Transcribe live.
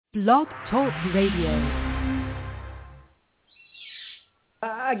Blog Talk Radio.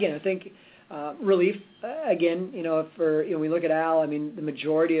 Again, I think relief. Again, for we look at Al. I mean, the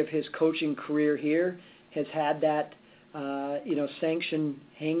majority of his coaching career here has had that sanction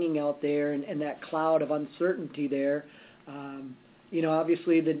hanging out there and that cloud of uncertainty there.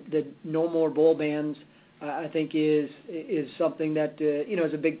 Obviously the no more bowl bans. I think is something that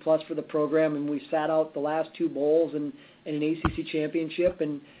is a big plus for the program, and we sat out the last two bowls and an ACC championship,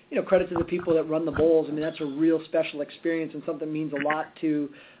 and credit to the people that run the bowls. I mean, that's a real special experience and something that means a lot to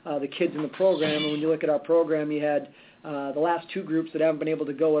the kids in the program. And when you look at our program, you had the last two groups that haven't been able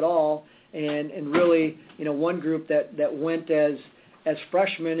to go at all, and really one group that went as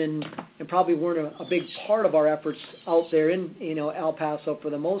freshmen and probably weren't a big part of our efforts out there in El Paso for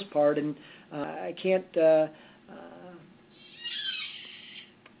the most part. And I can't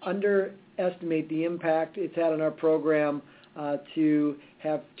underestimate the impact it's had on our program to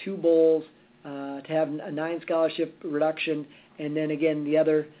have two bowls, to have a 9 scholarship reduction, and then again the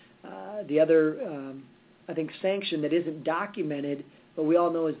other I think sanction that isn't documented, but we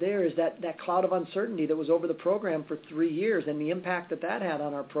all know is there, is that cloud of uncertainty that was over the program for 3 years and the impact that had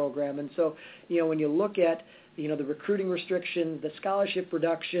on our program. And so when you look at the recruiting restrictions, the scholarship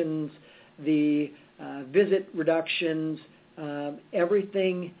reductions, the visit reductions,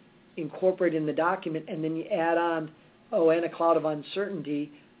 everything incorporated in the document, and then you add on, and a cloud of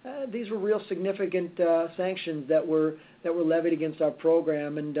uncertainty, these were real significant sanctions that were levied against our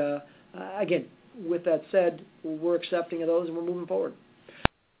program. And again, with that said, we're accepting of those and we're moving forward.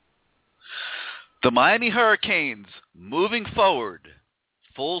 The Miami Hurricanes moving forward,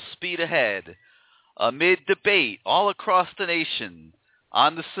 full speed ahead, amid debate all across the nation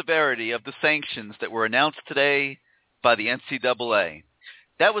on the severity of the sanctions that were announced today by the NCAA.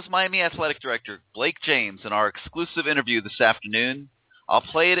 That was Miami Athletic Director Blake James in our exclusive interview this afternoon. I'll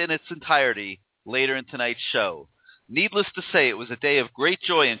play it in its entirety later in tonight's show. Needless to say, it was a day of great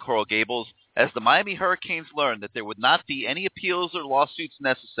joy in Coral Gables as the Miami Hurricanes learned that there would not be any appeals or lawsuits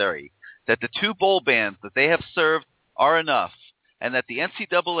necessary, that the 2 bowl bans that they have served are enough, and that the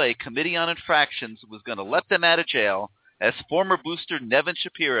NCAA Committee on Infractions was going to let them out of jail as former booster Nevin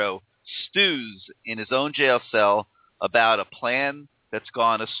Shapiro stews in his own jail cell about a plan that's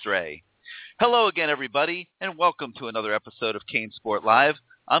gone astray. Hello again, everybody, and welcome to another episode of CaneSport Live.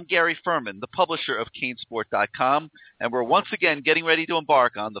 I'm Gary Ferman, the publisher of CaneSport.com, and we're once again getting ready to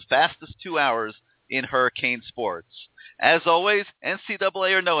embark on the fastest 2 hours in Hurricane sports. As always,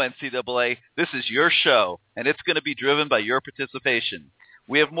 NCAA or no NCAA, this is your show, and it's going to be driven by your participation.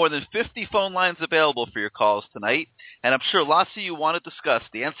 We have more than 50 phone lines available for your calls tonight, and I'm sure lots of you want to discuss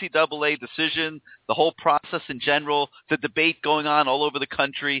the NCAA decision, the whole process in general, the debate going on all over the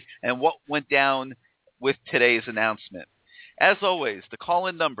country, and what went down with today's announcement. As always, the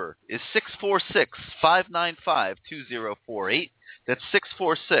call-in number is 646-595-2048. That's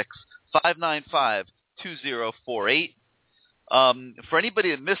 646-595-2048. For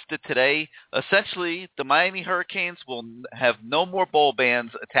anybody that missed it today, essentially the Miami Hurricanes will have no more bowl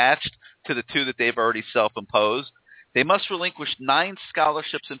bans attached to the 2 that they've already self-imposed. They must relinquish 9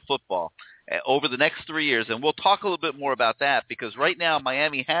 scholarships in football over the next 3 years, and we'll talk a little bit more about that because right now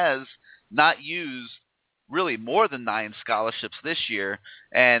Miami has not used really more than 9 scholarships this year,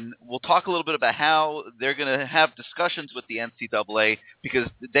 and we'll talk a little bit about how they're going to have discussions with the NCAA because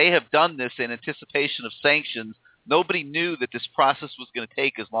they have done this in anticipation of sanctions. Nobody knew that this process was going to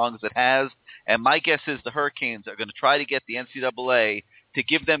take as long as it has, and my guess is the Hurricanes are going to try to get the NCAA to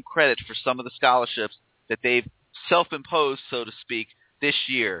give them credit for some of the scholarships that they've self-imposed, so to speak, this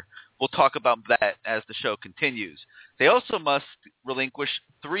year. We'll talk about that as the show continues. They also must relinquish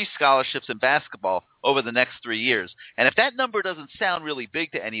 3 scholarships in basketball over the next 3 years. And if that number doesn't sound really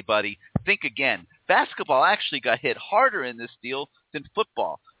big to anybody, think again. Basketball actually got hit harder in this deal than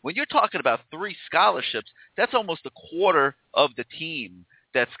football. When you're talking about 3 scholarships, that's almost a quarter of the team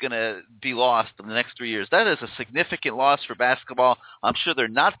that's going to be lost in the next 3 years. That is a significant loss for basketball. I'm sure they're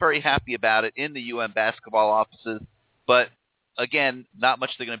not very happy about it in the UM basketball offices, but again, not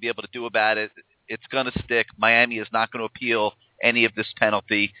much they're going to be able to do about it. It's going to stick. Miami is not going to appeal any of this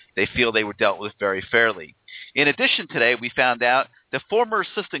penalty. They feel they were dealt with very fairly. In addition, today we found out that former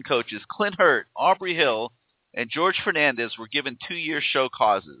assistant coaches Clint Hurt, Aubrey Hill, and George Fernandez were given 2-year show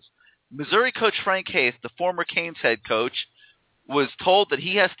causes. Missouri coach Frank Haith, the former Canes head coach, was told that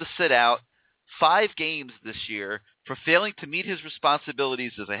he has to sit out 5 games this year for failing to meet his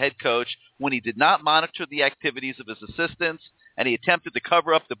responsibilities as a head coach when he did not monitor the activities of his assistants and he attempted to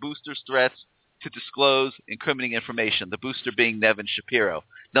cover up the booster's threats to disclose incriminating information, the booster being Nevin Shapiro.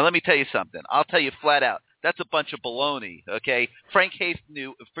 Now, let me tell you something. I'll tell you flat out, That's a bunch of baloney, okay? Frank Haith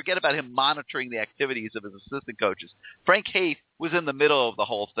knew, forget about him monitoring the activities of his assistant coaches. Frank Haith was in the middle of the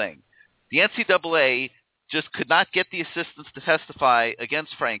whole thing. The NCAA just could not get the assistants to testify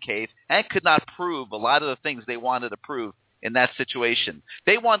against Frank Haith and could not prove a lot of the things they wanted to prove in that situation.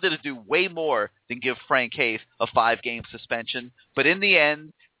 They wanted to do way more than give Frank Haith a 5-game suspension, but in the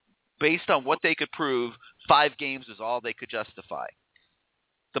end, based on what they could prove, 5 games is all they could justify.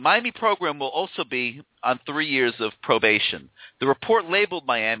 The Miami program will also be on 3 years of probation. The report labeled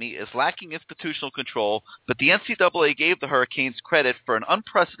Miami as lacking institutional control, but the NCAA gave the Hurricanes credit for an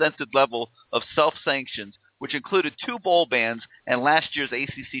unprecedented level of self-sanctions, which included 2 bowl bans and last year's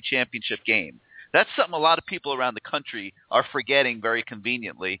ACC championship game. That's something a lot of people around the country are forgetting very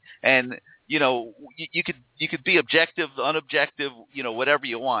conveniently. And you could be objective, unobjective, whatever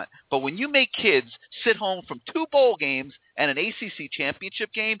you want. But when you make kids sit home from 2 bowl games and an ACC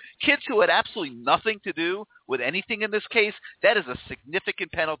championship game, kids who had absolutely nothing to do with anything in this case, that is a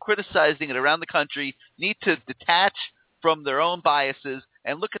significant penalty. Criticizing it around the country, need to detach from their own biases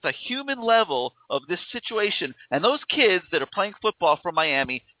and look at the human level of this situation. And those kids that are playing football for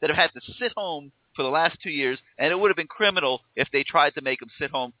Miami that have had to sit home for the last 2 years, and it would have been criminal if they tried to make them sit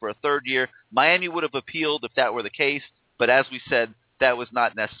home for a 3rd year. Miami would have appealed if that were the case, but as we said, that was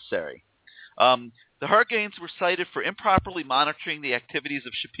not necessary. The Hurricanes were cited for improperly monitoring the activities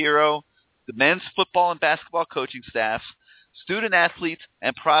of Shapiro, the men's football and basketball coaching staffs, student athletes,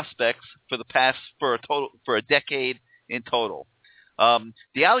 and prospects for a decade in total.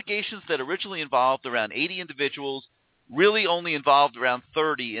 The allegations that originally involved around 80 individuals really only involved around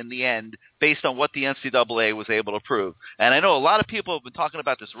 30 in the end, based on what the NCAA was able to prove. And I know a lot of people have been talking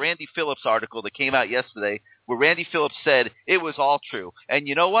about this Randy Phillips article that came out yesterday, where Randy Phillips said it was all true. And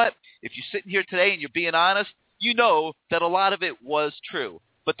you know what? If you're sitting here today and you're being honest, you know that a lot of it was true.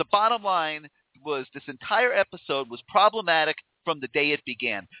 But the bottom line was this entire episode was problematic from the day it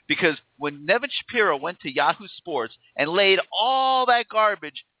began. Because when Nevin Shapiro went to Yahoo Sports and laid all that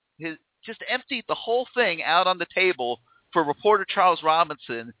garbage, just emptied the whole thing out on the table for reporter Charles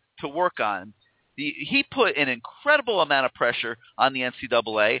Robinson to work on, he put an incredible amount of pressure on the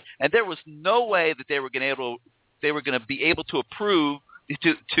NCAA, and there was no way that they were going to be able to prove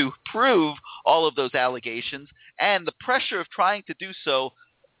all of those allegations, and the pressure of trying to do so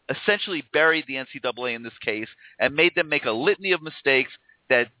essentially buried the NCAA in this case and made them make a litany of mistakes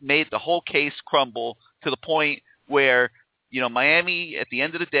that made the whole case crumble to the point where Miami, at the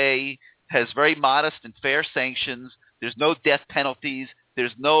end of the day, has very modest and fair sanctions. There's no death penalties.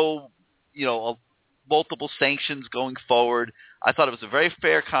 There's no, multiple sanctions going forward. I thought it was a very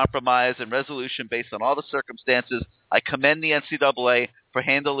fair compromise and resolution based on all the circumstances. I commend the NCAA for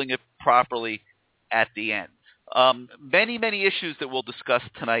handling it properly at the end. Many, many issues that we'll discuss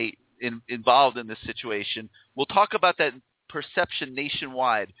tonight involved in this situation. We'll talk about that perception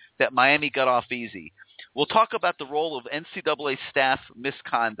nationwide that Miami got off easy. We'll talk about the role of NCAA staff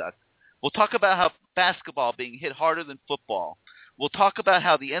misconduct. We'll talk about how basketball being hit harder than football. We'll talk about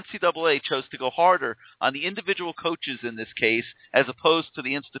how the NCAA chose to go harder on the individual coaches in this case as opposed to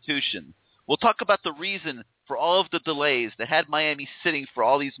the institution. We'll talk about the reason for all of the delays that had Miami sitting for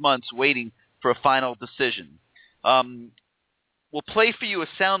all these months waiting for a final decision. We'll play for you a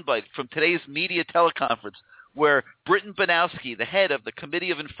soundbite from today's media teleconference where Britton Banowski, the head of the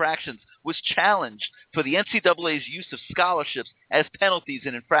Committee of Infractions, was challenged for the NCAA's use of scholarships as penalties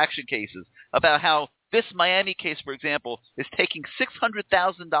in infraction cases, about how this Miami case, for example, is taking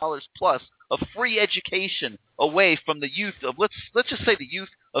 $600,000 plus of free education away from the youth of, let's just say the youth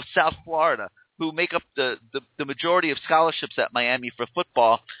of South Florida, who make up the majority of scholarships at Miami for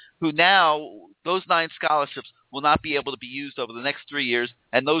football, who now, those 9 scholarships will not be able to be used over the next 3 years,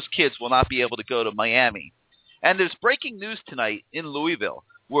 and those kids will not be able to go to Miami. And there's breaking news tonight in Louisville,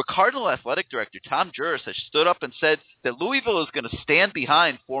 where Cardinal Athletic Director Tom Juris has stood up and said that Louisville is going to stand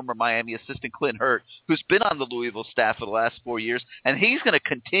behind former Miami assistant Clint Hurt, who's been on the Louisville staff for the last 4 years, and he's going to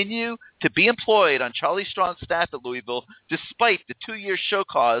continue to be employed on Charlie Strong's staff at Louisville despite the 2-year show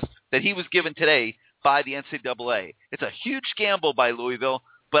cause that he was given today by the NCAA. It's a huge gamble by Louisville,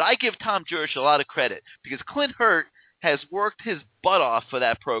 but I give Tom Juris a lot of credit because Clint Hurt has worked his butt off for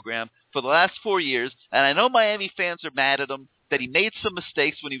that program for the last 4 years, and I know Miami fans are mad at him that he made some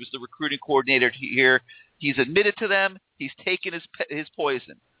mistakes when he was the recruiting coordinator here. He's admitted to them. He's taken his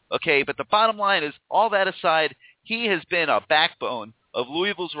poison. Okay, but the bottom line is, all that aside, he has been a backbone of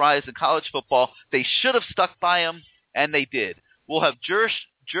Louisville's rise in college football. They should have stuck by him, and they did. We'll have Juris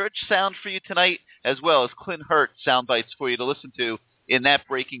sound for you tonight, as well as Clint Hurt sound bites for you to listen to in that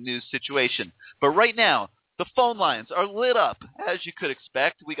breaking news situation. But right now, The phone lines are lit up, as you could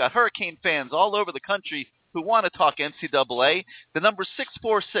expect. We got Hurricane fans all over the country who want to talk NCAA. The number is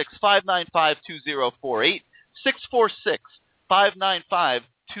 646-595-2048,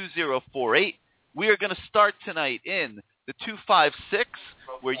 646-595-2048. We are going to start tonight in the 256,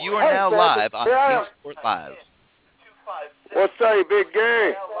 where you are now live on CaneSport Live. What's say, Big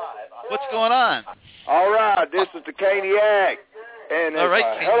Gary? What's going on? All right, this is the Caniac, and it's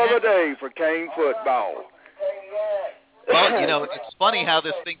right, a hell of a day for Cane football. Well, it's funny how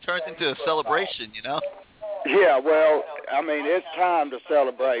this thing turns into a celebration, Yeah, well, I mean, it's time to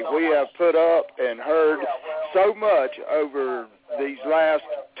celebrate. We have put up and heard so much over these last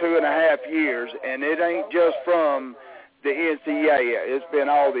 2.5 years, and it ain't just from the NCAA. It's been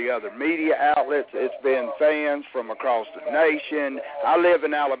all the other media outlets. It's been fans from across the nation. I live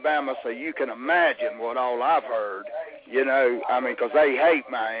in Alabama, so you can imagine what all I've heard, because they hate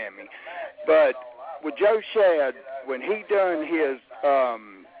Miami. But with Joe Shad, when he done his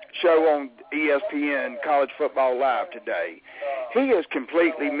show on ESPN College Football Live today, he has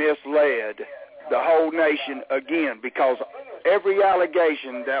completely misled the whole nation again, because every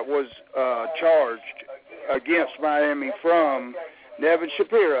allegation that was charged against Miami from Nevin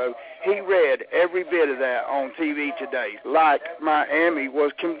Shapiro, he read every bit of that on TV today, like Miami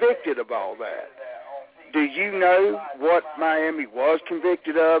was convicted of all that. Do you know what Miami was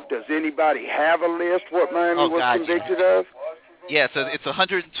convicted of? Does anybody have a list what Miami was convicted of? Yeah, so it's a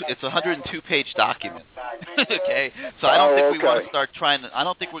 102-page document. Okay, so I don't think we want to start trying. I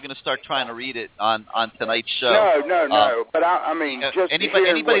don't think we're going to start trying to read it on tonight's show. No. But I mean, just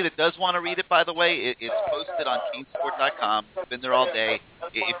anybody that does want to read it, by the way, it's posted on CaneSport.com. It's been there all day.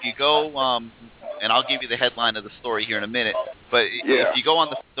 If you go, and I'll give you the headline of the story here in a minute. But if you go on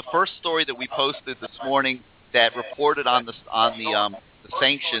the first story that we posted this morning that reported on the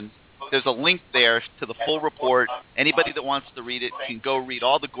sanctions, there's a link there to the full report. Anybody that wants to read it can go read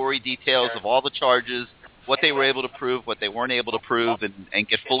all the gory details of all the charges, what they were able to prove, what they weren't able to prove, and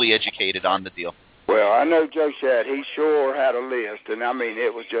get fully educated on the deal. Well, I know Joe Shad, he sure had a list, and I mean,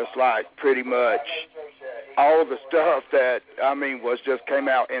 it was just like pretty much all the stuff that, was just came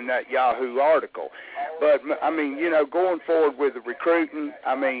out in that Yahoo article. But, going forward with the recruiting,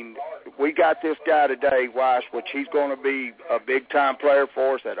 we got this guy today, Weiss, which he's going to be a big-time player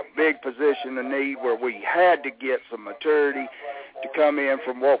for us at a big position of need where we had to get some maturity to come in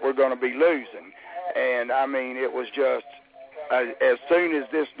from what we're going to be losing. And, it was just as soon as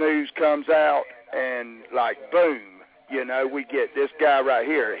this news comes out and, boom, we get this guy right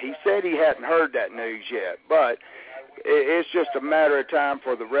here. He said he hadn't heard that news yet, but it's just a matter of time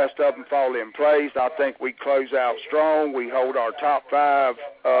for the rest of them fall in place. I think we close out strong. We hold our top 5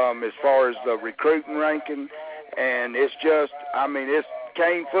 as far as the recruiting ranking, and it's just, it's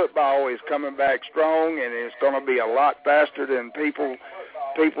Cane football is coming back strong, and it's going to be a lot faster than people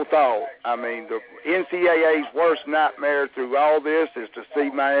thought. The NCAA's worst nightmare through all this is to see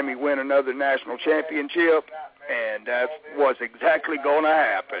Miami win another national championship, and that's what's exactly going to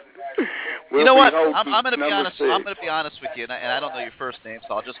happen. You know what? I'm going to be honest. I'm going to be honest with you, and I don't know your first name,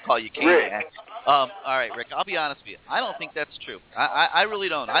 so I'll just call you Caniac. All right, Rick. I'll be honest with you. I don't think that's true. I really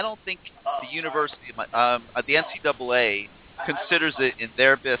don't. I don't think the university, the NCAA, considers it in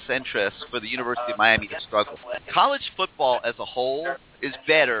their best interest for the University of Miami to struggle. College football as a whole is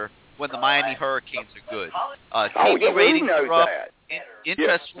better when the Miami Hurricanes are good. TV ratings are up,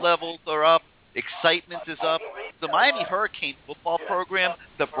 interest levels are up, excitement is up. The Miami Hurricane football program,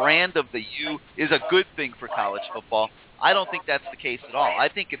 the brand of the U, is a good thing for college football. I don't think that's the case at all. I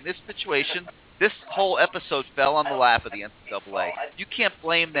think in this situation, this whole episode fell on the lap of the NCAA. You can't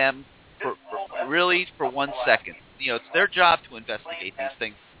blame them for 1 second. It's their job to investigate these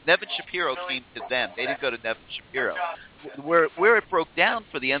things. Nevin Shapiro came to them. They didn't go to Nevin Shapiro. Where it broke down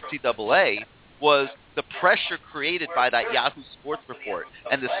for the NCAA was the pressure created by that Yahoo Sports report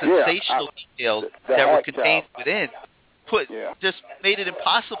and the sensational details that were contained within just made it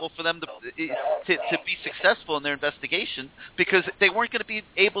impossible for them to be successful in their investigation, because they weren't going to be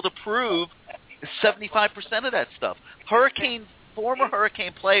able to prove 75% of that stuff. Former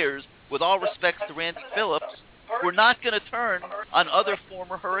Hurricane players, with all respects to Randy Phillips, we're not going to turn on other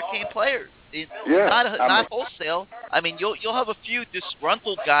former Hurricane players. Not wholesale. You'll have a few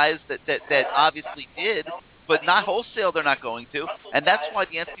disgruntled guys that obviously did, but not wholesale. They're not going to, and that's why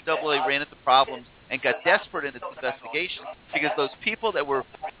the NCAA ran into problems and got desperate in its investigation, because those people that were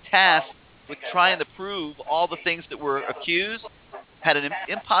tasked with trying to prove all the things that were accused had an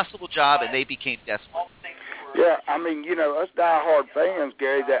impossible job, and they became desperate. Yeah, us diehard fans,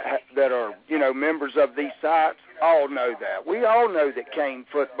 Gary, that are, members of these sites, all know that. We all know that Cane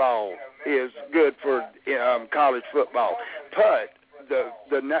football is good for college football. But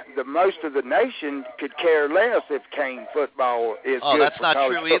the most of the nation could care less if Cane football is good for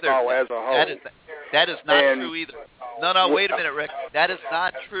college football as a whole. That is not true either. No, wait a minute, Rick. That is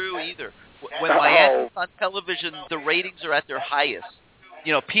not true either. When Miami's on television, the ratings are at their highest.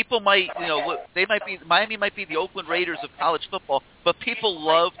 People might, look, Miami might be the Oakland Raiders of college football, but people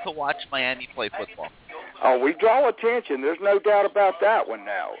love to watch Miami play football. Oh, we draw attention. There's no doubt about that one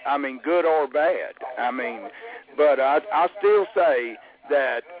now. I mean, good or bad. I mean, but I still say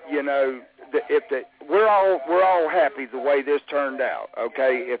that, we're all happy the way this turned out,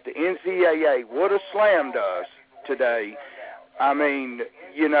 okay? If the NCAA would have slammed us today, I mean,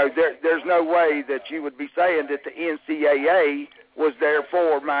 there's no way that you would be saying that the NCAA was there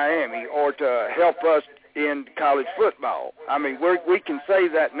for Miami or to help us in college football. I mean, we can say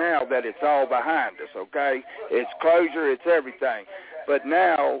that now that it's all behind us, okay? It's closure, it's everything. But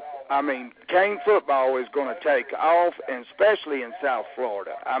now, I mean, Cane football is going to take off, and especially in South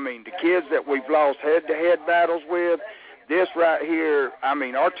Florida. I mean, the kids that we've lost head-to-head battles with, this right here, I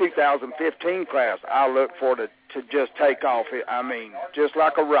mean, our 2015 class, I look for to just take off, I mean, just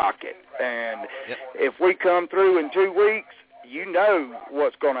like a rocket. And if we come through in 2 weeks, you know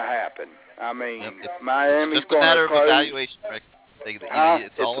what's going to happen. I mean, Miami's going to close. It's just a matter of evaluation, Rick.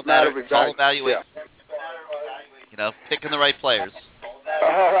 It's all evaluation. Picking the right players.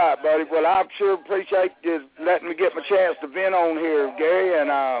 All right, buddy. Well, I sure appreciate you letting me get my chance to vent on here, Gary,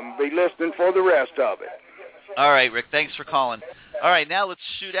 and be listening for the rest of it. All right, Rick. Thanks for calling. All right, now let's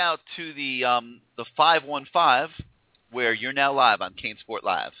shoot out to the 515, where you're now live on CaneSport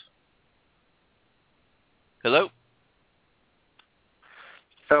Live. Hello.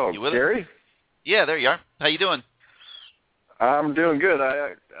 Oh, Gary? Yeah, there you are. How you doing? I'm doing good.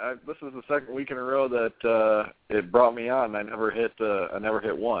 This is the second week in a row that it brought me on. I never hit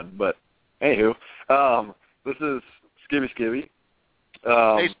one. But anywho, this is Skibby.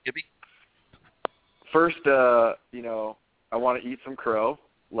 Hey, Skibby. First, I want to eat some crow.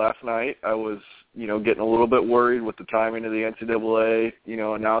 Last night, I was, getting a little bit worried with the timing of the NCAA,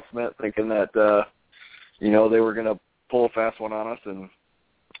 announcement, thinking that, they were going to pull a fast one on us and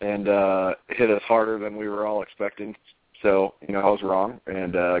hit us harder than we were all expecting. So, I was wrong,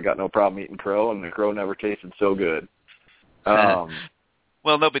 and I got no problem eating crow, and the crow never tasted so good.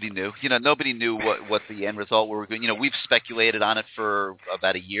 Well, nobody knew. Nobody knew what the end result were going. We've speculated on it for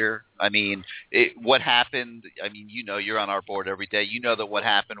about a year. I mean, what happened? I mean, you're on our board every day. You know that what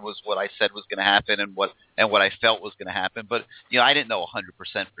happened was what I said was going to happen, and what I felt was going to happen. But I didn't know 100%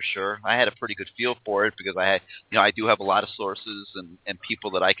 for sure. I had a pretty good feel for it because I do have a lot of sources and people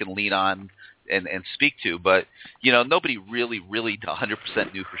that I can lean on and speak to. But nobody really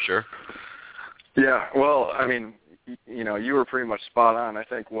 100% knew for sure. Yeah. Well, I mean, you were pretty much spot on. I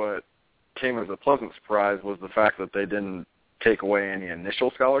think what came as a pleasant surprise was the fact that they didn't take away any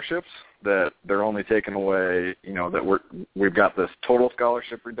initial scholarships, that they're only taking away, that we've got this total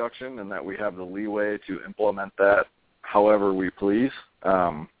scholarship reduction and that we have the leeway to implement that however we please.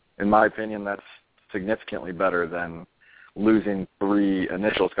 In my opinion, that's significantly better than losing 3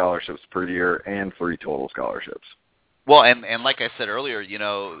 initial scholarships per year and 3 total scholarships. Well, and like I said earlier,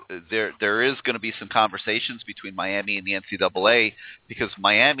 there is going to be some conversations between Miami and the NCAA because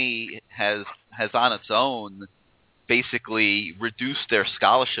Miami has on its own basically reduced their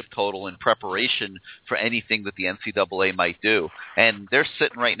scholarship total in preparation for anything that the NCAA might do. And they're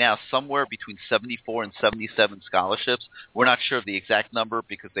sitting right now somewhere between 74 and 77 scholarships. We're not sure of the exact number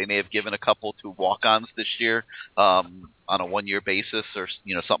because they may have given a couple to walk-ons this year on a one-year basis or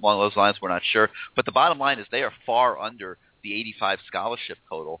something along those lines. We're not sure. But the bottom line is they are far under the 85 scholarship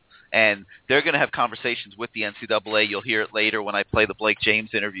total. And they're going to have conversations with the NCAA. You'll hear it later when I play the Blake James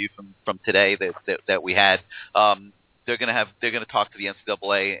interview from today that we had. They're going to talk to the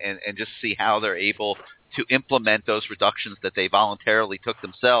NCAA and just see how they're able to implement those reductions that they voluntarily took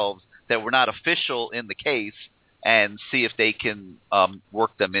themselves that were not official in the case, and see if they can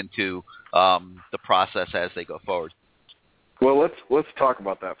work them into the process as they go forward. Well, let's talk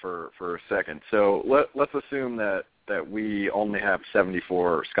about that for a second. So let's assume that we only have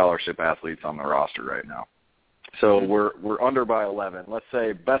 74 scholarship athletes on the roster right now. So we're under by 11. Let's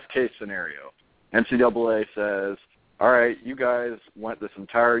say best case scenario. NCAA says, all right, you guys went this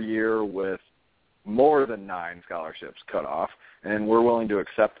entire year with more than 9 scholarships cut off, and we're willing to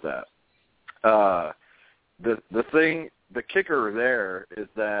accept that. The kicker there is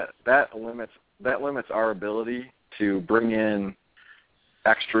that limits our ability to bring in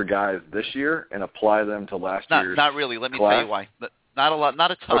extra guys this year and apply them to last year's Not really. Let me class. tell you why. Not a lot,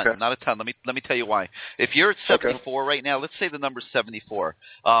 not a ton, Okay. not a ton. Let me tell you why. If you're at 74 right now, let's say the number's 74.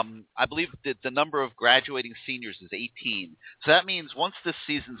 I believe that the number of graduating seniors is 18. So that means once this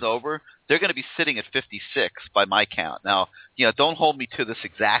season's over, they're going to be sitting at 56 by my count. Now, don't hold me to this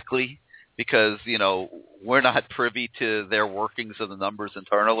exactly because, we're not privy to their workings of the numbers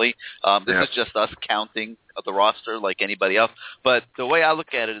internally. This is just us counting of the roster like anybody else. But the way I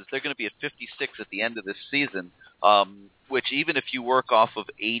look at it is they're going to be at 56 at the end of this season. Which even if you work off of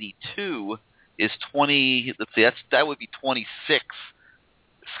 82 is 20, let's see, that would be 26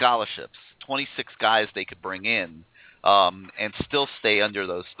 scholarships, 26 guys they could bring in and still stay under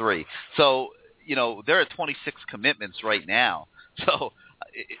those three. So, they're at 26 commitments right now. So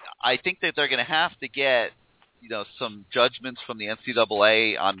I think that they're going to have to get, some judgments from the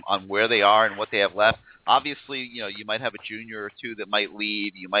NCAA on where they are and what they have left. Obviously, you might have a junior or two that might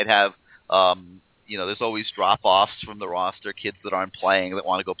leave. You might have there's always drop-offs from the roster, kids that aren't playing that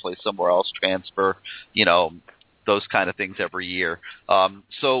want to go play somewhere else, transfer, those kind of things every year.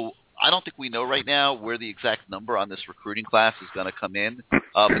 So I don't think we know right now where the exact number on this recruiting class is going to come in.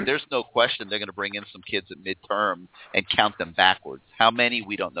 But there's no question they're going to bring in some kids at midterm and count them backwards. How many,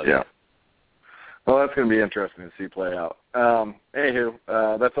 we don't know yet. Well, that's going to be interesting to see play out.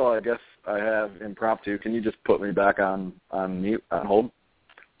 Anywho, that's all I guess I have impromptu. Can you just put me back on mute, on hold?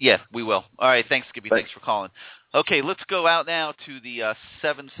 Yeah, we will. All right, thanks, Gibby. Thanks for calling. Okay, let's go out now to the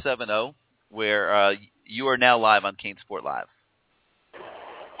 770, where you are now live on CaneSport Live.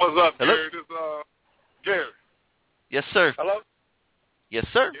 What's up, Hello? Gary? This is Gary. Yes, sir. Hello? Yes,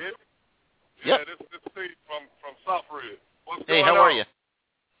 sir. Yeah, Yep. this is Steve from Southridge. What's Hey, going how on? are you?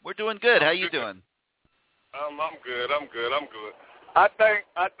 We're doing good. How you doing? I'm good. I think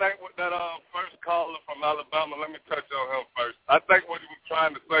with that first caller from Alabama, let me touch on him first. I think what he was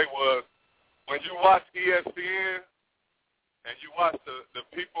trying to say was when you watch ESPN and you watch the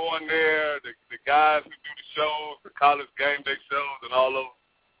people on there, the guys who do the shows, the college game day shows, and all those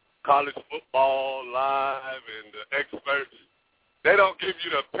college football live and the experts, they don't give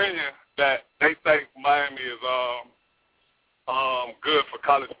you the opinion that they think Miami is good for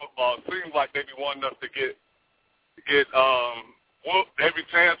college football. It seems like they be wanting us to get whooped every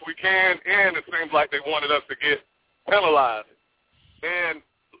chance we can, and it seems like they wanted us to get penalized. And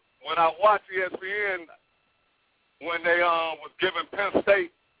when I watched ESPN, when they was giving Penn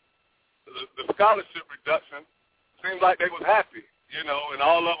State the scholarship reduction, it seemed like they was happy, and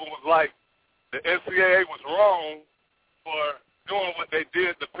all of them was like the NCAA was wrong for doing what they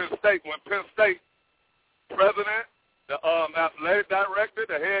did to Penn State. When Penn State president, the athletic director,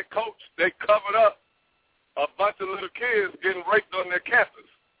 the head coach, they covered up a bunch of little kids getting raped on their campus.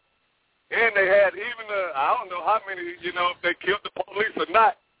 And they had even, I don't know how many, if they killed the police or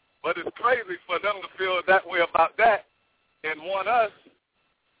not, but it's crazy for them to feel that way about that and want us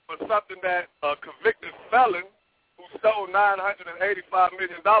for something that a convicted felon who stole $985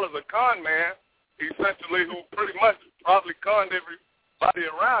 million, a con man, essentially, who pretty much probably conned everybody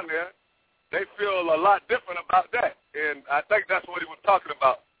around there, they feel a lot different about that. And I think that's what he was talking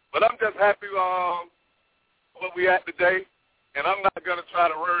about. But I'm just happy where we at today, and I'm not going to try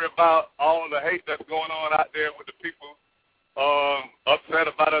to worry about all the hate that's going on out there with the people upset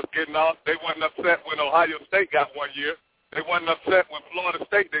about us getting off. They wasn't upset when Ohio State got 1 year. They wasn't upset when Florida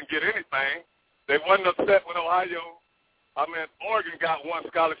State didn't get anything. They wasn't upset when Oregon got one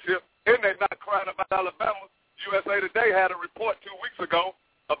scholarship, and they're not crying about Alabama. USA Today had a report 2 weeks ago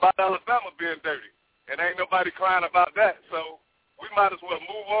about Alabama being dirty, and ain't nobody crying about that. So we might as well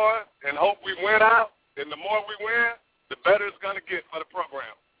move on and hope we win out. And the more we win, the better it's going to get for the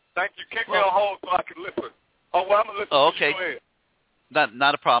program. Thank you. Keep me on hold so I can listen. I'm going to listen. Oh, okay. Go ahead.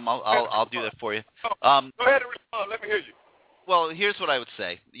 Not a problem. I'll do that for you. Go ahead and respond. Let me hear you. Well, here's what I would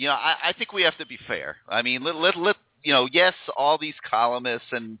say. I think we have to be fair. I mean, yes, all these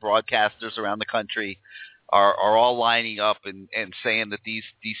columnists and broadcasters around the country are all lining up and saying that these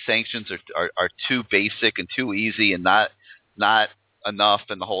sanctions are too basic and too easy and not enough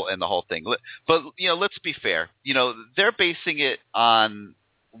and the whole thing. But let's be fair. They're basing it on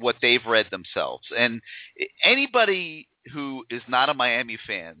what they've read themselves. And anybody who is not a Miami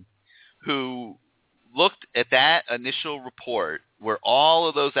fan who looked at that initial report where all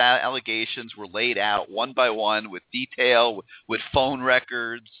of those allegations were laid out one by one with detail, with phone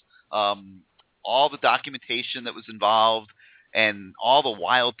records, all the documentation that was involved, and all the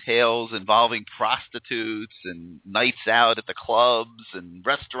wild tales involving prostitutes and nights out at the clubs and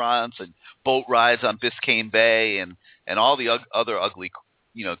restaurants and boat rides on Biscayne Bay and all the other ugly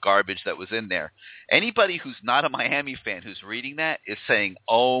garbage that was in there. Anybody who's not a Miami fan who's reading that is saying,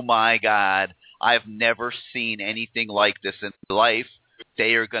 oh my God, I've never seen anything like this in life.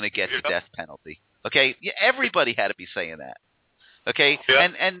 They are going to get the death penalty. Okay? Yeah, everybody had to be saying that. Okay? Yeah.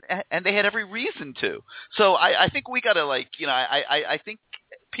 And they had every reason to. So I think we got to, like, you know, I think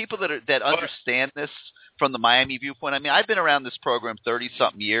people that understand this from the Miami viewpoint, I mean, I've been around this program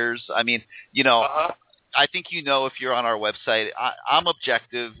 30-something years. I mean, you know, I think you know if you're on our website, I'm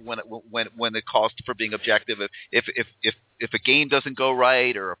objective when it calls for being objective. If a game doesn't go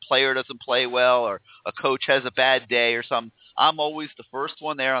right, or a player doesn't play well, or a coach has a bad day or something, I'm always the first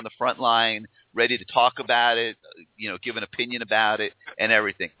one there on the front line, ready to talk about it, you know, give an opinion about it and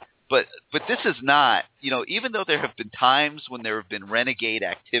everything. But this is not, you know, even though there have been times when there have been renegade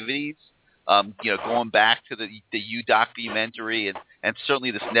activities, you know, going back to the U documentary, and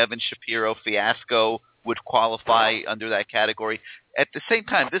certainly this Nevin Shapiro fiasco would qualify under that category. At the same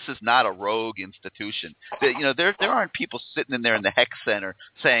time, this is not a rogue institution. You know, there aren't people sitting in there in the Heck Center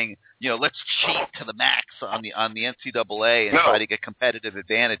saying, you know, let's cheat to the max on the NCAA and try to get competitive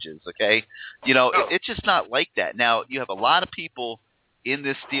advantages. Okay, you know, it's just not like that. Now, you have a lot of people in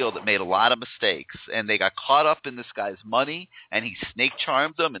this deal that made a lot of mistakes, and they got caught up in this guy's money, and he snake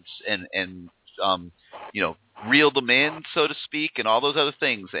charmed them and you know, reeled them in, so to speak, and all those other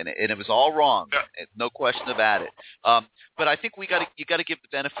things, and it was all wrong, no question about it. But I think you got to give the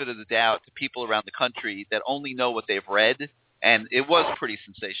benefit of the doubt to people around the country that only know what they've read, and it was pretty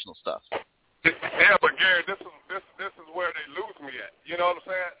sensational stuff. Yeah, but Gary, this is where they lose me at. You know what I'm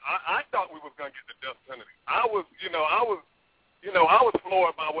saying? I thought we was gonna get the death penalty. I was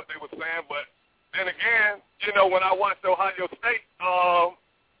floored by what they were saying, but then again, you know, when I watched Ohio State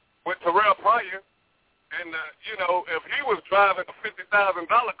with Terrell Pryor, and you know, if he was driving a $50,000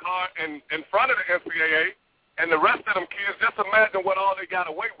 car in front of the NCAA, and the rest of them kids, just imagine what all they got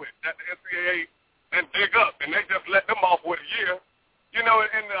away with that the NCAA and dig up, and they just let them off with a year. You know,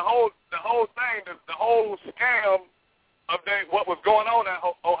 and the whole thing, the whole scam of what was going on at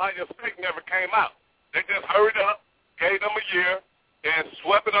Ohio State never came out. They just hurried up, gave them a year, and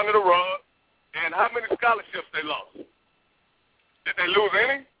swept it under the rug. And how many scholarships they lost? Did they lose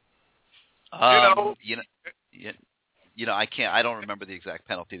any? I don't remember the exact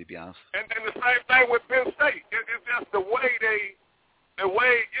penalty, to be honest. And the same thing with Penn State. It's just the way,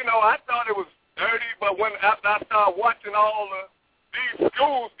 you know, I thought it was dirty, but after I started watching all these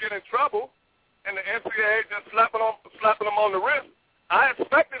schools get in trouble, and the NCAA just slapping them on the wrist, I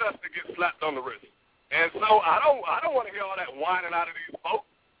expected us to get slapped on the wrist. And so I don't want to hear all that whining out of these folks.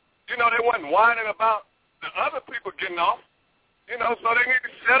 You know, they wasn't whining about the other people getting off. You know, so they need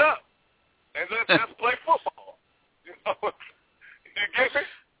to shut up and let's play football. You know, you get me?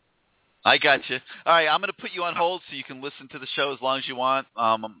 I got you. All right, I'm going to put you on hold so you can listen to the show as long as you want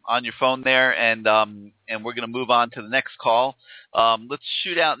on your phone there, and we're going to move on to the next call. Let's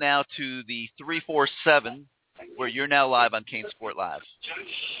shoot out now to the 347, where you're now live on CaneSport Live.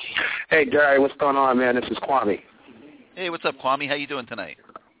 Hey, Gary, what's going on, man? This is Kwame. Hey, what's up, Kwame? How you doing tonight?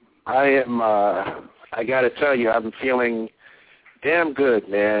 I am. I got to tell you, I'm feeling damn good,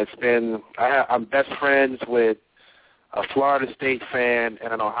 man. I'm best friends with a Florida State fan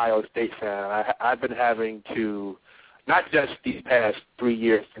and an Ohio State fan. I've been having to, not just these past 3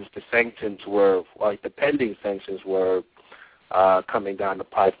 years since the sanctions were, like the pending sanctions were coming down the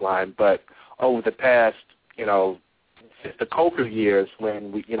pipeline, but over the past, you know, since the Coker years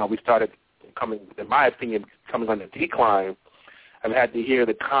when we started coming, in my opinion, coming on the decline, I've had to hear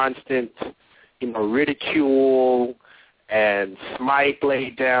the constant, you know, ridicule and smite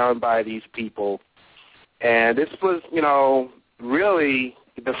laid down by these people. And this was, you know, really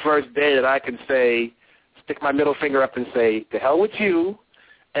the first day that I can say, stick my middle finger up and say, to hell with you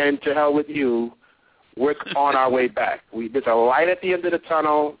and to hell with you. We're on our way back. There's a light at the end of the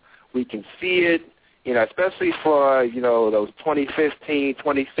tunnel. We can see it, you know, especially for, you know, those 2015,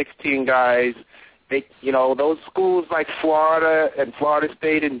 2016 guys. They, you know, those schools like Florida and Florida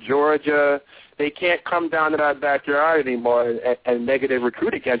State and Georgia, they can't come down to our backyard anymore and negative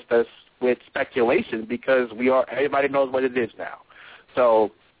recruit against us with speculation because everybody knows what it is now.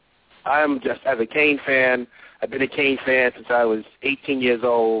 So I'm just, as a Cane fan, I've been a Cane fan since I was 18 years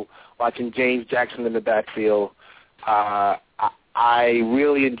old, watching James Jackson in the backfield. I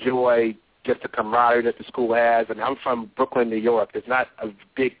really enjoy just the camaraderie that the school has, and I'm from Brooklyn, New York. There's not a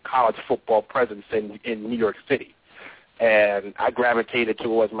big college football presence in New York City, and I gravitated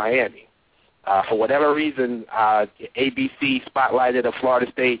towards Miami. For whatever reason, ABC spotlighted a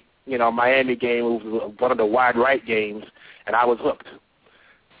Florida State, you know, Miami game. It was one of the wide right games, and I was hooked.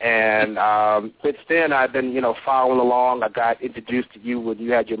 And since then, I've been, you know, following along. I got introduced to you when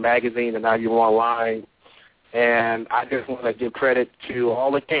you had your magazine, and now you're online. And I just want to give credit to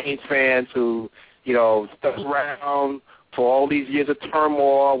all the Canes fans who, stuck around for all these years of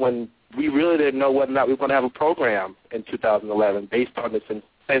turmoil when we really didn't know whether or not we were going to have a program in 2011 based on the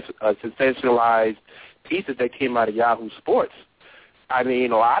sensationalized pieces that came out of Yahoo Sports. I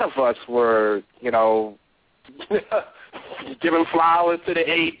mean, a lot of us were, giving flowers to the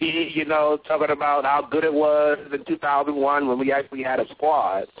AD, talking about how good it was in 2001 when we actually had a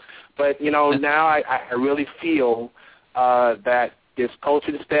squad. But, now I really feel that this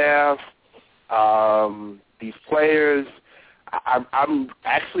coaching staff, these players, I'm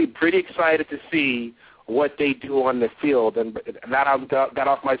actually pretty excited to see what they do on the field. And now I've got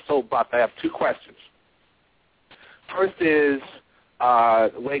off my soapbox. I have two questions. First is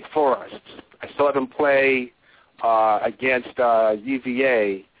Wake Forest. I saw them play against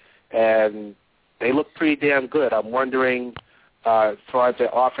UVA, and they look pretty damn good. I'm wondering, as far as their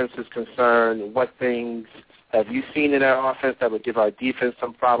offense is concerned, what things have you seen in their offense that would give our defense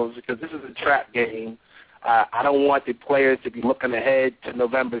some problems? Because this is a trap game. I don't want the players to be looking ahead to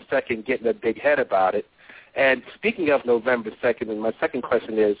November 2nd, getting a big head about it. And speaking of November 2nd, and my second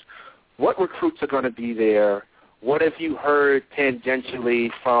question is, what recruits are going to be there? What have you heard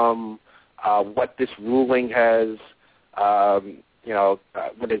tangentially from what this ruling has,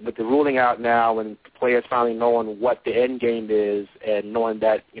 with the ruling out now and players finally knowing what the end game is and knowing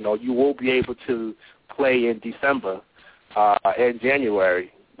that, you will be able to play in December and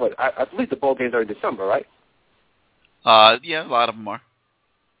January. But I believe the bowl games are in December, right? Yeah, a lot of them are.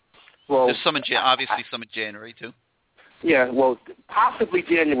 Well, there's some obviously some in January too. Yeah, well, possibly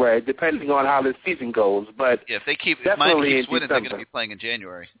January, depending on how the season goes. But yeah, if Miami keeps winning, they're going to be playing in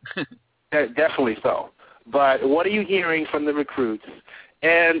January. Definitely so. But what are you hearing from the recruits?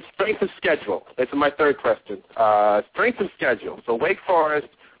 And strength of schedule. This is my third question. Strength of schedule. So Wake Forest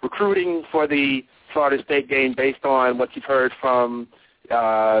recruiting for the Florida State game based on what you've heard from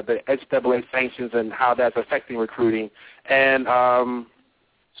the NCAA sanctions and how that's affecting recruiting. And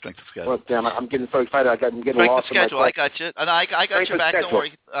strength of schedule. Well, damn, I'm getting so excited. I'm getting strength lost of schedule. I got you. I got strength you back. Schedule. Don't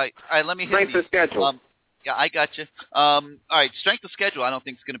worry. All right, let me hit strength of schedule. Yeah, I got you. All right, strength of schedule I don't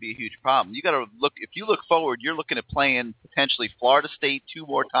think is going to be a huge problem. You got to look. If you look forward, you're looking at playing potentially Florida State 2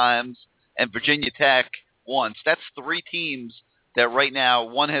 more times and Virginia Tech once. That's 3 teams that right now,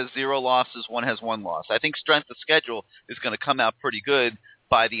 one has 0 losses, one has 1 loss. I think strength of schedule is going to come out pretty good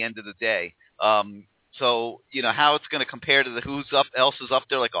by the end of the day. So, how it's going to compare to the else is up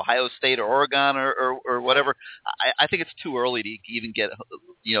there, like Ohio State or Oregon or whatever, I think it's too early to even get,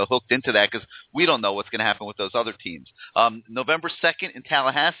 hooked into that because we don't know what's going to happen with those other teams. November 2nd in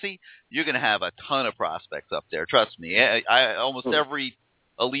Tallahassee, you're going to have a ton of prospects up there. Trust me. Almost every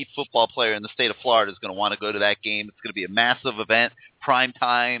elite football player in the state of Florida is going to want to go to that game. It's going to be a massive event, prime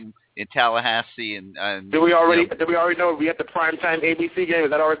time in Tallahassee. And Did we already know we had the primetime ABC game?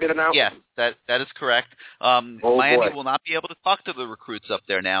 Has that already been announced? Yes, that is correct. Miami will not be able to talk to the recruits up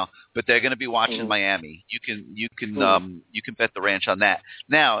there now, but they're going to be watching Miami. You can bet the ranch on that.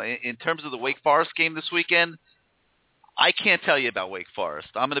 Now, in terms of the Wake Forest game this weekend, I can't tell you about Wake Forest.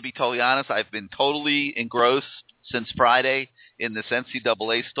 I'm going to be totally honest. I've been totally engrossed since Friday in this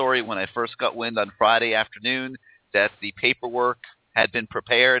NCAA story when I first got wind on Friday afternoon that the paperwork had been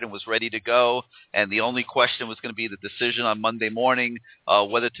prepared and was ready to go, and the only question was going to be the decision on Monday morning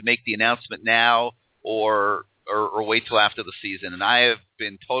whether to make the announcement now or wait till after the season. And I have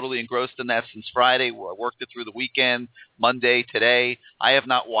been totally engrossed in that since Friday. I worked it through the weekend, Monday, today. I have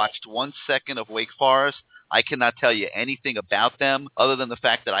not watched 1 second of Wake Forest. I cannot tell you anything about them other than the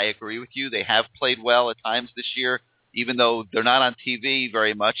fact that I agree with you. They have played well at times this year, even though they're not on TV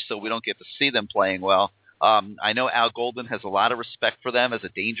very much, so we don't get to see them playing well. I know Al Golden has a lot of respect for them as a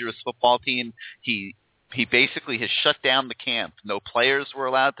dangerous football team. He basically has shut down the camp. No players were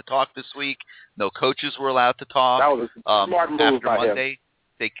allowed to talk this week. No coaches were allowed to talk. That was a smart move after by Monday.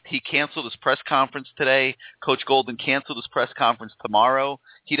 He canceled his press conference today. Coach Golden canceled his press conference tomorrow.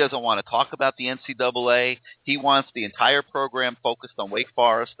 He doesn't want to talk about the NCAA. He wants the entire program focused on Wake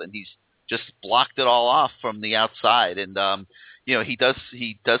Forest, and he's just blocked it all off from the outside. And he does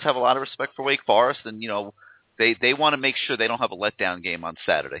have a lot of respect for Wake Forest, and they want to make sure they don't have a letdown game on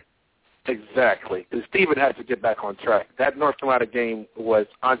Saturday. Exactly. And Steven has to get back on track. That North Carolina game was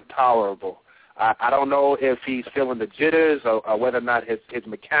intolerable. I don't know if he's feeling the jitters or whether or not his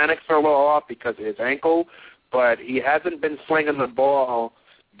mechanics are a little off because of his ankle, but he hasn't been slinging the ball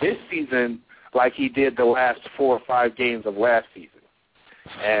this season like he did the last 4 or 5 games of last season.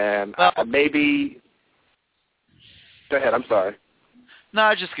 And maybe – go ahead. I'm sorry. No,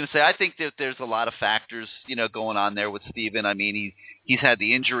 I was just going to say, I think that there's a lot of factors, going on there with Steven. I mean, he's had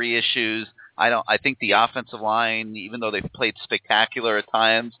the injury issues. I think the offensive line, even though they've played spectacular at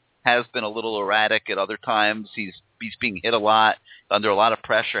times, has been a little erratic at other times. He's being hit a lot, under a lot of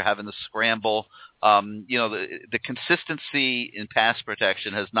pressure, having to scramble. The consistency in pass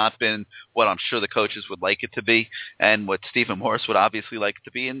protection has not been what I'm sure the coaches would like it to be, and what Stephen Morris would obviously like it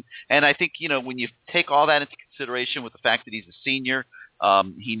to be. And I think, when you take all that into consideration with the fact that he's a senior,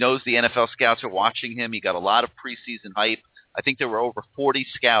 he knows the NFL scouts are watching him. He got a lot of preseason hype. I think there were over 40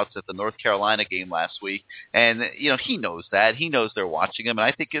 scouts at the North Carolina game last week, and he knows that. He knows they're watching him, and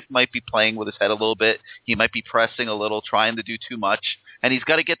I think it might be playing with his head a little bit. He might be pressing a little, trying to do too much, and he's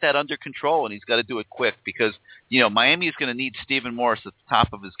got to get that under control, and he's got to do it quick because Miami is going to need Stephen Morris at the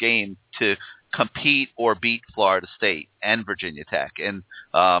top of his game to compete or beat Florida State and Virginia Tech, and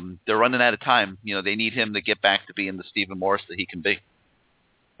they're running out of time. They need him to get back to being the Stephen Morris that he can be.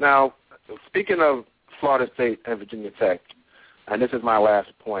 Now, speaking of Florida State and Virginia Tech, and this is my last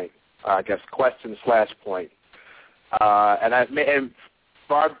point, question/point. And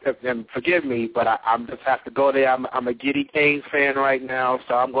forgive me, but I'm just have to go there. I'm a giddy Canes fan right now,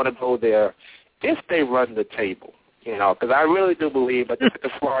 so I'm going to go there. If they run the table, because I really do believe that the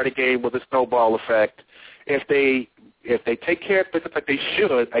Florida game was a snowball effect. If they take care of business like they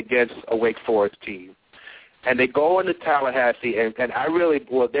should against a Wake Forest team, and they go into Tallahassee, and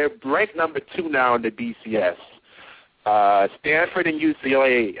they're ranked number 2 now in the BCS. Stanford and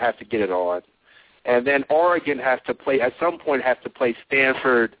UCLA have to get it on. And then Oregon at some point has to play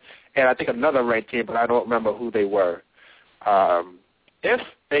Stanford and I think another ranked team, but I don't remember who they were. If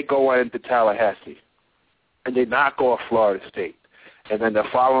they go into Tallahassee and they knock off Florida State, and then the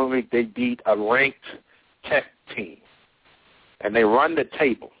following week they beat a ranked Tech team, and they run the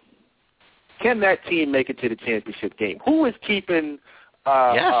table, can that team make it to the championship game? Who is keeping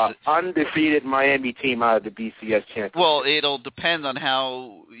undefeated Miami team out of the BCS championship? Well, it'll depend on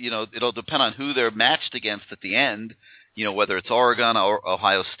how, it'll depend on who they're matched against at the end, whether it's Oregon or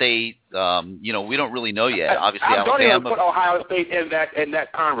Ohio State. We don't really know yet. Obviously, I don't Alabama. even put Ohio State in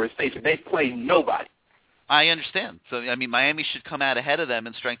that conversation. They play nobody. I understand. So, Miami should come out ahead of them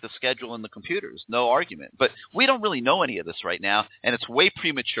in strength of schedule in the computers. No argument. But we don't really know any of this right now, and it's way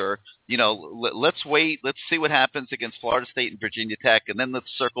premature. Let's wait. Let's see what happens against Florida State and Virginia Tech, and then let's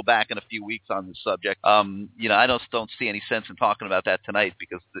circle back in a few weeks on this subject. I don't see any sense in talking about that tonight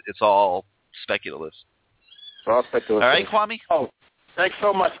because it's all speculative. All speculative. All right, Kwame? Oh, thanks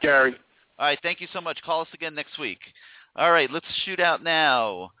so much, Gary. All right, thank you so much. Call us again next week. All right, let's shoot out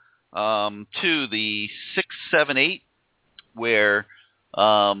now to the 678, where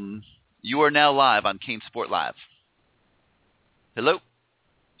you are now live on CaneSport Live. Hello?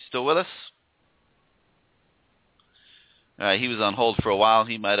 Still with us? All right, he was on hold for a while.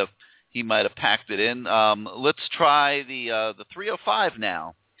 He might have packed it in. Let's try the 305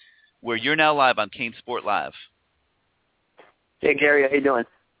 now, where you're now live on CaneSport Live. Hey, Gary, how you doing?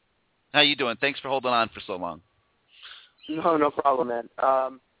 How you doing? Thanks for holding on for so long. No problem, man.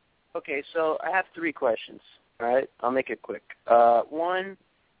 Okay, so I have 3 questions, all right? I'll make it quick. One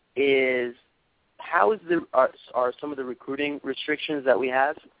is, how are some of the recruiting restrictions that we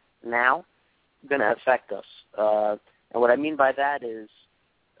have now going to affect us? And what I mean by that is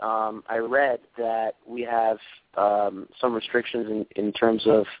I read that we have some restrictions in terms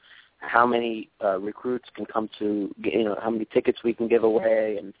of how many recruits can come to, how many tickets we can give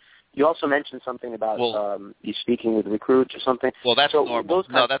away, and you also mentioned something about you speaking with recruits or something. Well, that's normal.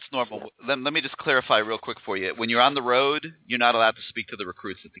 No, that's normal. Let me just clarify real quick for you. When you're on the road, you're not allowed to speak to the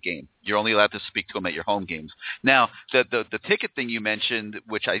recruits at the game. You're only allowed to speak to them at your home games. Now, the ticket thing you mentioned,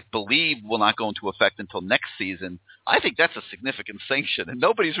 which I believe will not go into effect until next season, I think that's a significant sanction, and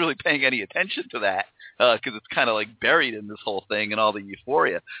nobody's really paying any attention to that because it's kind of like buried in this whole thing and all the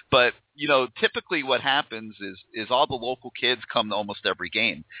euphoria. But typically what happens is all the local kids come to almost every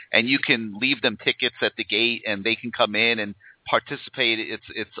game, and you can leave them tickets at the gate, and they can come in and participate.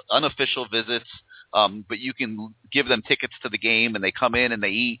 It's unofficial visits, but you can give them tickets to the game, and they come in and they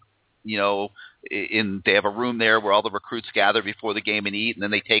eat. They have a room there where all the recruits gather before the game and eat, and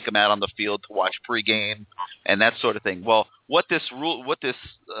then they take them out on the field to watch pregame and that sort of thing. Well, what this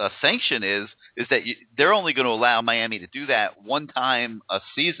sanction is that they're only going to allow Miami to do that one time a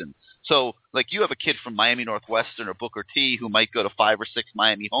season. So, like, you have a kid from Miami Northwestern or Booker T who might go to 5 or 6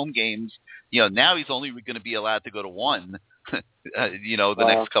 Miami home games. Now he's only going to be allowed to go to one.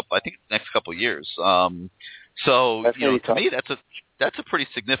 Next couple years. To me, that's a pretty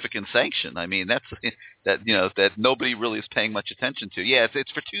significant sanction. I mean, that nobody really is paying much attention to. Yeah,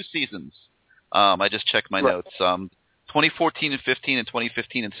 it's for 2 seasons. I just checked my notes. 2014 and 15 and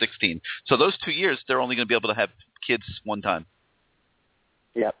 2015 and 16. So those 2 years, they're only going to be able to have kids one time.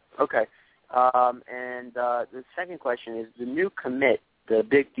 Yeah. Okay. And the second question is the new commit, the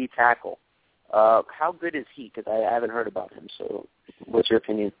big D tackle. How good is he? Because I haven't heard about him. So, what's your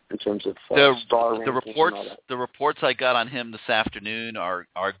opinion in terms of star rankings and all that? The reports I got on him this afternoon are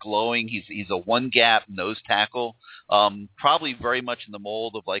glowing. He's a one gap nose tackle, probably very much in the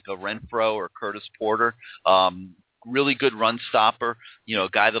mold of like a Renfro or Curtis Porter. Really good run stopper. A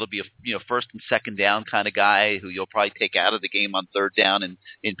guy that'll be a first and second down kind of guy who you'll probably take out of the game on third down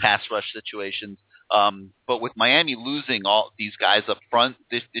in pass rush situations. But with Miami losing all these guys up front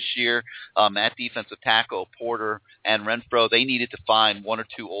this year at defensive tackle, Porter and Renfro, they needed to find one or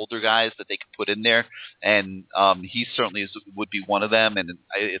two older guys that they could put in there, and he certainly would be one of them, and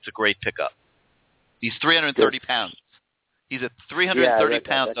it's a great pickup. He's 330 pounds. He's a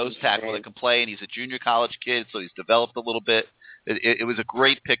 330-pound nose tackle that can play, and he's a junior college kid, so he's developed a little bit. It was a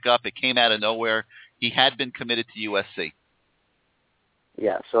great pickup. It came out of nowhere. He had been committed to USC.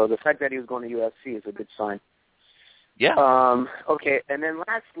 Yeah, so the fact that he was going to USC is a good sign. Yeah. Okay, and then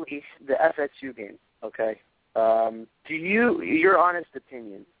lastly, the FSU game. Okay. Your honest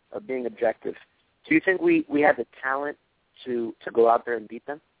opinion of being objective, do you think we have the talent to go out there and beat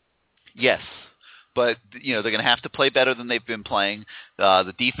them? Yes. But, they're going to have to play better than they've been playing.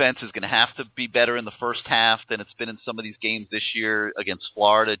 The defense is going to have to be better in the first half than it's been in some of these games this year against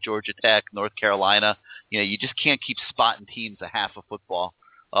Florida, Georgia Tech, North Carolina. You just can't keep spotting teams a half of football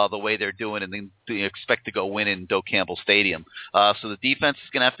the way they're doing and then expect to go win in Doak Campbell Stadium. So the defense is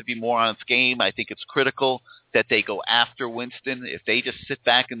going to have to be more on its game. I think it's critical that they go after Winston. If they just sit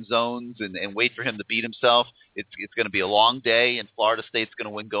back in zones and wait for him to beat himself, it's going to be a long day, and Florida State's going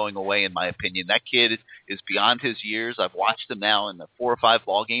to win going away, in my opinion. That kid is beyond his years. I've watched him now in the 4 or 5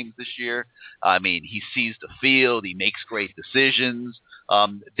 ball games this year. I mean, he sees the field. He makes great decisions.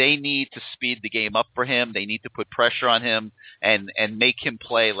 They need to speed the game up for him. They need to put pressure on him and make him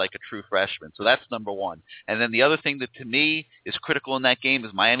play like a true freshman. So that's number one. And then the other thing that to me is critical in that game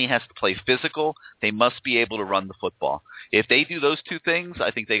is Miami has to play physical. They must be able to run the football. If they do those two things, I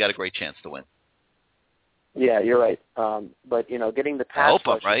think they got a great chance to win. Yeah, you're right. But getting the pass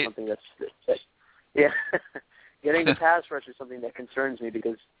rush is something that's getting the pass rush is something that concerns me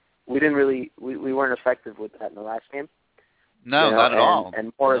because we weren't effective with that in the last game. No, not at all.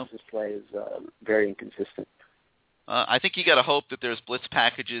 And Morris's play is very inconsistent. I think you got to hope that there's blitz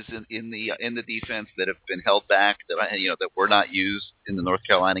packages in the defense that have been held back that were not used in the North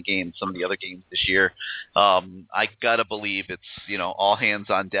Carolina game and some of the other games this year. I got to believe it's all hands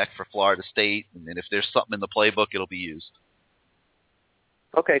on deck for Florida State, and if there's something in the playbook, it'll be used.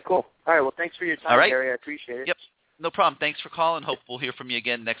 Okay, cool. All right, well, thanks for your time, Gary. I appreciate it. Yep. No problem. Thanks for calling. Hope we'll hear from you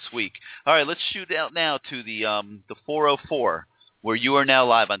again next week. All right, let's shoot out now to the 404, where you are now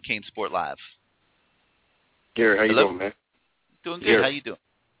live on CaneSport Live. Gary, how you doing, man? Doing good. Gary. How you doing?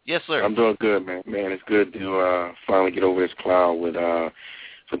 Yes, sir. I'm doing good, man. Man, it's good to finally get over this cloud with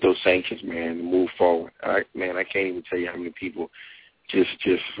those sanctions, man, and move forward. I can't even tell you how many people just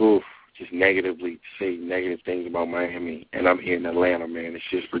negatively say negative things about Miami, and I'm here in Atlanta, man. It's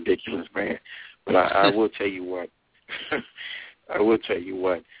just ridiculous, man. But I will tell you what.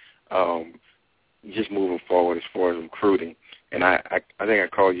 Just moving forward as far as recruiting, and I think I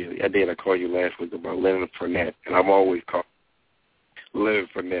called you last week about Leonard Fournette, and I'm always called Leonard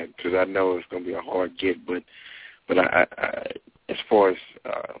Fournette because I know it's going to be a hard get, but I as far as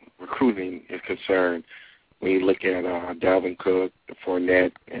recruiting is concerned, when you look at Dalvin Cook,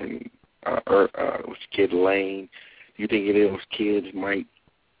 Fournette, and kid Lane, do you think any of those kids might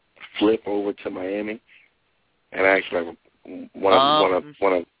flip over to Miami? And I actually have one of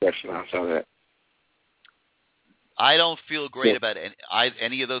the questions outside of that. I don't feel great about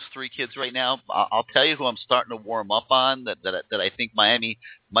any of those 3 kids right now. I'll tell you who I'm starting to warm up on that I think Miami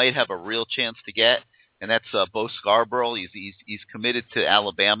might have a real chance to get, and that's Bo Scarborough. He's committed to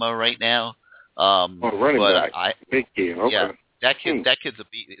Alabama right now. Running back, big kid. Okay. Yeah, that kid's a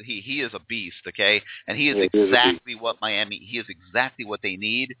beast. He is a beast. Okay, and he is exactly what they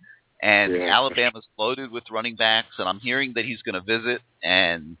need. And Alabama's loaded with running backs, and I'm hearing that he's going to visit.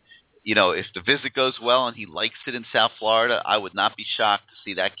 And, if the visit goes well and he likes it in South Florida, I would not be shocked to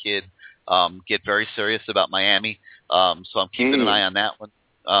see that kid get very serious about Miami. So I'm keeping an eye on that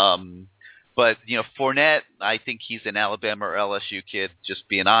one. But, Fournette, I think he's an Alabama or LSU kid, just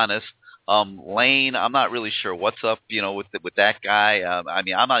being honest. Lane, I'm not really sure what's up, with that guy. I'm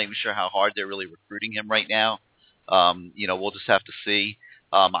not even sure how hard they're really recruiting him right now. We'll just have to see.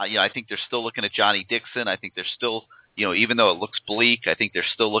 I think they're still looking at Johnny Dixon. I think they're still, even though it looks bleak, I think they're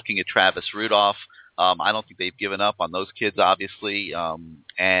still looking at Travis Rudolph. I don't think they've given up on those kids, obviously.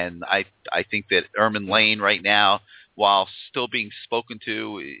 And I think that Erman Lane right now while still being spoken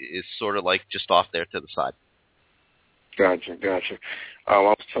to is sort of like just off there to the side. Gotcha. I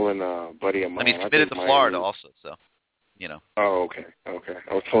was telling a buddy of mine. He's committed to Florida also, so, you know. Oh, okay.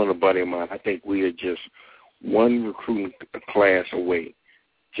 I was telling a buddy of mine, I think we are just one recruiting class away,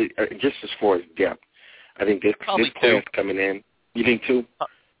 just as far as depth. I think this class coming in, you think two?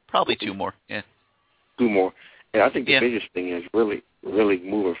 Probably two more, yeah. Two more. And I think the biggest thing is really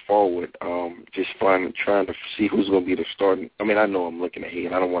moving forward, just trying to see who's going to be the starting. I mean, I know I'm looking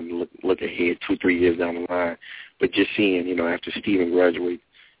ahead. I don't want to look ahead 2-3 years down the line, but just seeing, you know, after Steven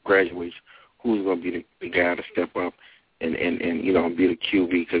graduates, who's going to be the guy to step up and you know, be the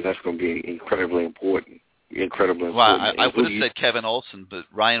QB, because that's going to be incredibly important. Well, I would have said Kevin Olsen, but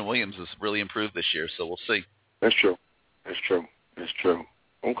Ryan Williams has really improved this year, so we'll see. That's true.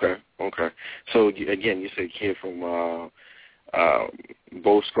 Okay. So again, you said kid from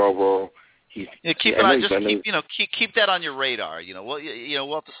Bo Scarborough. Keep that on your radar. You know,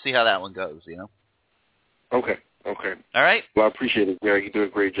 we'll have to see how that one goes. You know. Okay. All right. Well, I appreciate it, Gary. You do a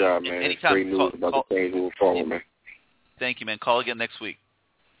great job, man. Anytime. It's great news about the things moving forward, man. Thank you, man. Call again next week.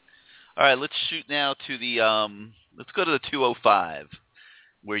 All right, let's shoot now to let's go to the 205,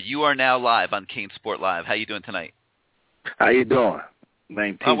 where you are now live on CaneSport Live. How you doing tonight? How you doing?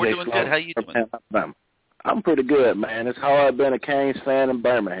 We're doing good. How you doing? I'm pretty good, man. It's hard being a Canes fan in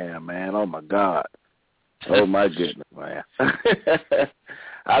Birmingham, man. Oh, my God. Oh, my goodness, man.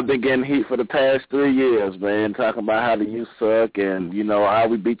 I've been getting heat for the past 3 years, man, talking about how the youth suck and, you know, how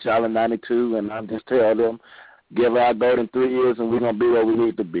we beat y'all in 92, and I just tell them, give our vote in 3 years and we're going to be where we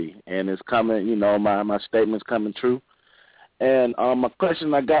need to be. And it's coming, you know, my statement's coming true. And my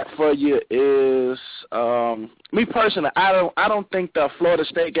question I got for you is, me personally, I don't think the Florida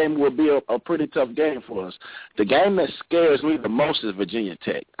State game will be a pretty tough game for us. The game that scares me the most is Virginia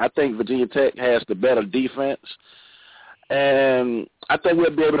Tech. I think Virginia Tech has the better defense, and I think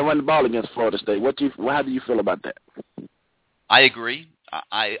we'll be able to run the ball against Florida State. How do you feel about that? I agree.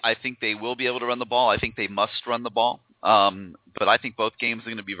 I think they will be able to run the ball. I think they must run the ball. But I think both games are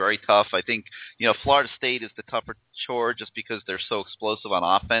going to be very tough. I think, you know, Florida State is the tougher chore just because they're so explosive on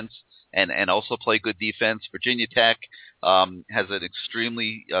offense and also play good defense. Virginia Tech has an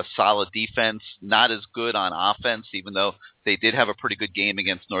extremely solid defense, not as good on offense, even though they did have a pretty good game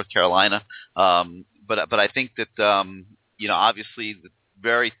against North Carolina. But I think that, you know, obviously the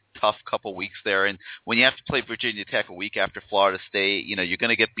very tough couple weeks there. And when you have to play Virginia Tech a week after Florida State, you know, you're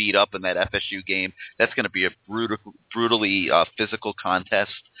going to get beat up in that FSU game. That's going to be a brutally physical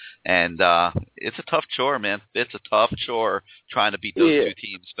contest. And it's a tough chore, man. It's a tough chore trying to beat those two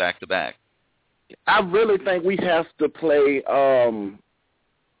teams back to back. I really think we have to play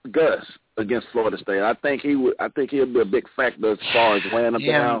Gus against Florida State. I think he'll be a big factor as far as weighing him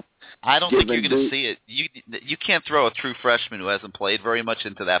down. I don't think you're going to see it. You can't throw a true freshman who hasn't played very much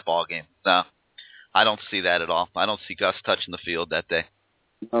into that ball game. No, I don't see that at all. I don't see Gus touching the field that day.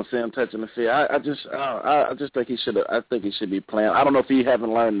 I don't see him touching the field. I just think he should. I think he should be playing. I don't know if he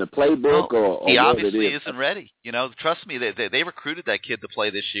haven't learned the playbook or he what obviously it is. Isn't ready. You know, trust me, they recruited that kid to play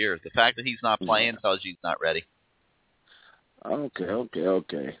this year. The fact that he's not playing tells you he's not ready.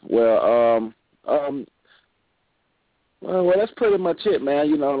 Okay. Well, that's pretty much it, man.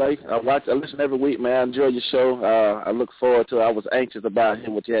 You know, like I listen every week, man. I enjoy your show. I look forward to it. I was anxious about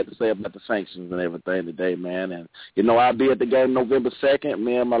hearing what you had to say about the sanctions and everything today, man. And you know, I'll be at the game November 2nd,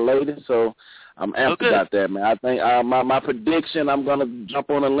 me and my lady. So I'm amped about that, man. I think my prediction, I'm gonna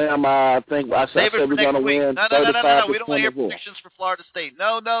jump on a limb. I think I said we're gonna win 35-24. No. We don't want to hear predictions for Florida State.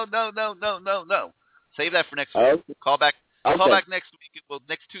 No. Save that for next week. Okay. Call back next week. Well,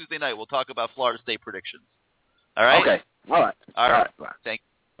 next Tuesday night we'll talk about Florida State predictions. All right? Okay. All right. Thank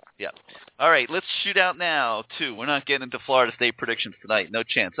you. Yeah. All right, let's shoot out now, too. We're not getting into Florida State predictions tonight. No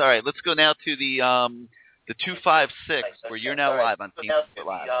chance. All right, let's go now to the 256, where you're now live on CaneSport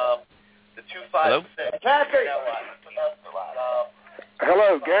Live. The 256. Hello? Kathy!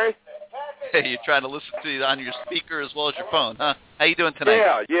 Hello, Gary. Hey, you're trying to listen to it on your speaker as well as your phone, huh? How you doing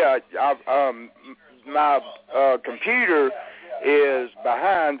tonight? Yeah. My computer is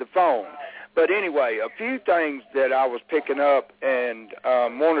behind the phone. But anyway, a few things that I was picking up and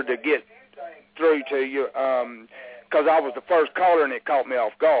wanted to get through to you because I was the first caller and it caught me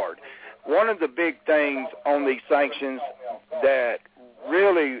off guard. One of the big things on these sanctions that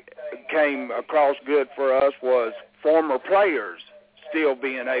really came across good for us was former players still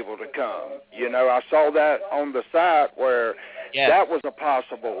being able to come. You know, I saw that on the site where that was a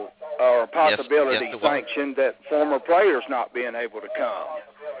possibility sanction, that former players not being able to come.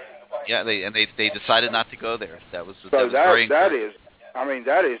 Yeah, they decided not to go there. That is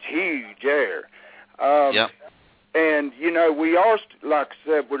huge there. And, you know, we are, like I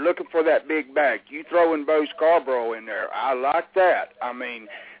said, we're looking for that big back. You throwing Bo Scarborough in there, I like that. I mean,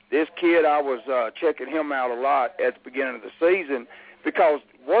 this kid, I was checking him out a lot at the beginning of the season because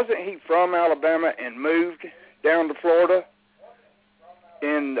wasn't he from Alabama and moved down to Florida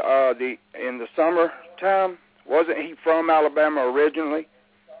in the summertime? Wasn't he from Alabama originally?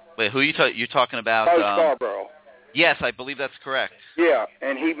 Wait, who you're talking about? Bo Scarborough. Yes, I believe that's correct. Yeah,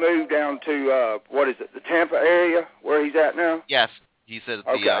 and he moved down to, the Tampa area where he's at now? Yes, he's at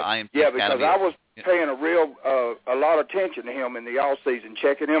the IMT Yeah, because Academy. I was paying a lot of attention to him in the off season,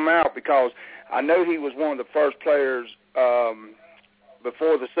 checking him out because I know he was one of the first players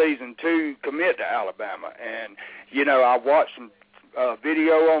before the season to commit to Alabama. And, you know, I watched some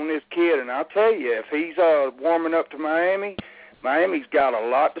video on this kid, and I'll tell you, if he's warming up to Miami's got a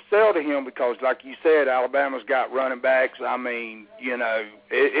lot to sell to him because, like you said, Alabama's got running backs. I mean, you know,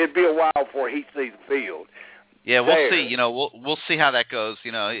 it'd be a while before he sees the field. Yeah, we'll see. You know, we'll see how that goes.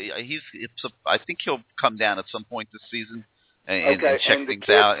 You know, I think he'll come down at some point this season and check things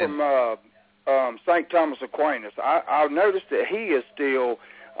out. From St. Thomas Aquinas, I noticed that he is still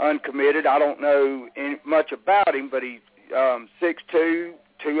uncommitted. I don't know much about him, but he's 6'2",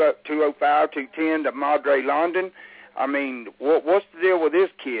 205, 210 to Madre London. I mean, what's the deal with this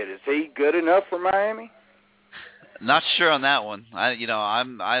kid? Is he good enough for Miami? Not sure on that one. I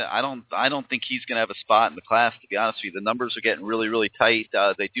don't think he's going to have a spot in the class. To be honest with you, the numbers are getting really, really tight.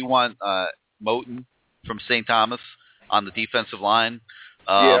 They do want Moten from St. Thomas on the defensive line.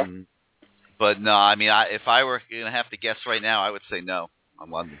 But no, I mean, if I were going to have to guess right now, I would say no on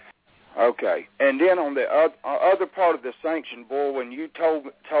London. Okay, and then on the other part of the sanction, boy, when you told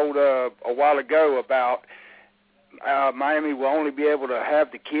a while ago about Miami will only be able to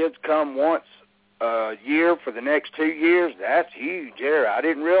have the kids come once a year for the next 2 years, that's huge, Jerry. I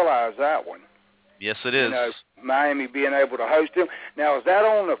didn't realize that one. Yes, it is. You know, Miami being able to host them. Now, is that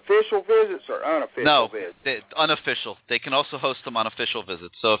on official visits or unofficial visits? No, unofficial. They can also host them on official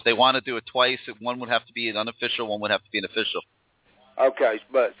visits. So if they want to do it twice, one would have to be an unofficial, one would have to be an official. Okay,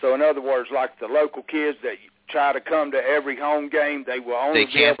 but so in other words, like the local kids that try to come to every home game, they will only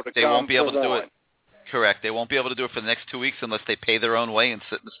be able to come. They won't be able to do it. Correct. They won't be able to do it for the next 2 weeks unless they pay their own way and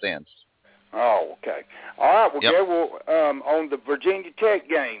sit in the stands. Oh, okay. All right, well, Gary, on the Virginia Tech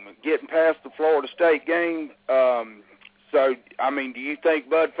game, getting past the Florida State game, so, I mean, do you think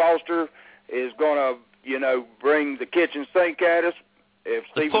Bud Foster is going to, you know, bring the kitchen sink at us if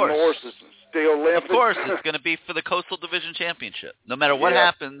Stephen Morris is still limping? Of course, it's going to be for the Coastal Division Championship. No matter what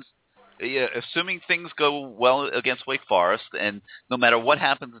happens, assuming things go well against Wake Forest, and no matter what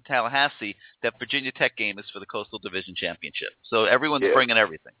happens in Tallahassee, that Virginia Tech game is for the Coastal Division Championship. So everyone's bringing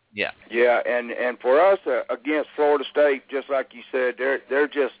everything. Yeah. Yeah, and for us against Florida State, just like you said, there's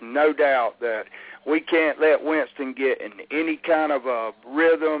just no doubt that we can't let Winston get in any kind of a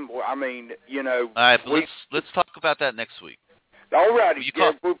rhythm. I mean, you know. All right, but let's talk about that next week. All righty,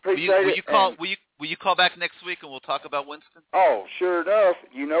 Will you call back next week and we'll talk about Winston? Oh, sure enough.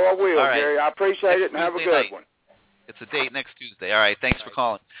 You know I will, all right. Gary. I appreciate it, and have a good one. It's a date next Tuesday. All right, thanks for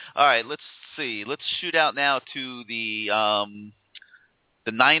calling. All right, let's see. Let's shoot out now to the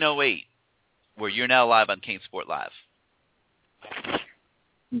 908, where you're now live on CaneSport Live.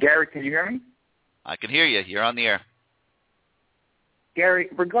 Gary, can you hear me? I can hear you. You're on the air. Gary,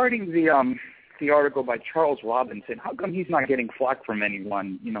 regarding the article by Charles Robinson, how come he's not getting flack from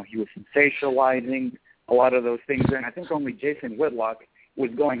anyone? You know, he was sensationalizing a lot of those things, and I think only Jason Whitlock was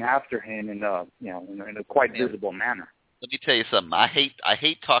going after him in a quite visible manner. Let me tell you something. I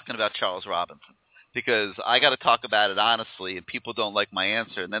hate talking about Charles Robinson because I got to talk about it honestly, and people don't like my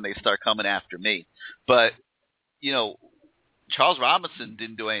answer, and then they start coming after me. But you know, Charles Robinson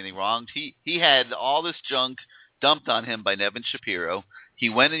didn't do anything wrong. He had all this junk dumped on him by Nevin Shapiro. He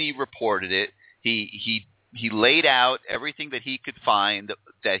went and he reported it. He laid out everything that he could find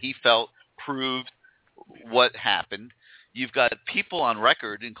that he felt proved what happened. You've got people on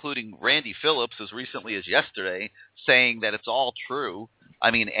record, including Randy Phillips as recently as yesterday, saying that it's all true.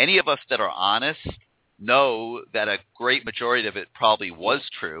 I mean, any of us that are honest know that a great majority of it probably was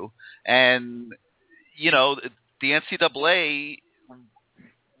true. And, you know, the NCAA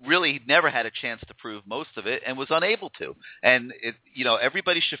really never had a chance to prove most of it and was unable to. And,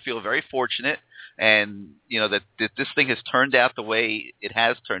 everybody should feel very fortunate and, that this thing has turned out the way it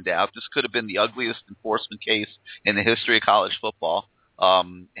has turned out. This could have been the ugliest enforcement case in the history of college football,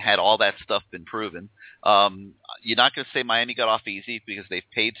 had all that stuff been proven. You're not going to say Miami got off easy because they've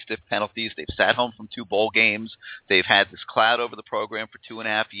paid stiff penalties. They've sat home from 2 bowl games. They've had this cloud over the program for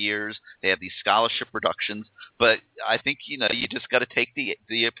 2.5 years. They have these scholarship reductions. But I think, you just got to take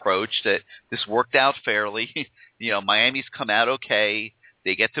the approach that this worked out fairly. Miami's come out okay.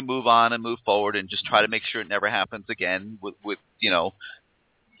 They get to move on and move forward and just try to make sure it never happens again with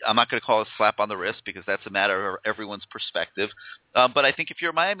I'm not going to call it a slap on the wrist because that's a matter of everyone's perspective. But I think if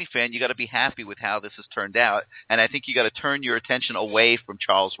you're a Miami fan, you got to be happy with how this has turned out. And I think you got to turn your attention away from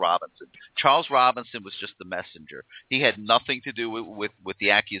Charles Robinson. Charles Robinson was just the messenger. He had nothing to do with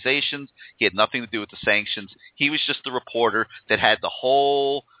the accusations. He had nothing to do with the sanctions. He was just the reporter that had the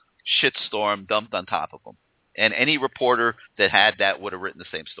whole shitstorm dumped on top of him. And any reporter that had that would have written the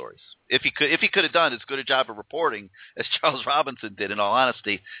same stories. If he could have done as good a job of reporting as Charles Robinson did, in all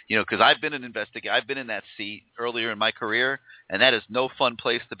honesty, because I've been an investigator, I've been in that seat earlier in my career, and that is no fun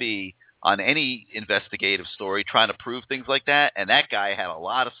place to be on any investigative story trying to prove things like that. And that guy had a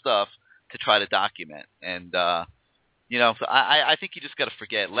lot of stuff to try to document. And so I think you just got to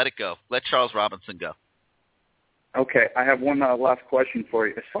forget, let it go, let Charles Robinson go. Okay, I have one last question for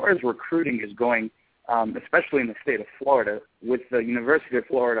you. As far as recruiting is going, especially in the state of Florida, with the University of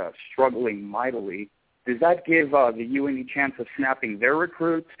Florida struggling mightily, does that give the U any chance of snapping their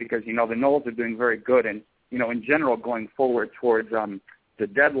recruits? Because, the Noles are doing very good. And, in general, going forward towards the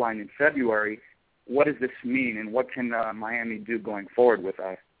deadline in February, what does this mean and what can Miami do going forward with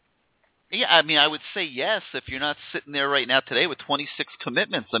that? Yeah, I would say yes if you're not sitting there right now today with 26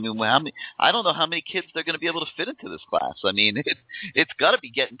 commitments. I don't know how many kids they're going to be able to fit into this class. It's got to be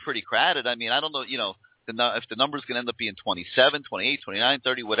getting pretty crowded. I don't know, if the number's going to end up being 27, 28, 29,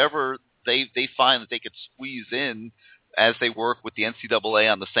 30, whatever they find that they could squeeze in as they work with the NCAA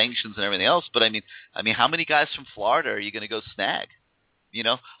on the sanctions and everything else. But how many guys from Florida are you going to go snag?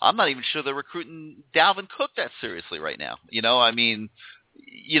 I'm not even sure they're recruiting Dalvin Cook that seriously right now.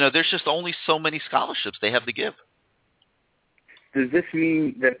 There's just only so many scholarships they have to give. Does this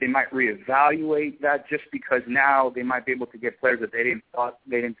mean that they might reevaluate that just because now they might be able to get players that they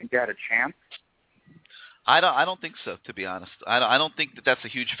didn't think they had a chance? I don't think so, to be honest. I don't think that's a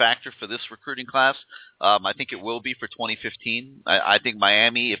huge factor for this recruiting class. I think it will be for 2015. I think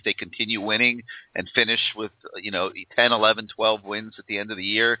Miami, if they continue winning and finish with 10, 11, 12 wins at the end of the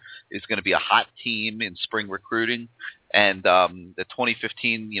year, is going to be a hot team in spring recruiting. And the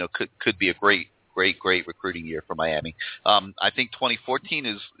 2015, could be a great recruiting year for Miami. I think 2014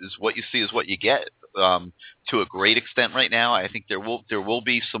 is what you see is what you get to a great extent right now. I think there will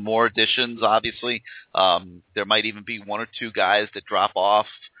be some more additions. Obviously, there might even be one or two guys that drop off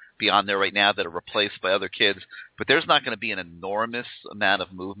beyond there right now that are replaced by other kids. But there's not going to be an enormous amount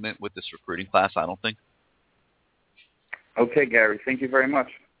of movement with this recruiting class, I don't think. Okay, Gary. Thank you very much.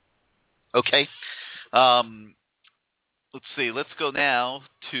 Okay. Let's see. Let's go now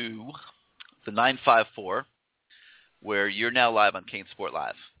to the 954, where you're now live on CaneSport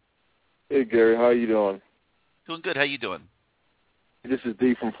Live. Hey, Gary. How you doing? Doing good. How you doing? This is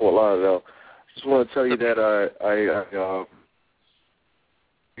D from Fort Lauderdale. Just want to tell you that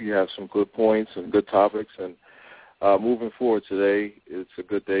you have some good points and good topics, and moving forward today, it's a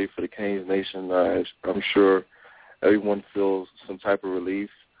good day for the Canes Nation. I'm sure everyone feels some type of relief,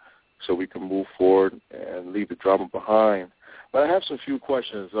 so we can move forward and leave the drama behind. But I have some few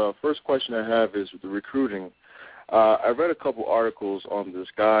questions. First question I have is with the recruiting. I read a couple articles on this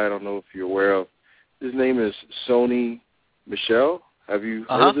guy. I don't know if you're aware of. His name is Sony Michel. Have you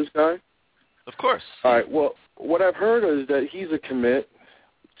heard of this guy? Of course. All right. Well, what I've heard is that he's a commit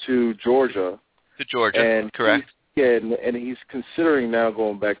to Georgia. To Georgia, correct. And he's considering now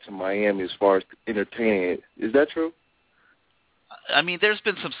going back to Miami as far as entertaining it. Is that true? There's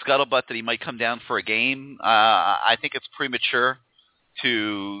been some scuttlebutt that he might come down for a game. I think it's premature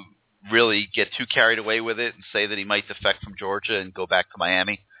to really get too carried away with it and say that he might defect from Georgia and go back to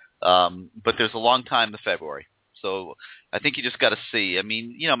Miami. But there's a long time to February. So I think you just got to see.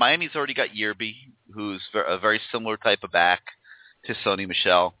 Miami's already got Yearby, who's a very similar type of back to Sony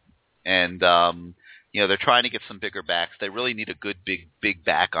Michel. And, they're trying to get some bigger backs. They really need a good, big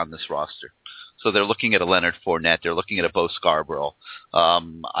back on this roster. So they're looking at a Leonard Fournette. They're looking at a Bo Scarborough.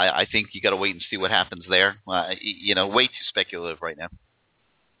 I think you got to wait and see what happens there. Way too speculative right now.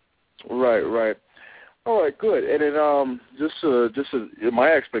 Right. All right, good. And then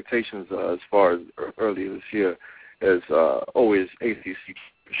my expectations as far as earlier this year is always ACC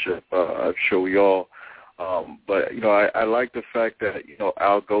championship. I'm sure we all. But I like the fact that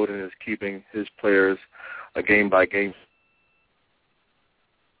Al Golden is keeping his players a game by game.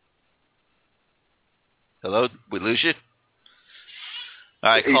 Hello, we lose you.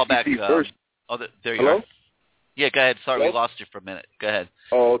 All right, call back. First. There you Hello? are. Yeah, go ahead. Sorry, Hello? we lost you for a minute. Go ahead.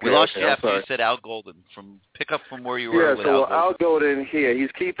 Oh, okay. We lost okay, you I'm after sorry. you said Al Golden. Pick up from where you were with so Al Golden. Al Golden here,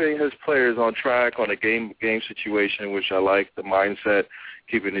 he's keeping his players on track on a game situation, which I like, the mindset,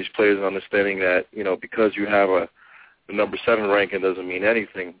 keeping these players understanding that, because you have the number 7 ranking doesn't mean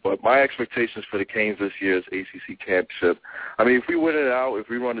anything. But my expectations for the Canes this year is ACC championship. I mean, if we win it out, if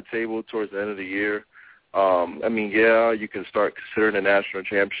we run the table towards the end of the year, you can start considering a national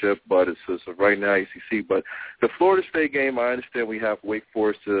championship, but it's right now ACC. But the Florida State game, I understand we have Wake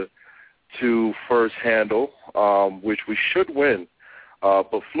Forest to first handle, which we should win.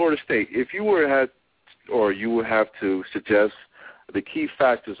 But Florida State, if you would have to suggest the key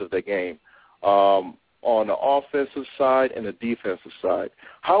factors of the game on the offensive side and the defensive side,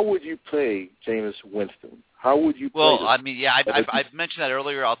 how would you play Jameis Winston? How would you play I've mentioned that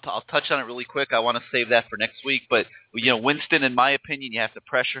earlier. I'll touch on it really quick. I want to save that for next week. But, Winston, in my opinion, you have to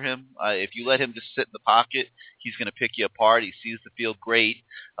pressure him. If you let him just sit in the pocket, he's going to pick you apart. He sees the field great,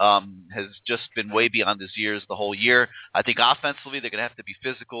 has just been way beyond his years the whole year. I think offensively they're going to have to be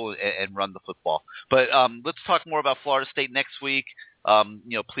physical and run the football. But let's talk more about Florida State next week.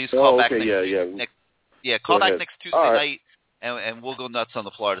 Please call back next Tuesday night, and we'll go nuts on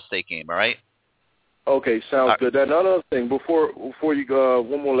the Florida State game, all right? Okay, sounds good. And another thing, before you go,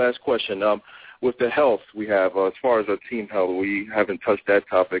 one more last question. With the health we have, as far as our team health, we haven't touched that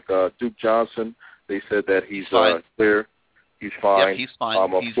topic. Duke Johnson, they said that he's clear. He's fine. Yep, he's fine.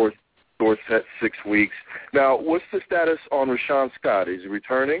 Of course, short 6 weeks. Now, what's the status on Rashawn Scott? Is he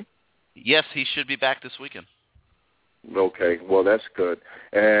returning? Yes, he should be back this weekend. Okay, well, that's good.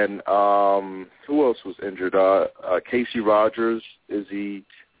 And who else was injured? Casey Rogers, is he...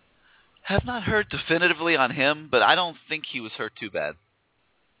 Have not heard definitively on him, but I don't think he was hurt too bad.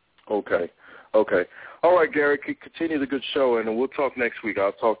 Okay. All right, Gary, continue the good show, and we'll talk next week.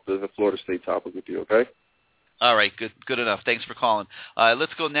 I'll talk the Florida State topic with you, okay? All right, good enough. Thanks for calling.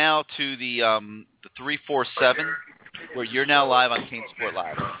 Let's go now to the 347, where you're now live on CaneSport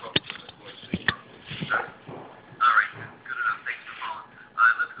Live.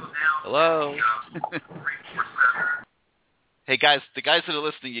 Hello. Hey, guys, the guys that are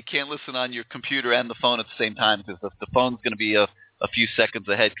listening, you can't listen on your computer and the phone at the same time because the phone's going to be a few seconds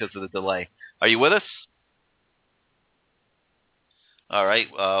ahead because of the delay. Are you with us? All right,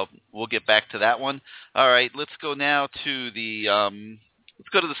 we'll get back to that one. All right, let's go now to the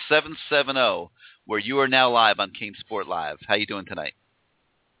 770, where you are now live on CaneSport Live. How you doing tonight?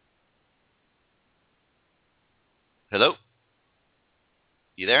 Hello?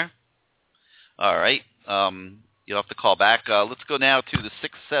 You there? All right. You'll have to call back. Let's go now to the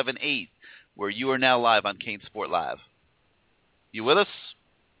 678, where you are now live on CaneSport Live. You with us?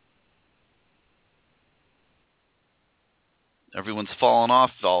 Everyone's falling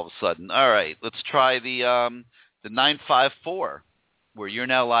off all of a sudden. All right. Let's try the 954, where you're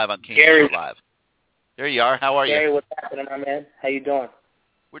now live on CaneSport Live. There you are. How are you? Gary, what's happening, my man? How you doing?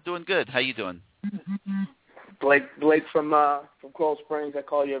 We're doing good. How you doing? Blake from Coral Springs. I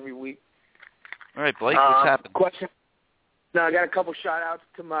call you every week. All right, Blake, what's happening? Question. No, I got a couple shout-outs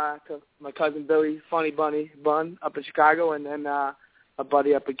to my cousin Billy, Funny Bun, up in Chicago, and then a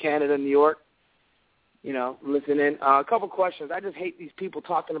buddy up in Canada, New York, listening. A couple questions. I just hate these people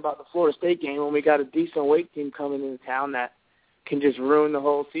talking about the Florida State game when we got a decent Wake team coming into town that can just ruin the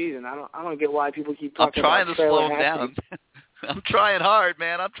whole season. I don't get why people keep talking about I'm trying to slow them down. I'm trying hard,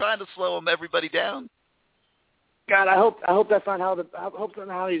 man. I'm trying to slow everybody down. God, I hope that's not how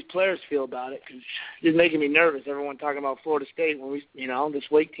these players feel about it, because it's making me nervous. Everyone talking about Florida State when this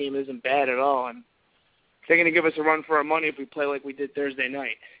Wake team isn't bad at all, and they're going to give us a run for our money if we play like we did Thursday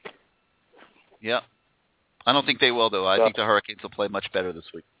night. Yeah, I don't think they will though. I think the Hurricanes will play much better this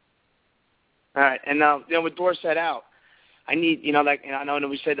week. All right, and with Dorsett out, I need I know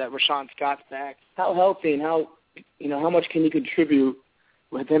we said that Rashawn Scott's back. How healthy and how much can he contribute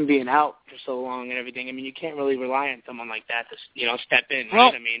with him being out for so long and everything? I mean, you can't really rely on someone like that to, step in, right?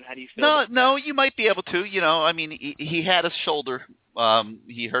 Well, I mean, how do you feel? No, you might be able to. I mean, he had a shoulder.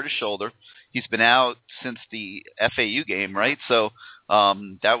 He hurt his shoulder. He's been out since the FAU game, right? So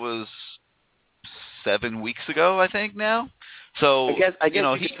that was 7 weeks ago, I think now. So I guess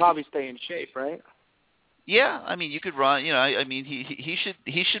he could probably stay in shape, right? Yeah, I mean, you could run. I mean,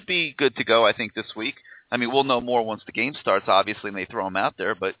 he should be good to go, I think, this week. I mean, we'll know more once the game starts, obviously, and they throw him out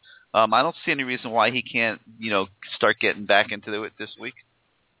there. But I don't see any reason why he can't, start getting back into it this week.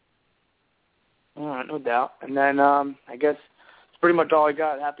 All right, no doubt. And then I guess it's pretty much all I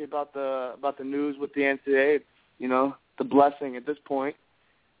got. Happy about the news with the NCAA. It's, the blessing at this point.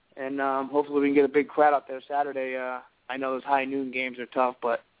 And hopefully we can get a big crowd out there Saturday. I know those high noon games are tough,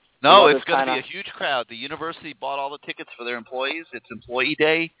 but No, it's going to be a huge crowd. The university bought all the tickets for their employees. It's Employee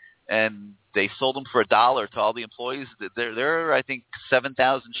Day, and they sold them for $1 to all the employees. They're I think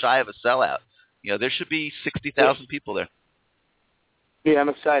 7,000 shy of a sellout. There should be 60,000 people there. Yeah, I'm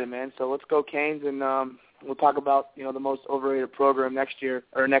excited, man. So let's go Canes, and we'll talk about the most overrated program next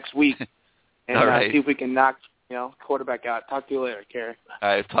week, and see if we can knock quarterback out. Talk to you later, Gary. All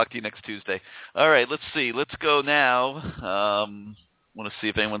right, talk to you next Tuesday. All right, let's see. Let's go now. Want to see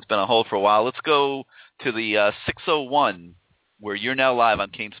if anyone's been on hold for a while. Let's go to the 601, where you're now live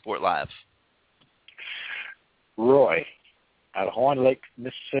on CaneSport Live. Roy, out of Horn Lake,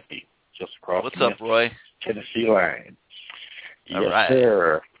 Mississippi, just across What's the up, Roy? Tennessee line. All yes, right.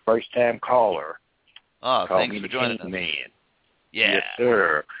 sir. First-time caller. Oh, Call thanks me for the joining King us. Man. Yeah. Yes,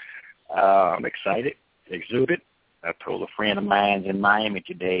 sir. I'm excited, exuded. I told a friend of mine in Miami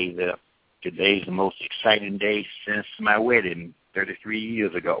today that today's the most exciting day since my wedding 33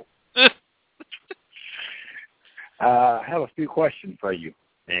 years ago. I have a few questions for you.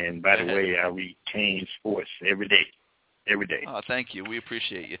 And by the way, I read CaneSport every day. Oh, thank you. We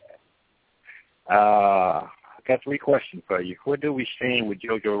appreciate you. I got 3 questions for you. Where do we stand with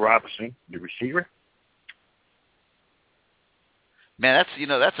JoJo Robinson, the receiver? Man,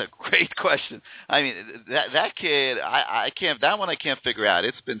 that's a great question. I mean, that kid, I can't figure out.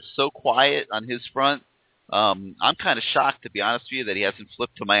 It's been so quiet on his front. I'm kind of shocked, to be honest with you, that he hasn't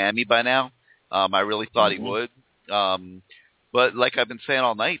flipped to Miami by now. I really thought he would. But like I've been saying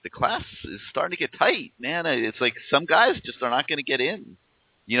all night, the class is starting to get tight, man. It's like some guys just are not going to get in.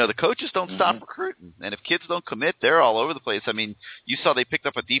 The coaches don't stop recruiting. And if kids don't commit, they're all over the place. I mean, you saw they picked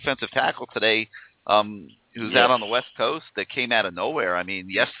up a defensive tackle today who's out on the West Coast that came out of nowhere. I mean,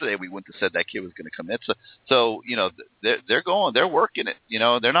 yesterday we wouldn't have said that kid was going to commit. So they're working it.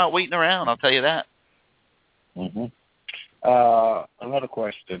 They're not waiting around, I'll tell you that. Another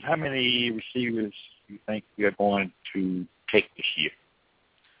question. How many receivers do you think you're going to take this year?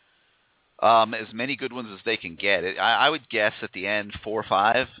 As many good ones as they can get. I would guess at the end 4 or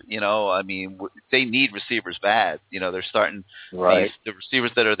 5. I mean, they need receivers bad. They're starting. Right. The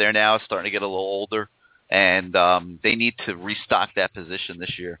receivers that are there now are starting to get a little older, and they need to restock that position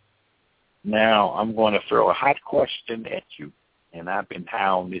this year. Now I'm going to throw a hot question at you, and I've been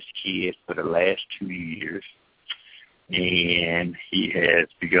hounding this kid for the last 2 years, and he has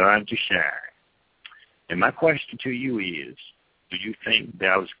begun to shine. And my question to you is, do you think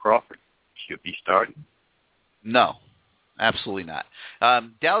Dallas Crawford should be starting? No, absolutely not.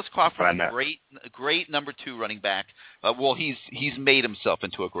 Dallas Crawford, great number 2 running back. He's made himself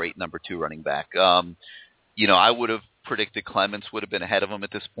into a great number 2 running back. I would have predicted Clements would have been ahead of him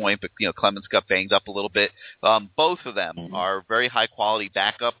at this point, but Clements got banged up a little bit. Both of them are very high quality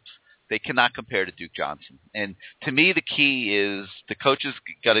backups. They cannot compare to Duke Johnson. And to me, the key is the coaches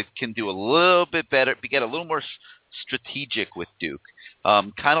can do a little bit better, get a little more strategic with Duke,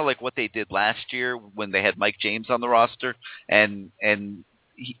 kind of like what they did last year when they had Mike James on the roster, and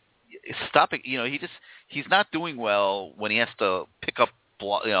he's not doing well when he has to pick up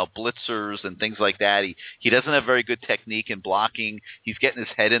blitzers and things like that. He doesn't have very good technique in blocking. He's getting his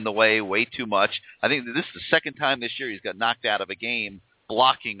head in the way too much. I think this is the second time this year he's got knocked out of a game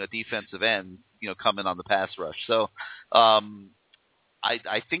blocking a defensive end, coming on the pass rush. So I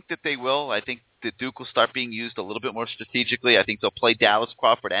think that they will. I think that Duke will start being used a little bit more strategically. I think they'll play Dallas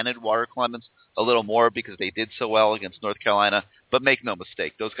Crawford and Eduardo Clements a little more because they did so well against North Carolina. But make no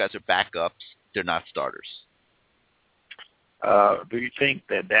mistake, those guys are backups. They're not starters. Do you think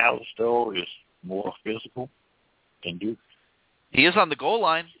that Dallas, though, is more physical than Duke? He is on the goal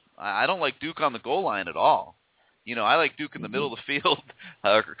line. I don't like Duke on the goal line at all. I like Duke in the middle of the field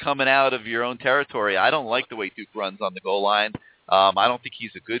coming out of your own territory. I don't like the way Duke runs on the goal line. I don't think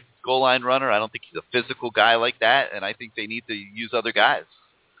he's a good goal line runner. I don't think he's a physical guy like that, and I think they need to use other guys.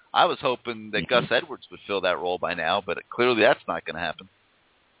 I was hoping that Gus Edwards would fill that role by now, but clearly that's not going to happen.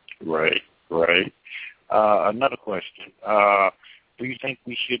 Right. Another question. Do you think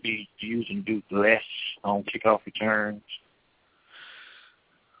we should be using Duke less on kickoff returns?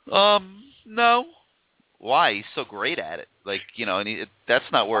 No. Why? He's so great at it.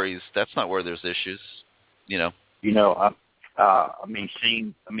 That's not where there's issues. Okay.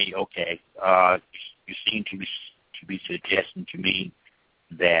 You seem to be suggesting to me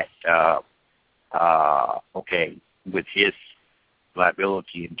that with his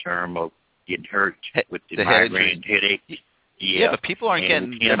liability in terms of getting hurt with the migraine headache. Yeah, but people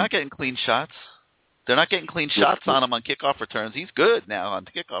they're not getting clean shots. They're not getting clean shots on him on kickoff returns. He's good now on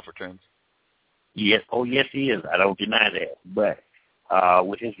kickoff returns. Yes, yes, he is. I don't deny that. But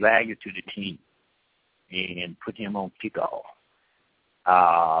with his value to the team and put him on kickoff,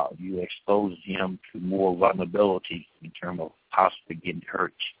 you expose him to more vulnerability in terms of possibly getting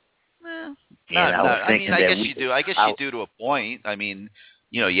hurt. I guess you do. I guess you do to a point. I mean,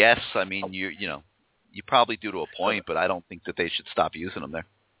 yes. I mean, you probably do to a point, but I don't think that they should stop using them there.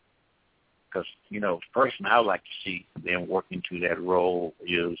 Because, the person I would like to see them working to that role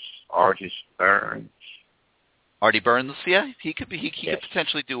is Artis Burns. Artie Burns, yeah, he could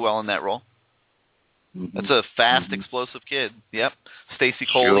potentially do well in that role. Mm-hmm. That's a fast, explosive kid. Yep. Stacy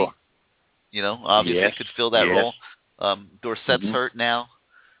Coley, obviously could fill that role. Dorsett's hurt now,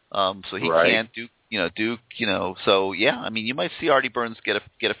 so he can't. Duke, so yeah, I mean, you might see Artie Burns get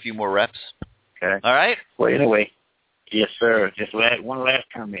a few more reps. Okay. All right. Well, anyway, yes, sir. Just one last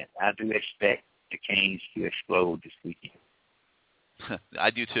comment. I do expect the Canes to explode this weekend. I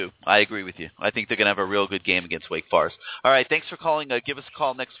do too. I agree with you. I think they're going to have a real good game against Wake Forest. All right, thanks for calling. Give us a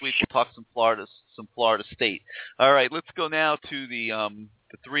call next week. We'll talk some Florida State. All right, let's go now to the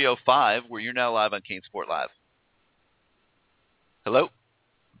 305, where you're now live on CaneSport Live. Hello.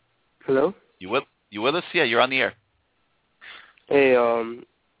 Hello. You with us? Yeah, you're on the air. Hey,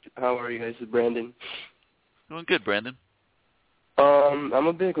 how are you guys? This is Brandon. Doing good, Brandon. I'm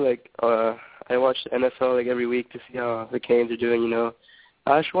a big I watch the NFL every week to see how the Canes are doing.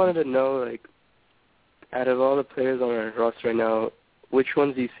 I just wanted to know out of all the players on our roster right now, which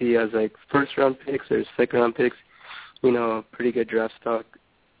ones do you see as first round picks or second round picks? Pretty good draft stock.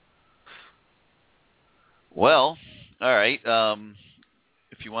 Well, all right.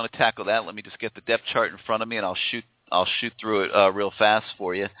 If you want to tackle that, let me just get the depth chart in front of me, and I'll shoot through it real fast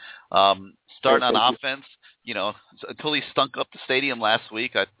for you. Starting on offense. Until he stunk up the stadium last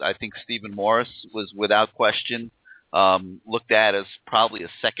week, I think Stephen Morris was without question looked at as probably a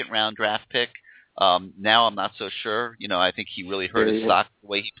second-round draft pick. Now I'm not so sure. I think he really hurt his stock the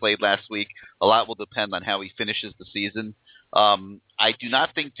way he played last week. A lot will depend on how he finishes the season. I do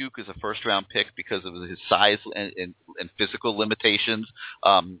not think Duke is a first-round pick because of his size and physical limitations.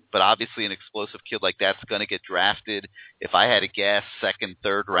 But obviously an explosive kid like that's going to get drafted. If I had to guess, second,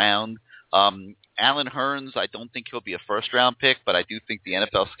 third round. Alan Hearns, I don't think he'll be a first-round pick, but I do think the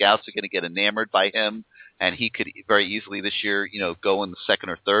NFL scouts are going to get enamored by him, and he could very easily this year, go in the second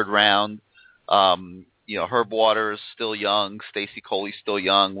or third round. Herb Waters still young, Stacy Coley's still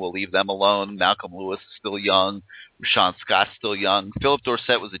young. We'll leave them alone. Malcolm Lewis is still young. Rashawn Scott's still young. Philip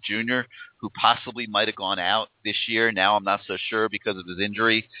Dorsett was a junior who possibly might have gone out this year. Now I'm not so sure because of his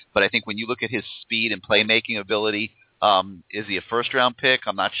injury, but I think when you look at his speed and playmaking ability, is he a first-round pick?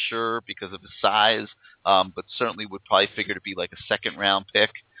 I'm not sure because of his size, but certainly would probably figure to be like a second-round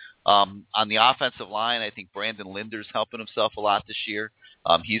pick. On the offensive line, I think Brandon Linder's helping himself a lot this year.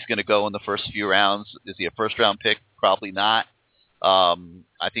 He's going to go in the first few rounds. Is he a first-round pick? Probably not. I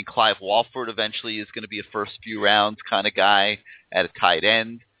think Clive Walford eventually is going to be a first few rounds kind of guy at a tight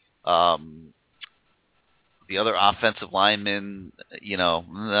end. The other offensive linemen, no.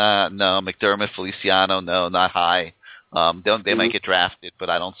 McDermott, Feliciano, no, not high. They might get drafted, but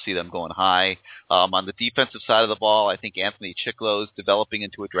I don't see them going high. On the defensive side of the ball, I think Anthony Chicklow is developing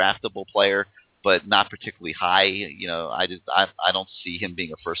into a draftable player, but not particularly high. I don't see him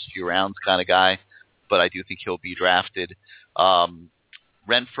being a first few rounds kind of guy, but I do think he'll be drafted.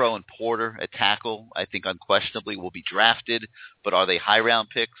 Renfro and Porter at tackle, I think unquestionably will be drafted, but are they high round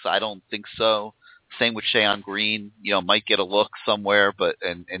picks? I don't think so. Same with Shayon Green, might get a look somewhere, but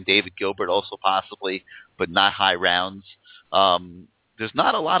and David Gilbert also possibly, but not high rounds. There's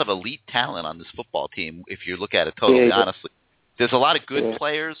not a lot of elite talent on this football team if you look at it totally honestly. There's a lot of good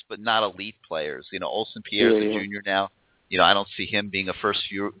players, but not elite players. Olsen Pierre's a junior now. I don't see him being a first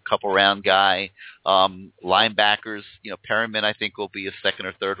few couple round guy. Linebackers, Perriman I think will be a second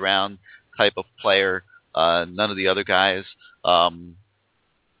or third round type of player. None of the other guys.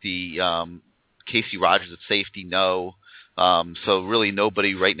 Casey Rogers at safety, no. So really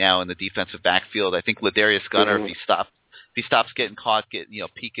nobody right now in the defensive backfield. I think Ladarius Gunner, if he stops getting caught,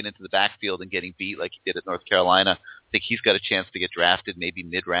 peeking into the backfield and getting beat like he did at North Carolina, I think he's got a chance to get drafted maybe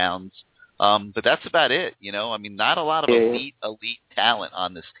mid rounds. But that's about it. Not a lot of elite talent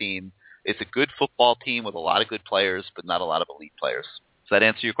on this team. It's a good football team with a lot of good players, but not a lot of elite players. Does that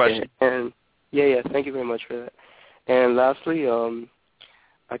answer your question? Yeah. Thank you very much for that. And lastly,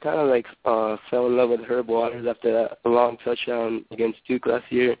 I kind of fell in love with Herb Waters after that long touchdown against Duke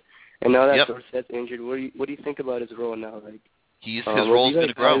last year, and now that Dorsett's injured, what do you think about his role now? His role's going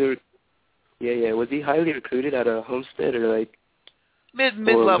to grow. Was he highly recruited out of Homestead or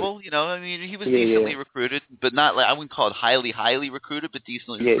mid level? He was decently recruited, but not I wouldn't call it highly recruited, but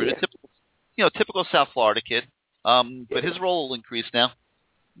decently recruited. Typical South Florida kid. But his role will increase now,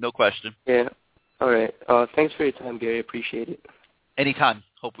 no question. Yeah. All right. Thanks for your time, Gary. Appreciate it. Anytime.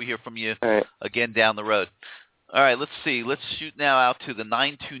 Hope we hear from you again down the road. All right, let's see. Let's shoot now out to the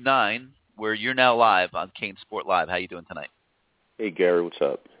 929, where you're now live on CaneSport Live. How you doing tonight? Hey, Gary, what's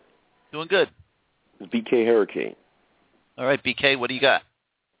up? Doing good. It's BK Hurricane. All right, BK, what do you got?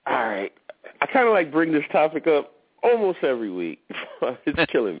 All right. I kind of like bring this topic up almost every week.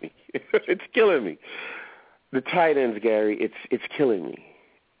 It's killing me. It's killing me. The tight ends, Gary, it's killing me.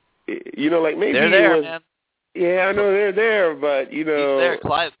 Like maybe they're there, man. Yeah, I know they're there, but he's there.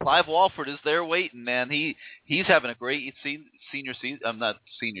 Clive Walford is there waiting, man. He's having a great junior season.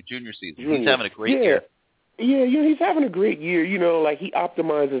 He's having a great year. Yeah, he's having a great year. Like he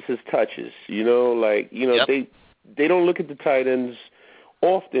optimizes his touches. Yep. They don't look at the tight ends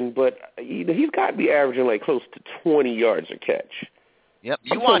often, but he's got to be averaging like close to 20 yards a catch. Yep.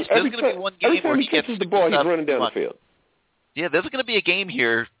 You watch. There's going to be one game where he catches the ball, he's running down the field. Yeah, there's going to be a game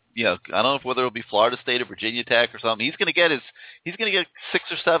here. I don't know whether it'll be Florida State or Virginia Tech or something. He's going to get 6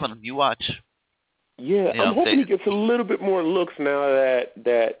 or 7. You watch. Yeah, I'm hoping he gets a little bit more looks now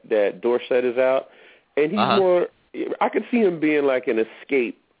that Dorsett is out, and he's more. I could see him being like an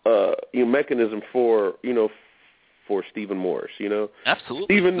escape mechanism for Stephen Morris.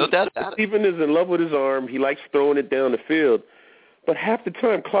 Absolutely, no doubt about it. Stephen is in love with his arm. He likes throwing it down the field. But half the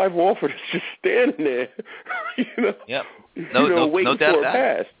time, Clive Walford is just standing there, Yep. waiting for a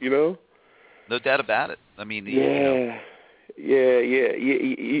pass, No doubt about it. I mean, yeah.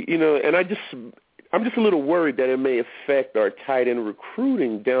 And I'm just a little worried that it may affect our tight end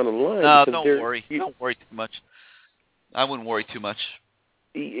recruiting down the line. No, don't worry. Don't worry too much. I wouldn't worry too much.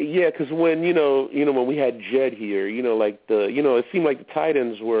 Yeah, because when when we had Jed here, it seemed like the tight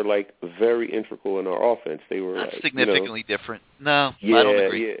ends were like very integral in our offense. They were not significantly different. No, yeah, I don't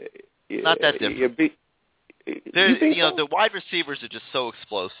agree. Yeah, not that different. So? The wide receivers are just so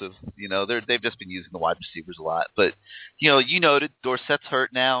explosive. They've just been using the wide receivers a lot. But you noted Dorsett's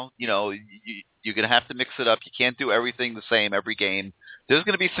hurt now. You're going to have to mix it up. You can't do everything the same every game. There's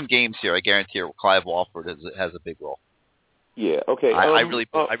going to be some games here, I guarantee you, where Clive Walford has a big role. Yeah. Okay. I really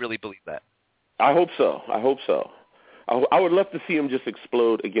believe that. I hope so. I would love to see him just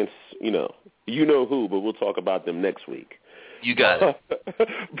explode against who, but we'll talk about them next week. You got it.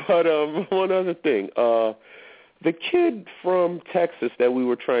 But one other thing, the kid from Texas that we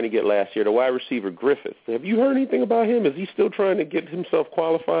were trying to get last year, the wide receiver Griffith. Have you heard anything about him? Is he still trying to get himself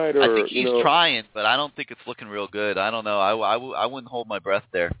qualified? Or I think he's trying, but I don't think it's looking real good. I don't know. I wouldn't hold my breath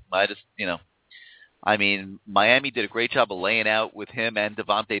there. I mean, Miami did a great job of laying out with him and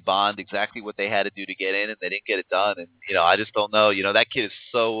Devontae Bond exactly what they had to do to get in, and they didn't get it done. And, I just don't know. That kid is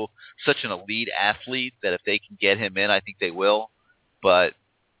such an elite athlete that if they can get him in, I think they will. But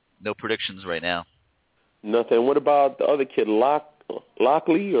no predictions right now. Nothing. What about the other kid,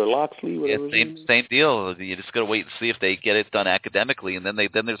 Loxley, whatever? Yeah, same deal. You just got to wait and see if they get it done academically, and then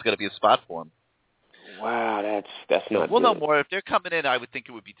there's got to be a spot for him. Wow, that's not We'll good. know more. If they're coming in, I would think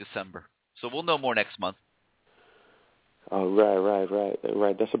it would be December. So we'll know more next month. Oh,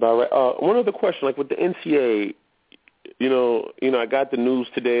 right. That's about right. One other question, like with the NCAA, I got the news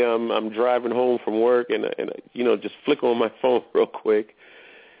today. I'm driving home from work, and just flick on my phone real quick.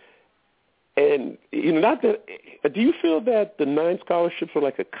 And not that. Do you feel that the 9 scholarships were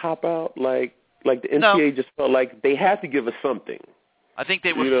like a cop out? Like the NCAA just felt like they had to give us something. I think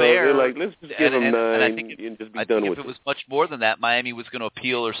they were fair. They're like, let's just give them 9 and just be done with it. If it was much more than that, Miami was going to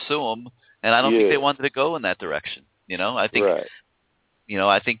appeal or sue them, and I don't think they wanted to go in that direction. I think,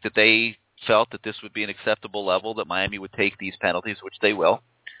 I think that they felt that this would be an acceptable level, that Miami would take these penalties, which they will,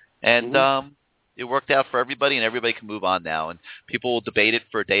 and it worked out for everybody, and everybody can move on now. And people will debate it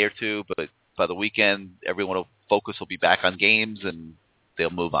for a day or two, but by the weekend, everyone will be back on games, and they'll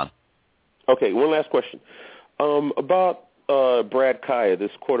move on. Okay, one last question about Brad Kaya,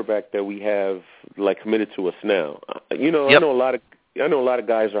 this quarterback that we have committed to us now. I know a lot of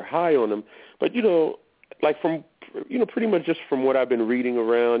guys are high on him, but from pretty much just from what I've been reading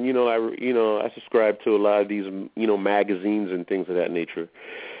around, I subscribe to a lot of these magazines and things of that nature,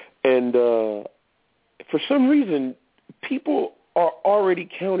 and for some reason, people are already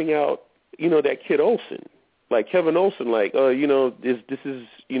counting out that kid Olsen. Like Kevin Olsen, this is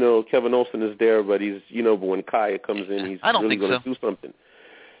Kevin Olsen is there, but he's but when Kaya comes in, he's really going to do something.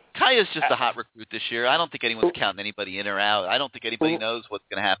 Kaya's just a hot recruit this year. I don't think anyone's counting anybody in or out. I don't think anybody knows what's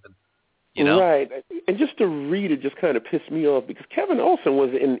going to happen. Right, and just to read it just kind of pissed me off because Kevin Olsen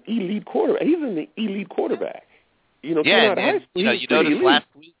was an elite quarterback. He's an elite quarterback. Coming out of high school, you noticed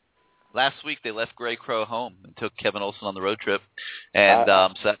last week they left Gray Crow home and took Kevin Olsen on the road trip,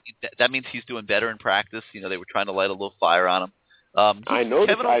 and so that means he's doing better in practice. They were trying to light a little fire on him. I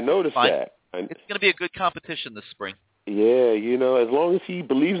noticed that. It's going to be a good competition this spring. Yeah, as long as he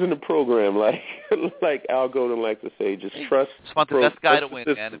believes in the program, like Al Golden likes to say, just trust. Just want the best guy to win,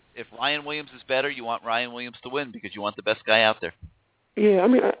 man. If Ryan Williams is better, you want Ryan Williams to win because you want the best guy out there. Yeah,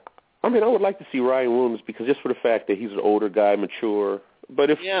 I would like to see Ryan Williams because just for the fact that he's an older guy, mature.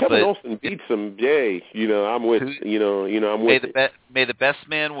 But if Kevin Olsen beats him, yay, I'm with, I'm with it. May the best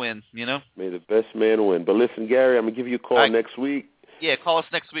man win, May the best man win. But listen, Gary, I'm going to give you a call next week. Yeah, call us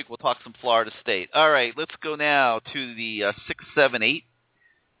next week. We'll talk some Florida State. All right, let's go now to the 678,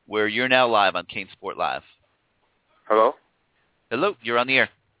 where you're now live on CaneSport Live. Hello? Hello, you're on the air.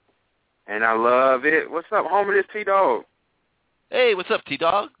 And I love it. What's up, homie? This T-Dog. Hey, what's up,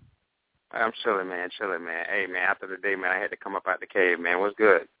 T-Dog? I'm chilling, man. Hey, man, after the day, man, I had to come up out the cave, man. What's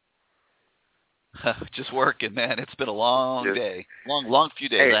good? Just working, man. It's been a long day. Long few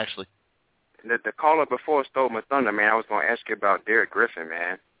days, actually. The caller before stole my thunder, man. I was going to ask you about Derek Griffin,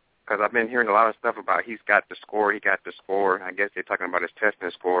 man, because I've been hearing a lot of stuff about he's got the score. I guess they're talking about his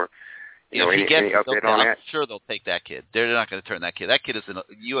testing score. Any update on that? I'm sure they'll take that kid. They're not going to turn that kid. That kid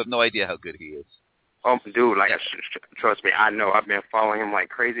you have no idea how good he is. Oh, dude, trust me, I know. I've been following him like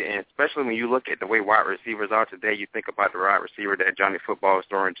crazy, and especially when you look at the way wide receivers are today, you think about the wide receiver that Johnny Football is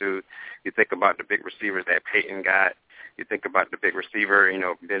throwing to. You think about the big receivers that Peyton got. You think about the big receiver,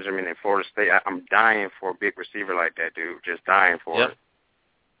 Benjamin in Florida State. I'm dying for a big receiver like that, dude. Just dying for it.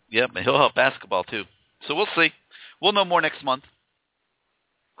 Yep, and he'll help basketball, too. So we'll see. We'll know more next month.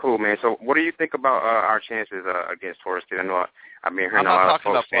 Cool, man. So what do you think about our chances against Florida State? I know I've been hearing a lot of folks saying.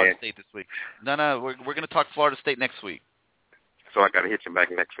 I'm not talking about Florida State this week. No, we're going to talk Florida State next week. So I got to hit you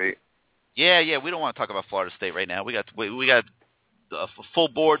back next week. Yeah. We don't want to talk about Florida State right now. We got a full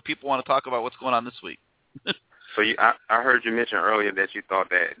board. People want to talk about what's going on this week. So I heard you mention earlier that you thought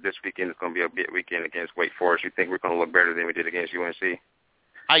that this weekend is going to be a big weekend against Wake Forest. You think we're going to look better than we did against UNC?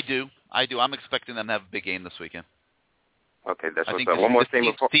 I do. I'm expecting them to have a big game this weekend. Okay, that's what's up. One more thing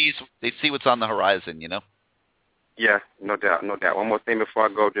before they see what's on the horizon, Yeah, no doubt. One more thing before I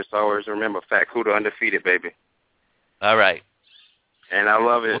go, just always remember, Fat Cuda undefeated, baby. All right. And I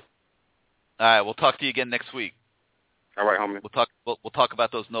love it. All right, we'll talk to you again next week. All right, homie. We'll talk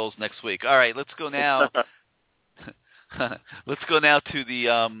about those Knowles next week. All right, let's go now. Let's go now to the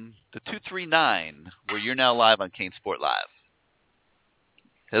 239, where you're now live on CaneSport Live.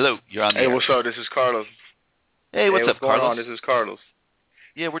 Hello, you're on the air. Hey, what's up? This is Carlos. Hey, what's up, going Carlos? on? This is Carlos.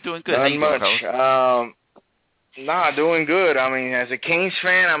 Yeah, we're doing good. Not much. Doing, doing good. As a Canes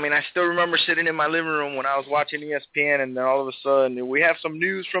fan, I still remember sitting in my living room when I was watching ESPN, and then all of a sudden, we have some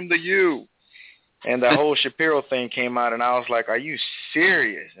news from the U. And the whole Shapiro thing came out, and I was like, are you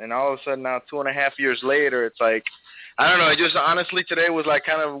serious? And all of a sudden, now 2.5 years later, it's like, I don't know. It just honestly today was like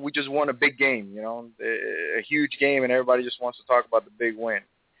we just won a big game, a huge game, and everybody just wants to talk about the big win.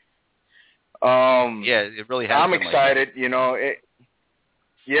 Yeah, it really has. I'm excited, I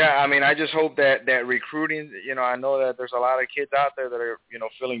just hope that recruiting, I know that there's a lot of kids out there that are,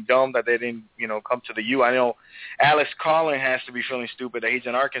 feeling dumb that they didn't, come to the U. I know Alex Collin has to be feeling stupid that he's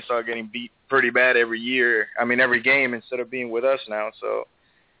in Arkansas getting beat pretty bad every game instead of being with us now. So,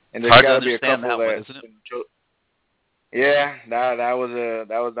 and there's got to be a couple that one, isn't it? Yeah, that was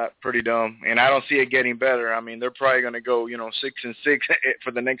pretty dumb, and I don't see it getting better. They're probably going to go 6-6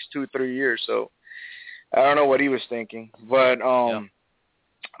 for the next 2-3 years. So I don't know what he was thinking, but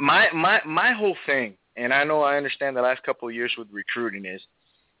my whole thing, and I understand the last couple of years with recruiting is,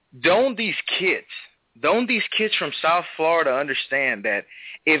 don't these kids from South Florida understand that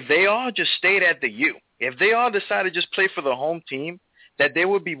if they all just stayed at the U, if they all decided to just play for the home team, that they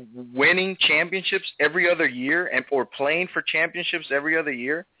would be winning championships every other year or playing for championships every other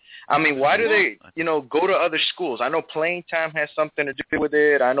year? Why do they, go to other schools? I know playing time has something to do with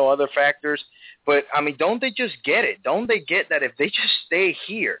it. I know other factors. But, don't they just get it? Don't they get that if they just stay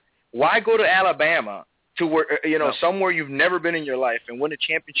here, why go to Alabama to where, somewhere you've never been in your life and win a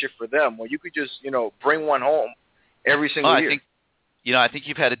championship for them when you could just, bring one home every single year? I think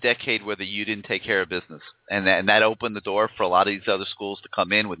you've had a decade where the U didn't take care of business, and that opened the door for a lot of these other schools to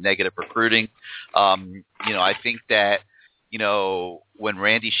come in with negative recruiting. I think that, when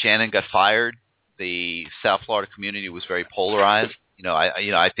Randy Shannon got fired, the South Florida community was very polarized.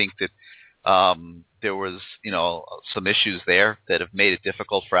 I think that there was, some issues there that have made it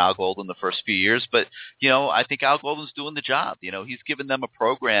difficult for Al Golden the first few years. But, I think Al Golden's doing the job. He's given them a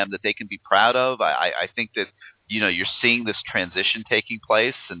program that they can be proud of. I think that, you're seeing this transition taking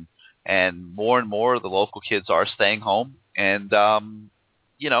place, and more of the local kids are staying home. And, I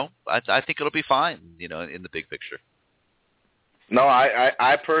think it'll be fine, in the big picture. No,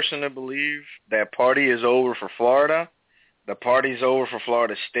 I personally believe that party is over for Florida. The party's over for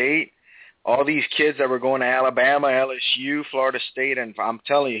Florida State. all these kids that were going to Alabama, LSU, Florida State, and I'm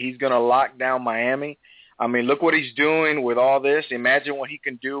telling you, he's going to lock down Miami. I mean, look what he's doing with all this. Imagine what he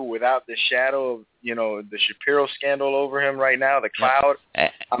can do without the shadow of, the Shapiro scandal over him right now, the cloud.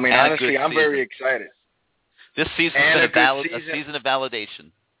 I mean, honestly, I'm very excited. This season's been a season of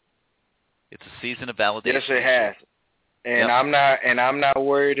validation. It's a season of validation. Yes, it has. And I'm not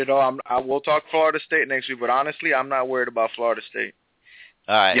worried at all. I will talk Florida State next week, but honestly, I'm not worried about Florida State.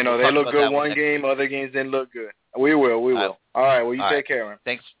 All right. They look good one game, other games didn't look good. We will. All right, well, you take care, man.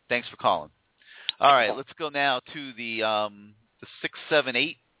 Thanks for calling. All right, let's go now to the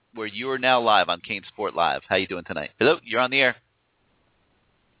 678, where you are now live on CaneSport Live. How you doing tonight? Hello, you're on the air.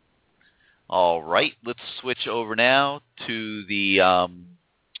 All right, let's switch over now to the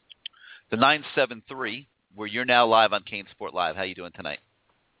 973, where you're now live on CaneSport Live. How you doing tonight?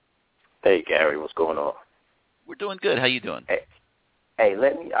 Hey, Gary, what's going on? We're doing good. How you doing? Hey,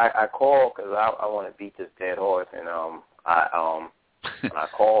 I called because I want to beat this dead horse, and when I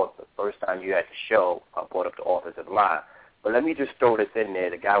called the first time you had the show, I brought up the offensive line. But let me just throw this in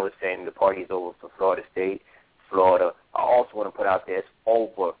there. The guy was saying the party's over for Florida State, Florida. I also want to put out there it's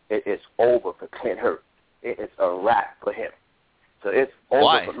over. It's over for Clint Hurt. It's a wrap for him. So it's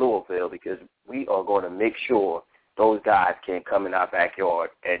over for Louisville because we are going to make sure those guys can't come in our backyard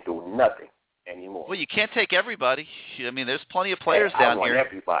and do nothing anymore. Well, you can't take everybody. I mean, there's plenty of players down here. I want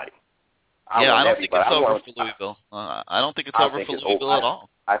everybody. I don't think it's over for Louisville. I don't think it's over for Louisville at all.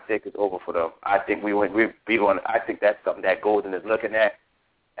 I think it's over for them. I think I think that's something that Golden is looking at,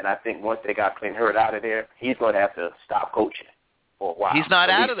 and I think once they got Clint Hurt out of there, he's going to have to stop coaching for a while. He's not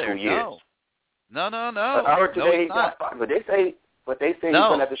out of there. No. I heard today but they say he's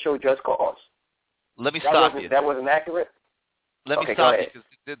going to have to show just cause. Let me stop you. That wasn't accurate. Let me stop you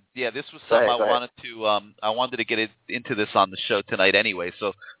because this was something I wanted to get into this on the show tonight anyway.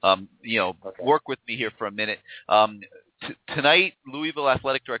 So work with me here for a minute. Tonight, Louisville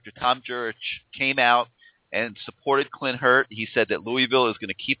Athletic Director Tom Jurich came out and supported Clint Hurt. He said that Louisville is going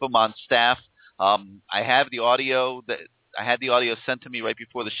to keep him on staff. I have the audio sent to me right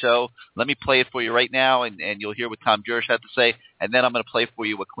before the show. Let me play it for you right now, and you'll hear what Tom Jurich had to say, and then I'm going to play for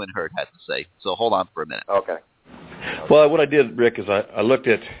you what Clint Hurt had to say. So hold on for a minute. Okay. Well, what I did, Rick, is I looked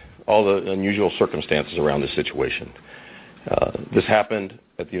at all the unusual circumstances around this situation. This happened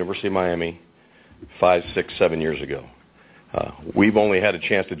at the University of Miami 5, 6, 7 years ago. We've only had a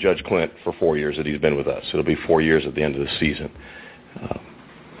chance to judge Clint for 4 years that he's been with us. It'll be 4 years at the end of the season.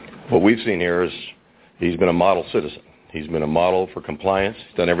 What we've seen here is he's been a model citizen. He's been a model for compliance.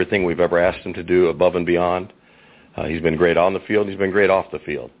 He's done everything we've ever asked him to do above and beyond. He's been great on the field. He's been great off the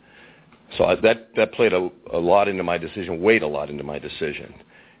field. So that played a lot into my decision, weighed a lot into my decision.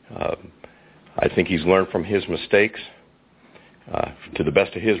 I think he's learned from his mistakes. To the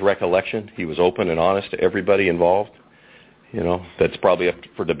best of his recollection, he was open and honest to everybody involved. That's probably up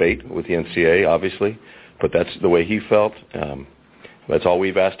for debate with the NCAA, obviously, but that's the way he felt. That's all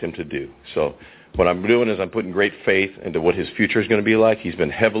we've asked him to do. So what I'm doing is I'm putting great faith into what his future is going to be like. He's been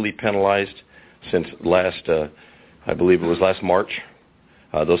heavily penalized since I believe it was last March.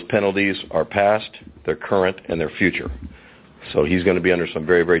 Those penalties are past, they're current, and they're future. So he's going to be under some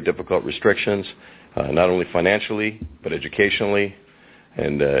very, very difficult restrictions, not only financially, but educationally,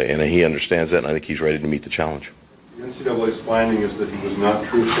 and he understands that, and I think he's ready to meet the challenge. The NCAA's finding is that he was not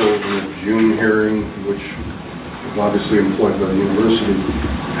truthful in the June hearing, which was obviously employed by the university.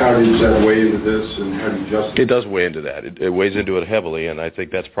 How does that weigh into this, and how do you justify it? It does weigh into that. It weighs into it heavily, and I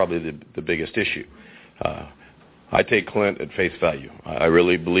think that's probably the biggest issue. I take Clint at face value. I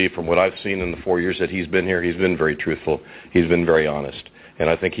really believe from what I've seen in the 4 years that he's been here, he's been very truthful. He's been very honest. And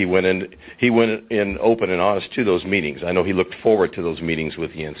I think he went in open and honest to those meetings. I know he looked forward to those meetings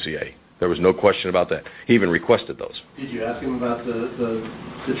with the NCAA. There was no question about that. He even requested those. Did you ask him about the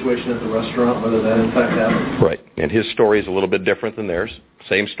situation at the restaurant, whether that in fact happened? Right. And his story is a little bit different than theirs.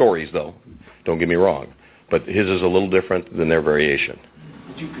 Same stories, though. Don't get me wrong. But his is a little different than their variation.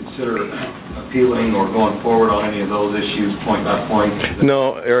 Would you consider appealing or going forward on any of those issues point by point?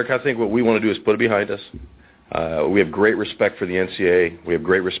 No, Eric, I think what we want to do is put it behind us. We have great respect for the NCAA. We have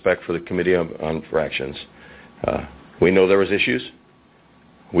great respect for the Committee on Infractions. We know there was issues.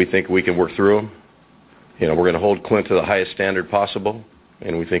 We think we can work through them. We're going to hold Clint to the highest standard possible,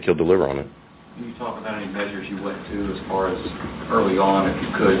 and we think he'll deliver on it. Can you talk about any measures you went to as far as early on, if you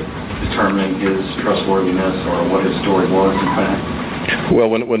could, determine his trustworthiness or what his story was, in fact? Well,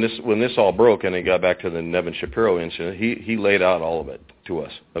 when this all broke and it got back to the Nevin Shapiro incident, he laid out all of it to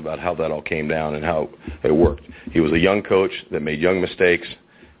us about how that all came down and how it worked. He was a young coach that made young mistakes,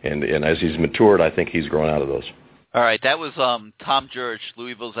 and as he's matured, I think he's grown out of those. All right, that was Tom George,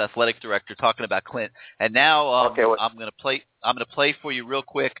 Louisville's athletic director, talking about Clint. And now I'm going to play. I'm going to play for you real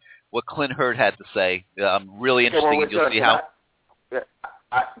quick what Clint Hurd had to say. Really interesting. Well, you'll see how.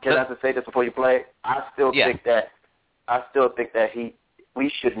 Can I just say this before you play? I still think that we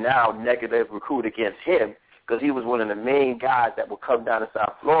should now negative recruit against him because he was one of the main guys that would come down to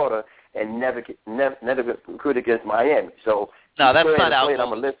South Florida and never recruit against Miami. So no, that's not Al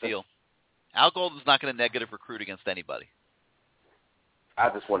Golden's deal. Al Golden's not going to negative recruit against anybody. I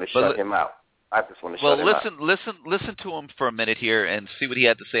just want to shut him out. Listen to him for a minute here and see what he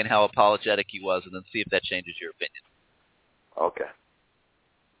had to say and how apologetic he was, and then see if that changes your opinion. Okay.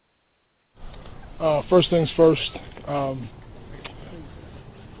 First things first, I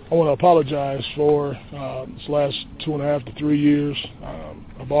want to apologize for this last 2.5 to 3 years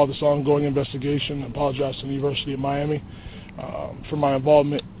of all this ongoing investigation. I apologize to the University of Miami for my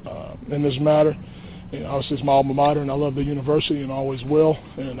involvement in this matter. And obviously, it's my alma mater, and I love the university and always will,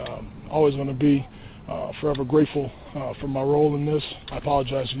 and always going to be forever grateful for my role in this. I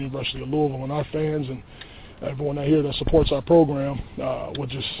apologize to the University of Louisville and our fans and everyone out here that supports our program with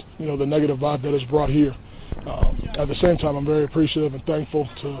just, the negative vibe that is brought here. At the same time, I'm very appreciative and thankful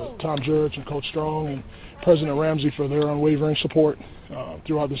to Tom George and Coach Strong and President Ramsey for their unwavering support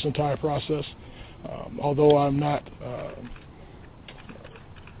throughout this entire process. Although I'm not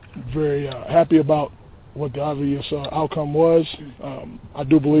very happy about what the obvious outcome was, I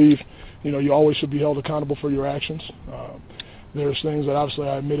do believe, you always should be held accountable for your actions. There's things that obviously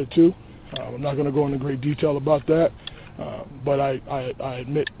I admitted to. I'm not going to go into great detail about that, but I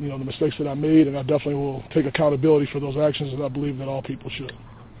admit, the mistakes that I made, and I definitely will take accountability for those actions, and I believe that all people should.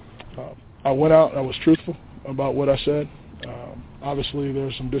 I went out and I was truthful about what I said. Obviously,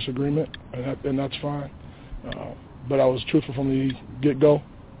 there's some disagreement, and that's fine, but I was truthful from the get-go.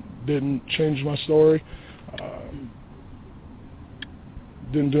 Didn't change my story.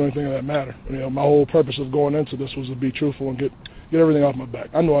 Didn't do anything of that matter. My whole purpose of going into this was to be truthful and get everything off my back.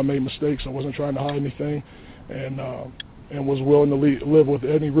 I know I made mistakes. I wasn't trying to hide anything, and was willing to live with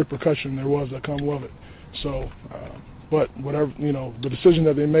any repercussion there was that come with it. So, but whatever, the decision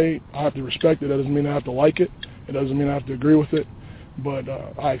that they made, I have to respect it. That doesn't mean I have to like it. It doesn't mean I have to agree with it. But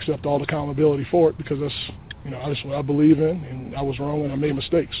I accept all the accountability for it because that's, that's what I believe in, and I was wrong and I made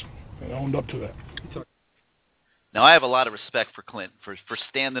mistakes, and I owned up to that. Now, I have a lot of respect for Clint for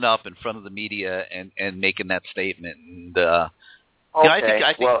standing up in front of the media and making that statement. And I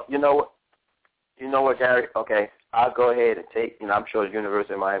think well, you know what, Gary? Okay, I'll go ahead and take. I'm sure the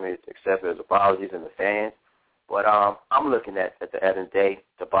University of Miami accepted his apologies and the fans, but I'm looking at the end of the day,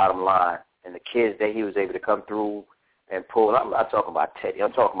 the bottom line, and the kids that he was able to come through and pull. I'm not talking about Teddy.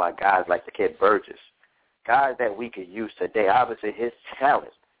 I'm talking about guys like the kid Burgess, guys that we could use today. Obviously, his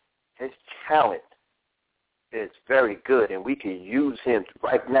talent is very good, and we could use him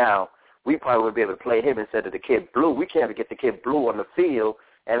right now. We probably would be able to play him instead of the kid Blue. We can't get the kid Blue on the field,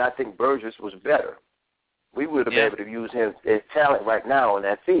 and I think Burgess was better. We would have been able to use his talent right now on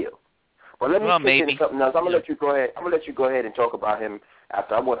that field. But let me get into something else. I'm gonna let you go ahead. I'm gonna let you go ahead and talk about him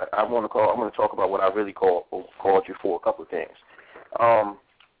after. I'm gonna talk about what I really called you for, a couple of things. I've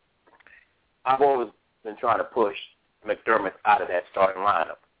always been trying to push McDermott out of that starting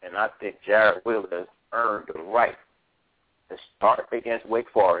lineup, and I think Jared Wheeler has earned the right to start against Wake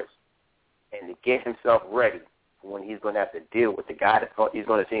Forest and to get himself ready for when he's going to have to deal with the guy that he's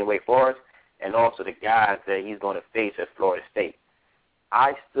going to see in Wake Forest and also the guys that he's going to face at Florida State.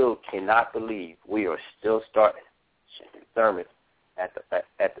 I still cannot believe we are still starting Thurman at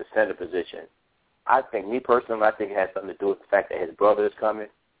the center position. I think it has something to do with the fact that his brother is coming,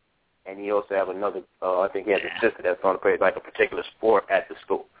 and he also have another, I think he has a sister that's going to play like a particular sport at the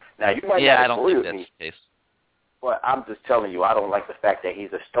school. Now, you might not agree with me, but I'm just telling you, I don't like the fact that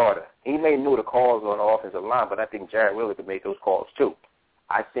he's a starter. He may know the calls on the offensive line, but I think Jared Wheeler could make those calls too.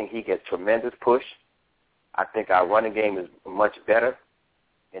 I think he gets tremendous push. I think our running game is much better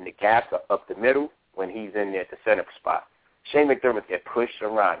in the gaps up the middle when he's in there at the center spot. Shane McDermott get pushed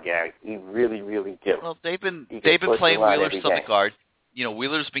around, Gary. He really, really do. Well, they've been playing Wheeler some at guard.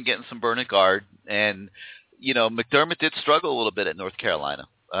 Wheeler's been getting some burn at guard, and McDermott did struggle a little bit at North Carolina,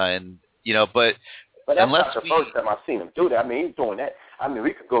 but that's not the first time I've seen him do that. I mean, he's doing that. I mean,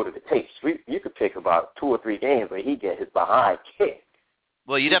 we could go to the tapes. You could pick about 2 or 3 games where he get his behind kicked.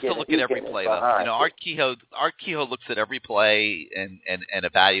 Well, you'd have to look at every play, though. Art Kehoe looks at every play and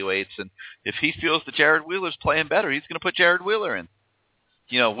evaluates, and if he feels that Jared Wheeler's playing better, he's going to put Jared Wheeler in.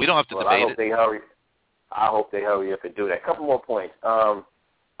 We don't have to debate it. I hope they hurry up and do that. A couple more points. I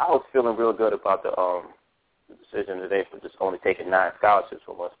was feeling real good about the decision today for just only taking 9 scholarships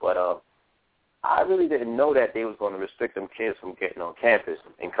from us, but I really didn't know that they was going to restrict them kids from getting on campus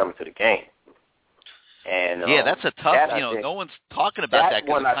and coming to the game. And yeah, that's a tough. No one's talking about that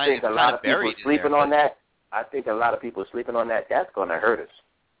because I think a lot of people are sleeping on that. I think a lot of people are sleeping on that. That's going to hurt us.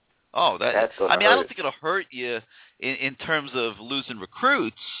 Oh, that's going to hurt I don't think it'll hurt you in terms of losing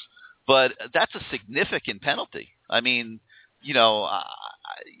recruits, but that's a significant penalty. I mean,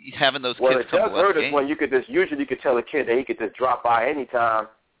 having those kids come to Well, it does hurt us when you could usually you could tell a kid that he could just drop by anytime.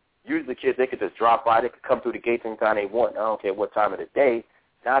 Usually kids, they could just drop by. They could come through the gates anytime they want. I don't care what time of the day.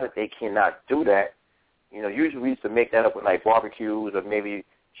 Now that they cannot do that, usually we used to make that up with like barbecues or maybe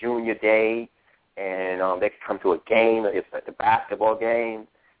junior day, and they could come to a game. If it's the basketball game,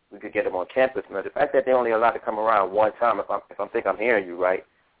 we could get them on campus. Now, the fact that they're only allowed to come around one time, if I'm hearing you right,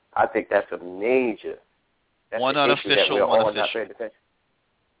 I think that's a major. That's one unofficial, one official.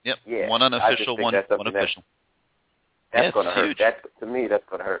 Yep. Yeah, one unofficial, one official. That's going to hurt. To me, that's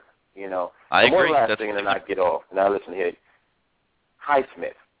going to hurt. I agree. One last thing, and then I get off. Now listen here.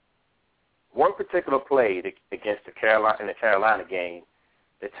 Highsmith. One particular play against the Carolina game,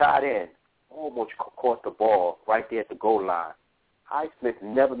 the tight end almost caught the ball right there at the goal line. Highsmith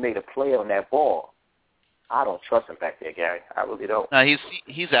never made a play on that ball. I don't trust him back there, Gary. I really don't. No,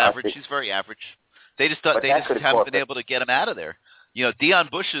 he's average. He's very average. They just haven't been able to get him out of there.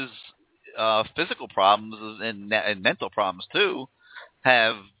 Deion Bush's physical problems and mental problems too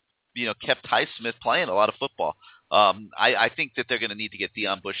have kept Highsmith playing a lot of football. I think that they're going to need to get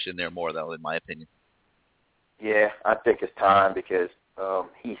Deion Bush in there more, though, in my opinion. Yeah, I think it's time because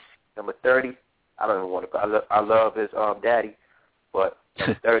he's number 30. I don't even want to. I love his daddy, but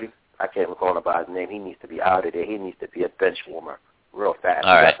number 30. I can't recall him by his name. He needs to be out of there. He needs to be a bench warmer real fast. We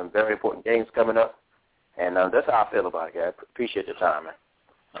got some very important games coming up, and that's how I feel about it, guys. Appreciate your time, man.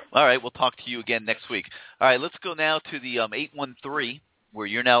 All right, we'll talk to you again next week. All right, let's go now to the 813, where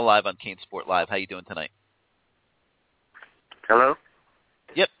you're now live on CaneSport Live. How you doing tonight? Hello?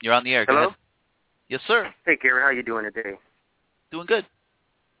 Yep, you're on the air. Hello? Go ahead. Yes, sir. Hey, Gary, how you doing today? Doing good.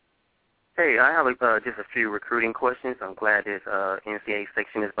 Hey, I have just a few recruiting questions. I'm glad this NCAA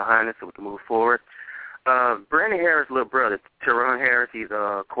section is behind us so we can move forward. Brandon Harris' little brother, Teron Harris, he's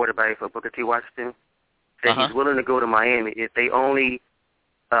a quarterback for Booker T. Washington, said he's willing to go to Miami if they only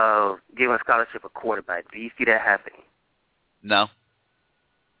give him a scholarship a quarterback. Do you see that happening? No.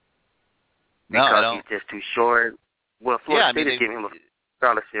 Because I don't. He's just too short. Well, Florida State is giving him a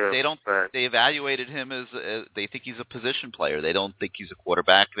scholarship. They don't. They evaluated him as they think he's a position player. They don't think he's a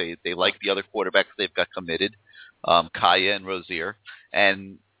quarterback. They like the other quarterbacks they've got committed, Kaya and Rozier.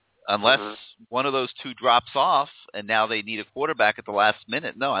 And unless one of those two drops off, and now they need a quarterback at the last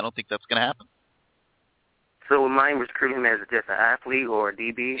minute, no, I don't think that's going to happen. So would mine recruit him as just an athlete or a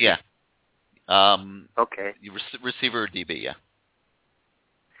DB? Yeah. Okay. Receiver or DB, yeah.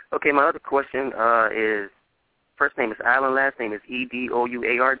 Okay, my other question is, first name is Allen, last name is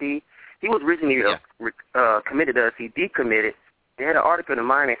Edouard. He was originally committed to us. He decommitted. They had an article in the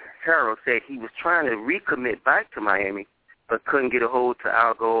Miami Herald said he was trying to recommit back to Miami, but couldn't get a hold to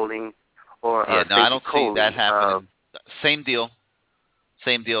Al Golding or I don't Coley. see that happening. Same deal.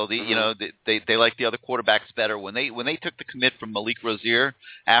 They like the other quarterbacks better. When they took the commit from Malik Rozier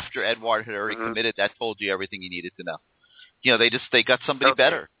after Edward had already committed, that told you everything you needed to know. They got somebody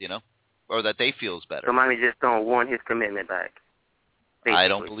better, or that they feel is better. So Miami just don't want his commitment back. Basically. I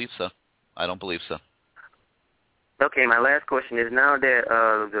don't believe so. Okay, my last question is, now that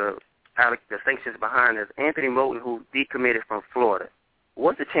the sanctions behind us, Anthony Moulton, who decommitted from Florida,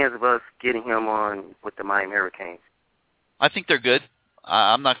 what's the chance of us getting him on with the Miami Hurricanes? I think they're good.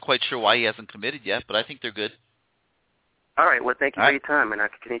 I'm not quite sure why he hasn't committed yet, but I think they're good. All right. Well, thank you for your time, and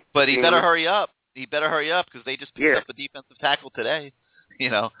But he better hurry up. He better hurry up because they just picked up a defensive tackle today.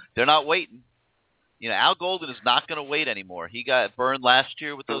 They're not waiting. Al Golden is not going to wait anymore. He got burned last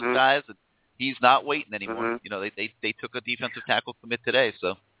year with those guys, and he's not waiting anymore. They took a defensive tackle commit today,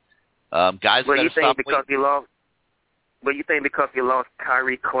 so guys got to stop waiting. But you think because you lost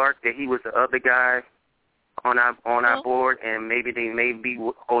Kyrie Clark that he was the other guy on our board, and maybe they may be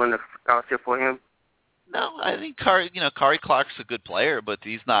holding a scholarship for him? No, I think Kyrie Clark's a good player, but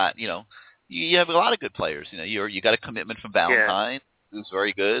he's not. You have a lot of good players. You got a commitment from Valentine, who's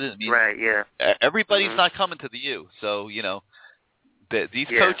very good. I mean, right? Yeah. Everybody's not coming to the U, so these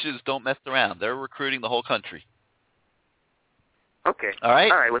coaches don't mess around. They're recruiting the whole country. Okay. All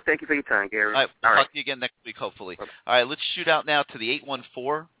right. All right. Well, thank you for your time, Gary. All right. We'll talk to you again next week, hopefully. All right. Let's shoot out now to the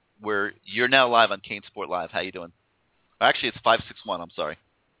 814, where you're now live on CaneSport Live. How you doing? Actually, it's 561. I'm sorry.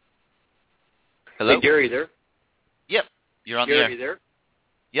 Hello. Hey, Gary, there? Yep. You're on the air. Gary, there?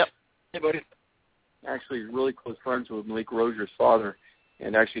 Yep. Hey, buddy. Actually, really close friends with Malik Rozier's father,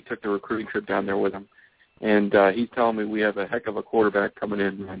 and actually took the recruiting trip down there with him. And he's telling me we have a heck of a quarterback coming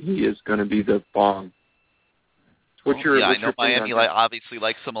in, and he is going to be the bomb. What's your I know Miami obviously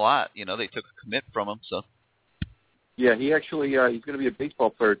likes him a lot. You know, they took a commit from him, so. Yeah, he actually he's going to be a baseball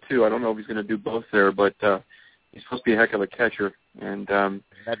player too. I don't know if he's going to do both there, but he's supposed to be a heck of a catcher, and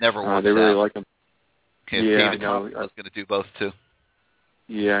that never works. They really like him. Yeah, David Thompson was going to do both too.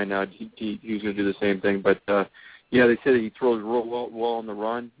 Yeah, I know. He's going to do the same thing, but yeah, they say that he throws real well on the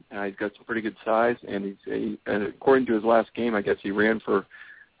run. He's got some pretty good size, and and according to his last game, I guess he ran for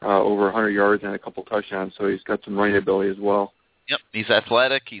over 100 yards and a couple touchdowns. So he's got some running ability as well. Yep, he's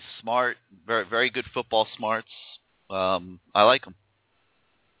athletic. He's smart. Very, very good football smarts. I like him.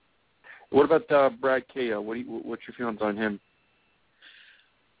 What about Brad Kaya? What's your feelings on him?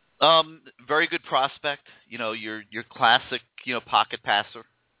 Very good prospect. You know, your classic, pocket passer.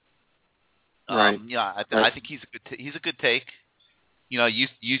 Right. Yeah, I think he's a good take. You know,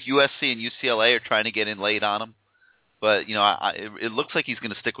 USC and UCLA are trying to get in late on him, but it looks like he's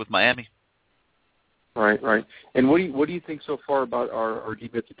going to stick with Miami. Right. And what do you think so far about our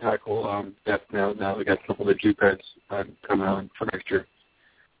defensive tackle depth now? Now we got a couple of the JUCOs coming on for next year.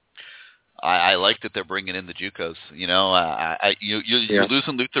 I like that they're bringing in the JUCOs. You're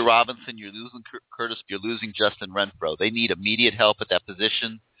losing Luther Robinson, you're losing Curtis, you're losing Justin Renfro. They need immediate help at that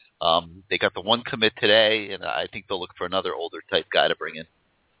position. They got the one commit today, and I think they'll look for another older type guy to bring in.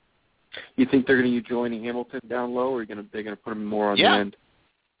 You think they're going to use Johnny Hamilton down low, or they're going to put him more on the end?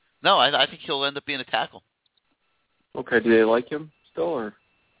 No, I think he'll end up being a tackle. Okay, do they like him still, or?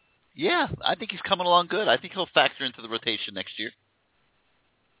 Yeah, I think he's coming along good. I think he'll factor into the rotation next year.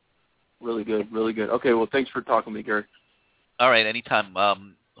 Really good. Okay, well, thanks for talking to me, Gary. All right, anytime.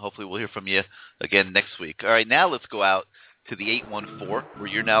 Hopefully we'll hear from you again next week. All right, now let's go out to the 814, where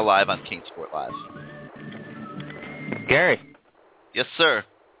you're now live on CaneSport Live. Gary. Yes, sir.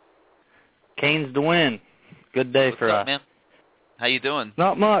 Canes to win. Good day for us. Man? How you doing?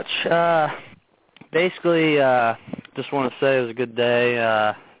 Not much. Basically, just want to say it was a good day.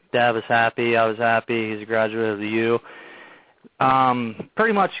 Dad was happy. I was happy. He's a graduate of the U.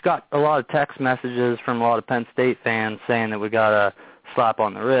 Pretty much got a lot of text messages from a lot of Penn State fans saying that we got a slap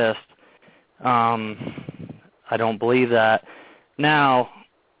on the wrist. I don't believe that. Now,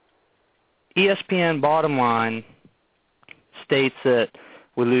 ESPN bottom line states that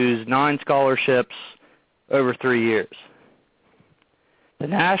we lose 9 scholarships over 3 years. The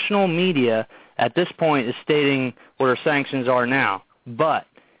national media at this point is stating what our sanctions are now. But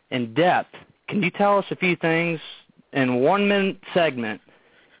in depth, can you tell us a few things in 1-minute segment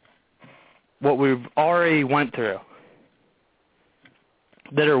what we've already went through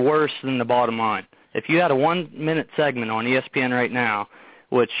that are worse than the bottom line? If you had a 1-minute segment on ESPN right now,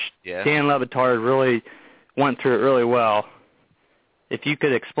 which Dan Le Batard really went through it really well, if you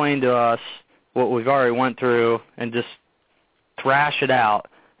could explain to us what we've already went through and just thrash it out,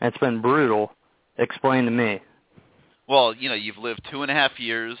 and it's been brutal, explain to me. Well, you've lived 2.5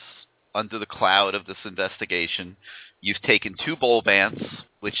 years under the cloud of this investigation. You've taken 2 bowl bans,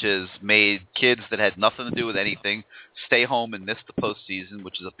 which has made kids that had nothing to do with anything stay home and miss the postseason,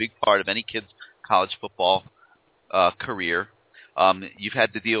 which is a big part of any kid's college football career. You've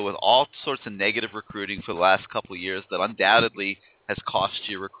had to deal with all sorts of negative recruiting for the last couple of years that undoubtedly has cost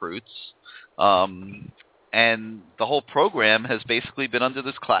you recruits. And the whole program has basically been under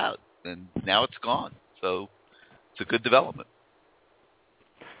this cloud, and now it's gone. So it's a good development.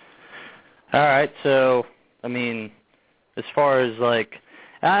 All right, so, as far as,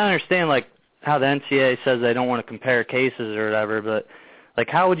 I understand, how the NCAA says they don't want to compare cases or whatever, but,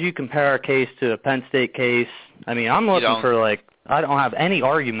 how would you compare our case to a Penn State case? I'm looking for, I don't have any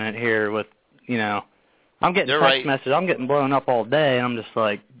argument here with, I'm getting text messages, I'm getting blown up all day, and I'm just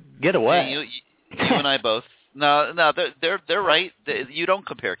get away. Yeah, you and I both. No, they're right. You don't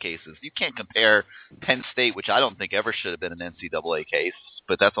compare cases. You can't compare Penn State, which I don't think ever should have been an NCAA case,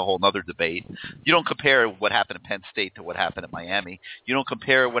 but that's a whole other debate. You don't compare what happened at Penn State to what happened at Miami. You don't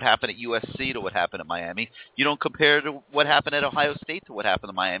compare what happened at USC to what happened at Miami. You don't compare to what happened at Ohio State to what happened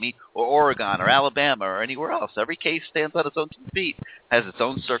at Miami or Oregon or Alabama or anywhere else. Every case stands on its own 2 feet, has its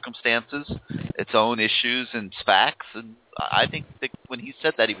own circumstances, its own issues and facts, and I think that when he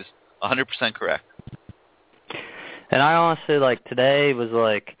said that, he was 100% correct. And I honestly, today was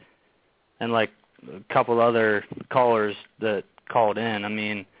and a couple other callers that called in,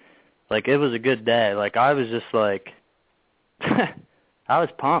 it was a good day. I was just I was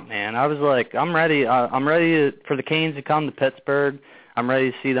pumped, man. I was I'm ready. I'm ready for the Canes to come to Pittsburgh. I'm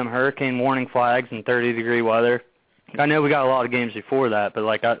ready to see them hurricane warning flags in 30-degree weather. I know we got a lot of games before that, but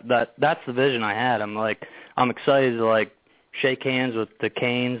that's the vision I had. I'm excited to shake hands with the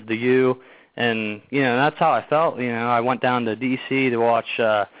Canes, the U, and, you know, that's how I felt. You know, I went down to D.C. to watch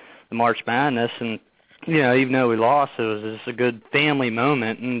the March Madness, and, you know, even though we lost, it was just a good family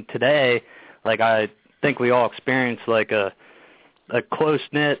moment. And today, like, I think we all experienced, like, a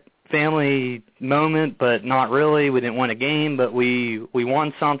close-knit family moment, but not really. We didn't win a game, but we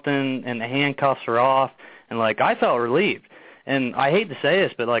won something, and the handcuffs are off, and, like, I felt relieved. And I hate to say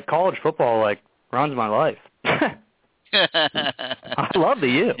this, but, like, college football, like, runs my life. I love the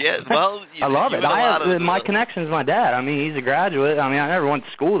U. Yeah, well, I love it. My connection's my dad. I mean, he's a graduate. I mean, I never went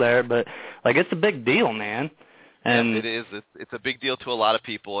to school there, but, like, it's a big deal, man. And yes, it is. It's a big deal to a lot of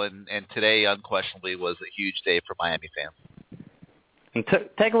people, and today, unquestionably, was a huge day for Miami fans. And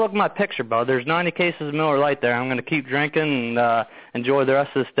take a look at my picture, bud. There's 90 cases of Miller Lite there. I'm going to keep drinking and enjoy the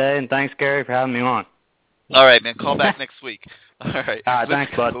rest of this day. And thanks, Gary, for having me on. All right, man. Call back next week. All right. All right,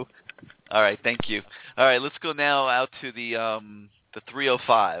 thanks, bud. All right, thank you. All right, let's go now out to the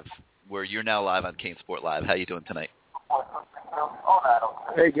 305, where you're now live on CaneSport Live. How you doing tonight?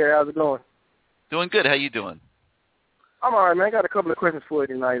 Hey, Gary. How's it going? Doing good. How you doing? I'm all right, man. I got a couple of questions for you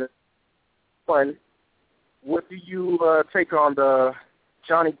tonight. One, what do you take on the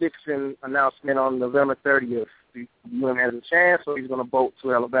Johnny Dixon announcement on November 30th? Do you have a chance, or he's going to bolt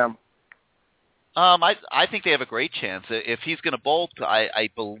to Alabama? I think they have a great chance. If he's going to bolt, I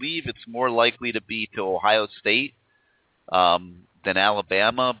believe it's more likely to be to Ohio State than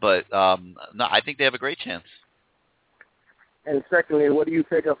Alabama, but no, I think they have a great chance. And secondly, what do you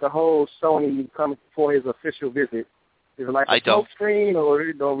think of the whole Sony coming for his official visit? Is it like a smoke screen, or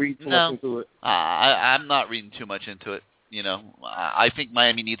you don't read too much into it? I'm not reading too much into it. You know, I think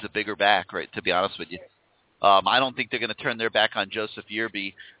Miami needs a bigger back, right, to be honest with you. I don't think they're going to turn their back on Joseph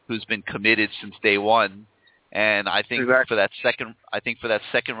Yearby, who's been committed since day one. And I think for that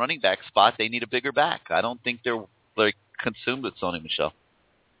second running back spot, they need a bigger back. I don't think they're consumed with Sony Michel.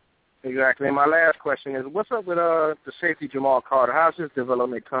 Exactly. And my last question is, what's up with the safety Jamal Carter? How's his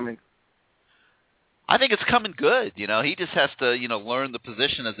development coming? I think it's coming good. You know, he just has to, learn the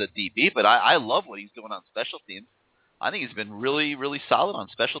position as a DB. But I love what he's doing on special teams. I think he's been really, really solid on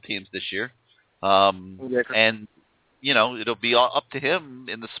special teams this year. And, it'll be all up to him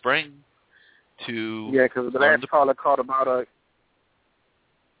in the spring to because the last caller called about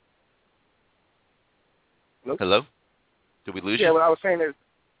Hello? Did we lose you? Yeah, what I was saying is,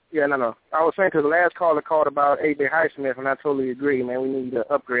 I was saying because the last caller called about A.J. Highsmith, and I totally agree, man. We need to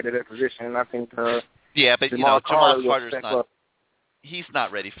upgrade at that position, and I think Jamal Carter's not. He's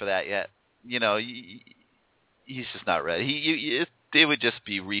not ready for that yet. He's just not ready. It would just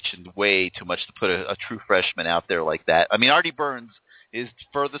be reaching way too much to put a true freshman out there like that. I mean, Artie Burns is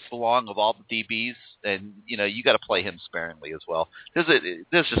furthest along of all the DBs, and you got to play him sparingly as well. There's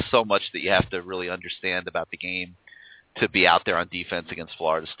just so much that you have to really understand about the game to be out there on defense against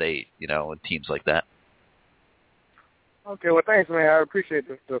Florida State, and teams like that. Okay, well, thanks, man. I appreciate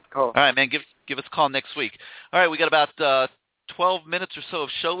the call. All right, man. Give us a call next week. All right, we got about 12 minutes or so of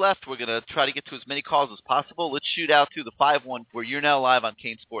show left. We're going to try to get to as many calls as possible. Let's shoot out to the 5-1, where you're now live on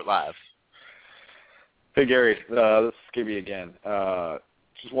CaneSport Live. Hey, Gary. This is Skibby again.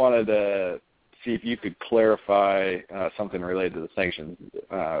 Just wanted to see if you could clarify something related to the sanctions.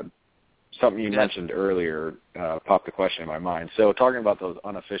 Something you mentioned earlier popped a question in my mind. So talking about those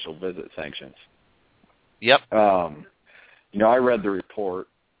unofficial visit sanctions. Yep. I read the report,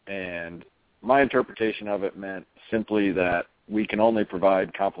 and my interpretation of it meant simply that we can only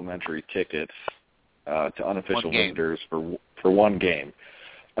provide complimentary tickets to unofficial visitors for one game.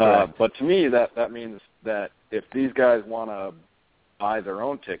 But to me, that means that if these guys want to buy their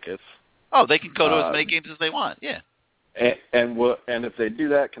own tickets, they can go to as many games as they want. Yeah. And if they do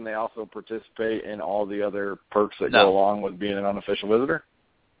that, can they also participate in all the other perks that go along with being an unofficial visitor?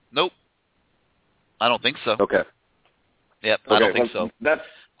 Nope. I don't think so. Okay. Yep, I don't think so.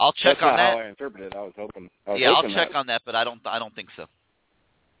 I'll check on that. That's how I interpreted it. I was hoping. I'll check on that, but I don't think so.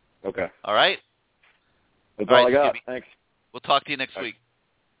 Okay. All right. That's all I got. Thanks. We'll talk to you next week.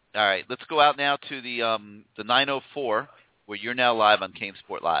 All right. Let's go out now to the 904, where you're now live on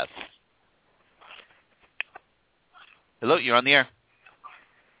CaneSport Live. Hello, you're on the air.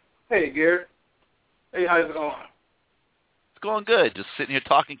 Hey, Gary. Hey, how's it going? It's going good. Just sitting here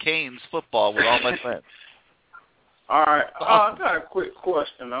talking Canes football with all my friends. All right. I got a quick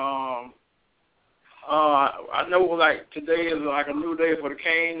question. I know like today is like a new day for the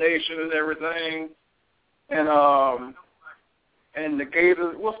Cane Nation and everything, and the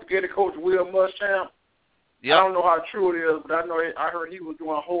Gators. What's the Gator coach, Will Muschamp? Yep. I don't know how true it is, but I heard he was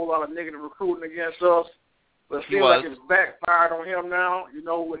doing a whole lot of negative recruiting against us. But it seems like it's backfired on him now.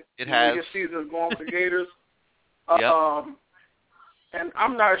 It has. His season is going with the Gators. And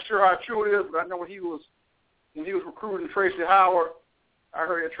I'm not sure how true it is, but I know when he was recruiting Tracy Howard, I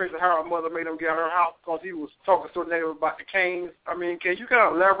heard that Tracy Howard's mother made him get out of her house because he was talking so negative about the Canes. I mean, can you kind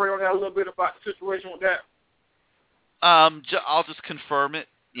of elaborate on that a little bit about the situation with that? I'll just confirm it.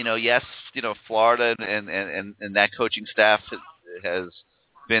 Yes, Florida and that coaching staff has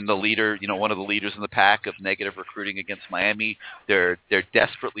been the leader, one of the leaders in the pack of negative recruiting against Miami. They're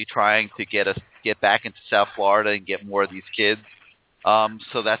desperately trying to get back into South Florida and get more of these kids.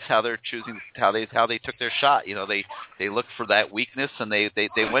 So that's how they're choosing how they took their shot. They looked for that weakness and they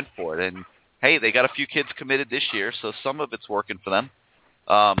went for it. And hey, they got a few kids committed this year, so some of it's working for them.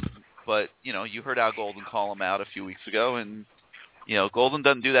 But you heard Al Golden call him out a few weeks ago, and Golden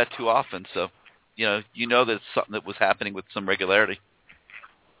doesn't do that too often. So that it's something that was happening with some regularity.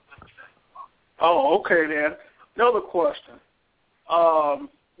 Oh, okay then. Another question.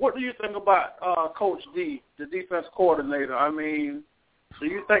 What do you think about Coach D, the defense coordinator? I mean, do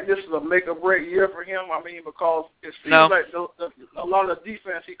you think this is a make-or-break year for him? I mean, because it seems like a lot of the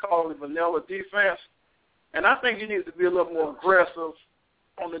defense he calls vanilla defense, and I think he needs to be a little more aggressive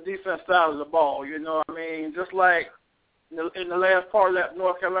on the defense side of the ball. I mean, just like in the last part of that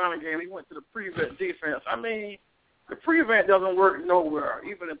North Carolina game, he went to the prevent defense. I mean, the prevent doesn't work nowhere,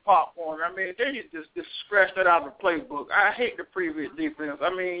 even in popcorn. I mean, they need to just scratch that out of the playbook. I hate the prevent defense.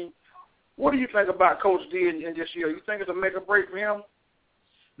 I mean, what do you think about Coach D in this year? You think it's a make or break for him?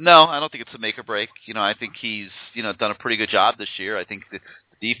 No, I don't think it's a make or break. I think he's done a pretty good job this year. I think the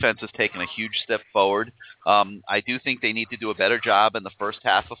defense has taken a huge step forward. I do think they need to do a better job in the first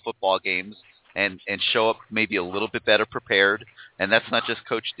half of football games and show up maybe a little bit better prepared. And that's not just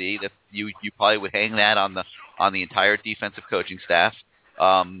Coach D. That you probably would hang that on the entire defensive coaching staff.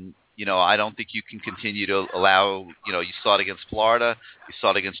 I don't think you can continue to allow, you saw it against Florida, you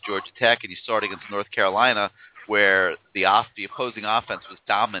saw it against Georgia Tech, and you saw it against North Carolina, where the opposing offense was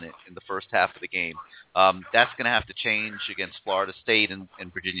dominant in the first half of the game. That's going to have to change against Florida State and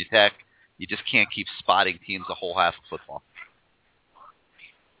Virginia Tech. You just can't keep spotting teams a whole half of football.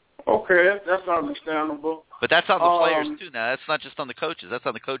 Okay, that's understandable. But that's on the players, too, now. That's not just on the coaches. That's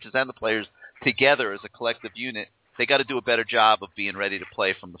on the coaches and the players together as a collective unit. They got to do a better job of being ready to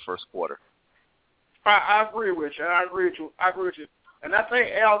play from the first quarter. I agree with you. I agree with you. And I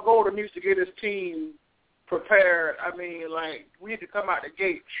think Al Golden needs to get his team prepared. I mean, we need to come out the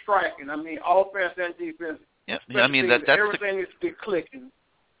gate striking. I mean, offense and defense. Yeah, I mean, everything needs to be clicking.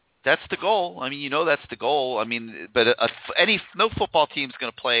 That's the goal. I mean, that's the goal. I mean, but no football team's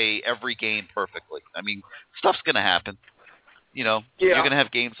going to play every game perfectly. I mean, stuff's going to happen. You're going to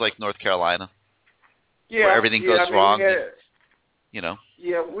have games like North Carolina where everything goes wrong.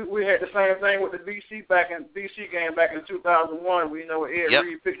 Yeah, we had the same thing with the BC game back in 2001. We know Ed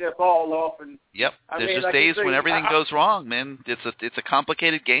Reed picked that ball off, and there's just days when everything goes wrong, man. It's a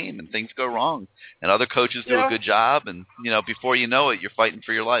complicated game, and things go wrong, and other coaches do a good job, and before you know it, you're fighting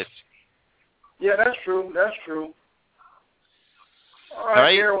for your life. Yeah, that's true. All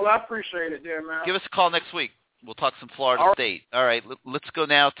right, Gary, well, I appreciate it, there, man. Give us a call next week. We'll talk some Florida State. All right, let's go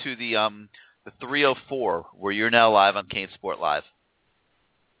now to the 304, where you're now live on CaneSport Live.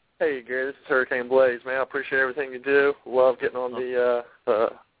 Hey, Gary, this is Hurricane Blaze, man. I appreciate everything you do. Love getting on the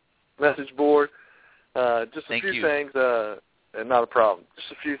message board. Just a few things, and not a problem.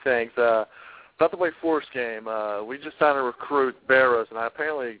 Just a few things. About the Wake Forest game, we just signed a recruit, Barrows, and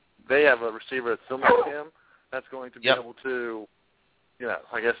apparently they have a receiver that's similar to him that's going to be able to,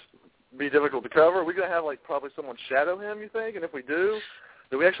 I guess, be difficult to cover. Are we going to have, probably someone shadow him, you think? And if we do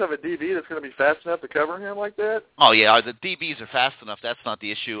we actually have a DB that's going to be fast enough to cover him like that? Oh, yeah, the DBs are fast enough. That's not the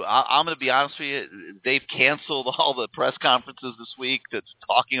issue. I'm going to be honest with you. They've canceled all the press conferences this week that's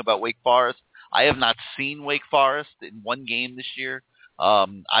talking about Wake Forest. I have not seen Wake Forest in one game this year.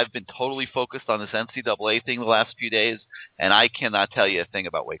 I've been totally focused on this NCAA thing the last few days, and I cannot tell you a thing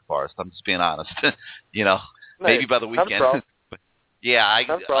about Wake Forest. I'm just being honest. Maybe by the weekend. Yeah,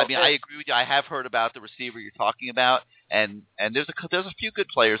 I mean, I agree with you. I have heard about the receiver you're talking about, and there's a few good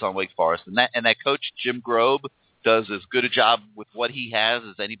players on Wake Forest, and that coach Jim Grobe does as good a job with what he has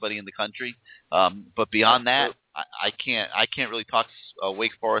as anybody in the country. But beyond that, I can't really talk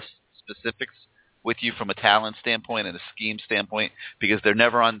Wake Forest specifics with you from a talent standpoint and a scheme standpoint because they're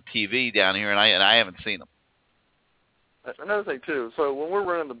never on TV down here, and I haven't seen them. Another thing too. So when we're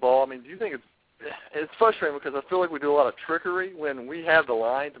running the ball, I mean, do you think it's frustrating because I feel like we do a lot of trickery when we have the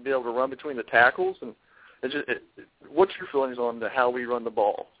line to be able to run between the tackles. And what's your feelings on how we run the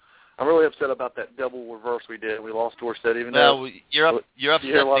ball? I'm really upset about that double reverse we did. We lost Dorsett, even though you're upset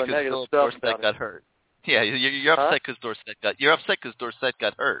because Dorsett got hurt. Yeah, you're upset because Dorsett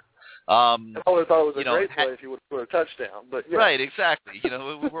got hurt. I always thought it was a great play if he would score a touchdown. But yeah. Right, exactly.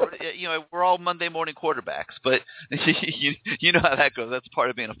 We're all Monday morning quarterbacks, but you know how that goes. That's part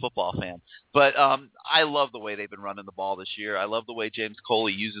of being a football fan. But I love the way they've been running the ball this year. I love the way James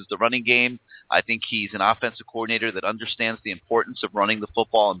Coley uses the running game. I think he's an offensive coordinator that understands the importance of running the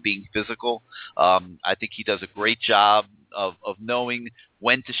football and being physical. I think he does a great job of knowing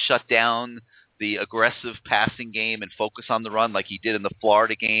when to shut down the aggressive passing game and focus on the run, like he did in the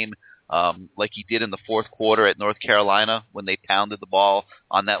Florida game. Like he did in the fourth quarter at North Carolina when they pounded the ball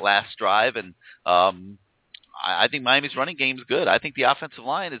on that last drive. And I think Miami's running game is good. I think the offensive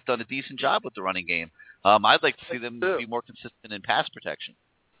line has done a decent job with the running game. I'd like to see them be more consistent in pass protection.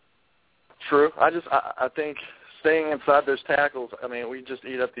 True. I think staying inside those tackles, I mean, we just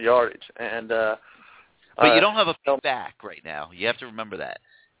eat up the yardage. And but you don't have a big back right now. You have to remember that.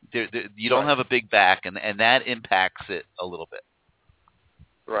 You don't have a big back, and that impacts it a little bit.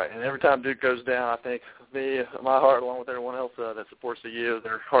 Right, and every time Duke goes down, I think my heart, along with everyone else that supports the U,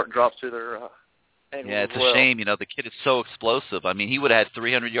 their heart drops to their ankles. Yeah, it's as well. A shame. The kid is so explosive. I mean, he would have had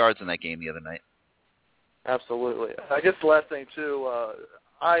 300 yards in that game the other night. Absolutely. I guess the last thing too,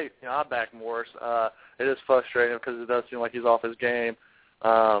 I back Morris. It is frustrating because it does seem like he's off his game.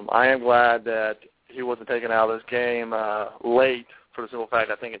 I am glad that he wasn't taken out of this game late, for the simple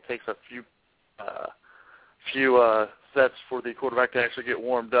fact I think it takes a few sets for the quarterback to actually get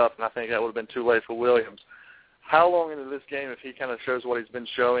warmed up, and I think that would have been too late for Williams. How long into this game, if he kind of shows what he's been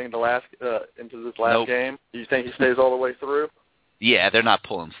showing into this last game, do you think he stays all the way through? Yeah, they're not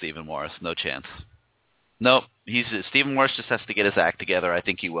pulling Stephen Morris. No chance. Nope. Stephen Morris just has to get his act together. I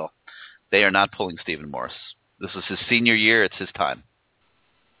think he will. They are not pulling Stephen Morris. This is his senior year. It's his time.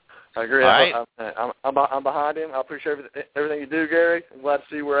 I agree. All right. I'm behind him. I appreciate everything you do, Gary. I'm glad to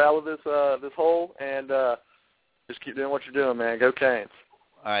see we're out of this hole, and just keep doing what you're doing, man. Go Canes.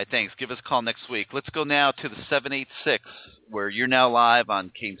 All right, thanks. Give us a call next week. Let's go now to the 786, where you're now live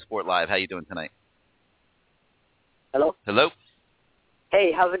on CaneSport Live. How you doing tonight? Hello? Hello?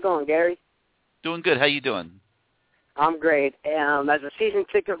 Hey, how's it going, Gary? Doing good. How you doing? I'm great. As a season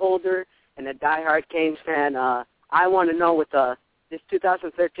ticket holder and a diehard Canes fan, I want to know with this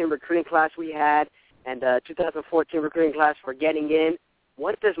 2013 recruiting class we had and 2014 recruiting class for getting in,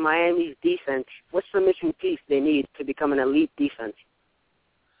 what does Miami's defense, what's the missing piece they need to become an elite defense?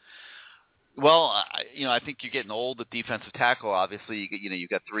 Well, I think you're getting old at defensive tackle. Obviously, you've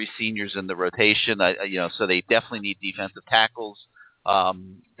got 3 seniors in the rotation. So they definitely need defensive tackles.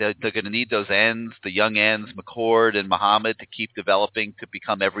 They're going to need those ends, the young ends, McCord and Muhammad, to keep developing to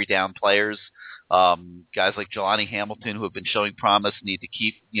become every down players. Guys like Jelani Hamilton, who have been showing promise, need to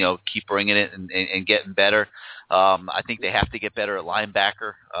keep bringing it and getting better. I think they have to get better at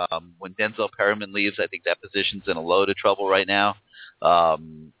linebacker. When Denzel Perryman leaves, I think that position's in a load of trouble right now.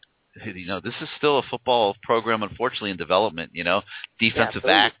 This is still a football program, unfortunately, in development. Defensive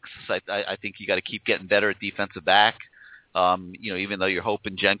backs. I think you got to keep getting better at defensive back. Even though you're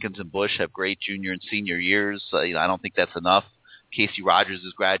hoping Jenkins and Bush have great junior and senior years, I don't think that's enough. Casey Rogers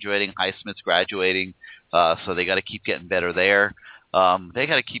is graduating, Highsmith's graduating, so they got to keep getting better there. They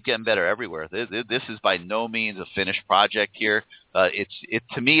got to keep getting better everywhere. This is by no means a finished project here.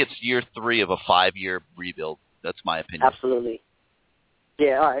 To me, it's year 3 of a 5-year rebuild. That's my opinion. Absolutely.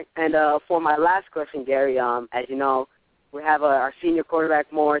 Yeah, all right. And for my last question, Gary, as you know, we have our senior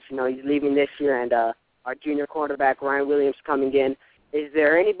quarterback, Morris. He's leaving this year, and our junior quarterback, Ryan Williams, coming in. Is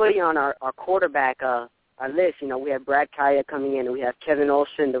there anybody on our quarterback our list? We have Brad Kaya coming in, and we have Kevin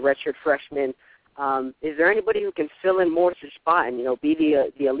Olsen, the redshirt freshman. Is there anybody who can fill in Morris' spot and, be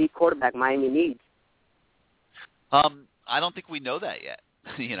the elite quarterback Miami needs? I don't think we know that yet.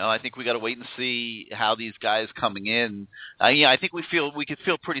 I think we got to wait and see how these guys coming in. I think we could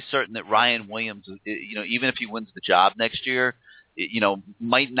feel pretty certain that Ryan Williams, even if he wins the job next year,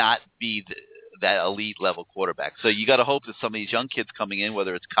 might not be that elite level quarterback. So you got to hope that some of these young kids coming in,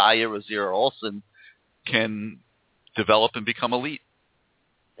 whether it's Kaya, Rozier, or Olsen, can develop and become elite.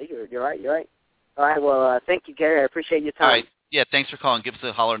 You're right. All right. Well, thank you, Gary. I appreciate your time. All right. Yeah, thanks for calling. Give us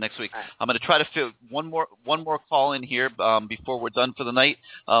a holler next week. Right. I'm going to try to fit one more call in here before we're done for the night.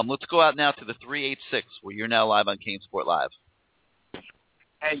 Let's go out now to the 386, where you're now live on CaneSport Live.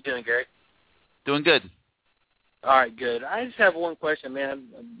 How you doing, Gary? Doing good. All right, good. I just have one question, man.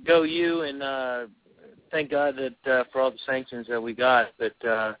 Go you, and thank God that for all the sanctions that we got. But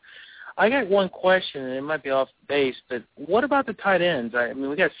I got one question, and it might be off base, but what about the tight ends? I mean,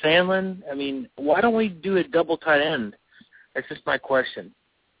 we got Sandlin. I mean, why don't we do a double tight end? That's just my question.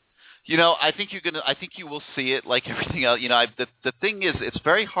 I think you will see it like everything else. The thing is, it's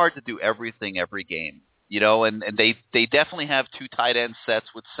very hard to do everything every game. and they definitely have 2 tight end sets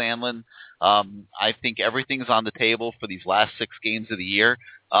with Sandlin. I think everything's on the table for these last 6 games of the year.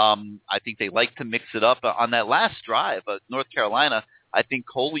 I think they like to mix it up. On that last drive, North Carolina, I think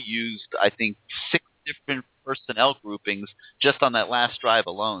Coley used, 6 different personnel groupings just on that last drive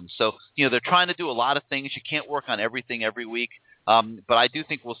alone. So, they're trying to do a lot of things. You can't work on everything every week. But I do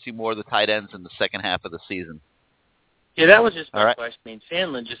think we'll see more of the tight ends in the second half of the season. Yeah, that was just my question. I mean,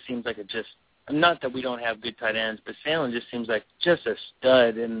 Sandlin just seems like not that we don't have good tight ends, but Sandlin just seems like just a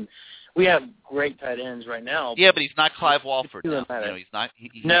stud. And we have great tight ends right now. Yeah, but he's not Clive Walford. He's not Clive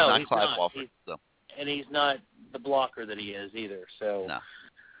Walford. And he's not the blocker that he is either. So. No.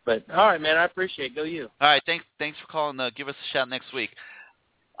 But, all right, man, I appreciate it. Go you. All right, thanks for calling. Give us a shout next week.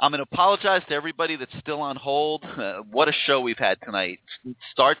 I'm going to apologize to everybody that's still on hold. What a show we've had tonight.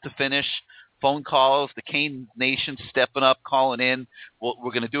 Start to finish, phone calls, the Cane Nation stepping up, calling in.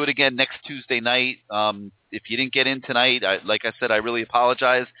 We're going to do it again next Tuesday night. If you didn't get in tonight, like I said, I really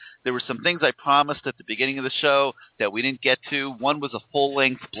apologize. There were some things I promised at the beginning of the show that we didn't get to. One was a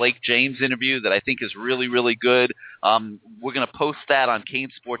full-length Blake James interview that I think is really, really good. We're going to post that on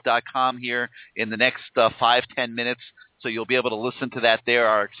CaneSport.com here in the next 5-10 minutes. So you'll be able to listen to that there,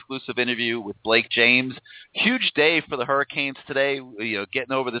 our exclusive interview with Blake James. Huge day for the Hurricanes today,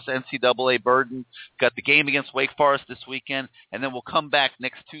 getting over this NCAA burden. Got the game against Wake Forest this weekend, and then we'll come back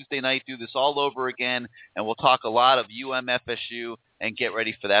next Tuesday night, do this all over again, and we'll talk a lot of UMFSU and get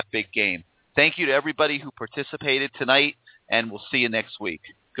ready for that big game. Thank you to everybody who participated tonight, and we'll see you next week.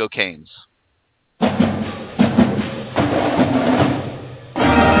 Go Canes.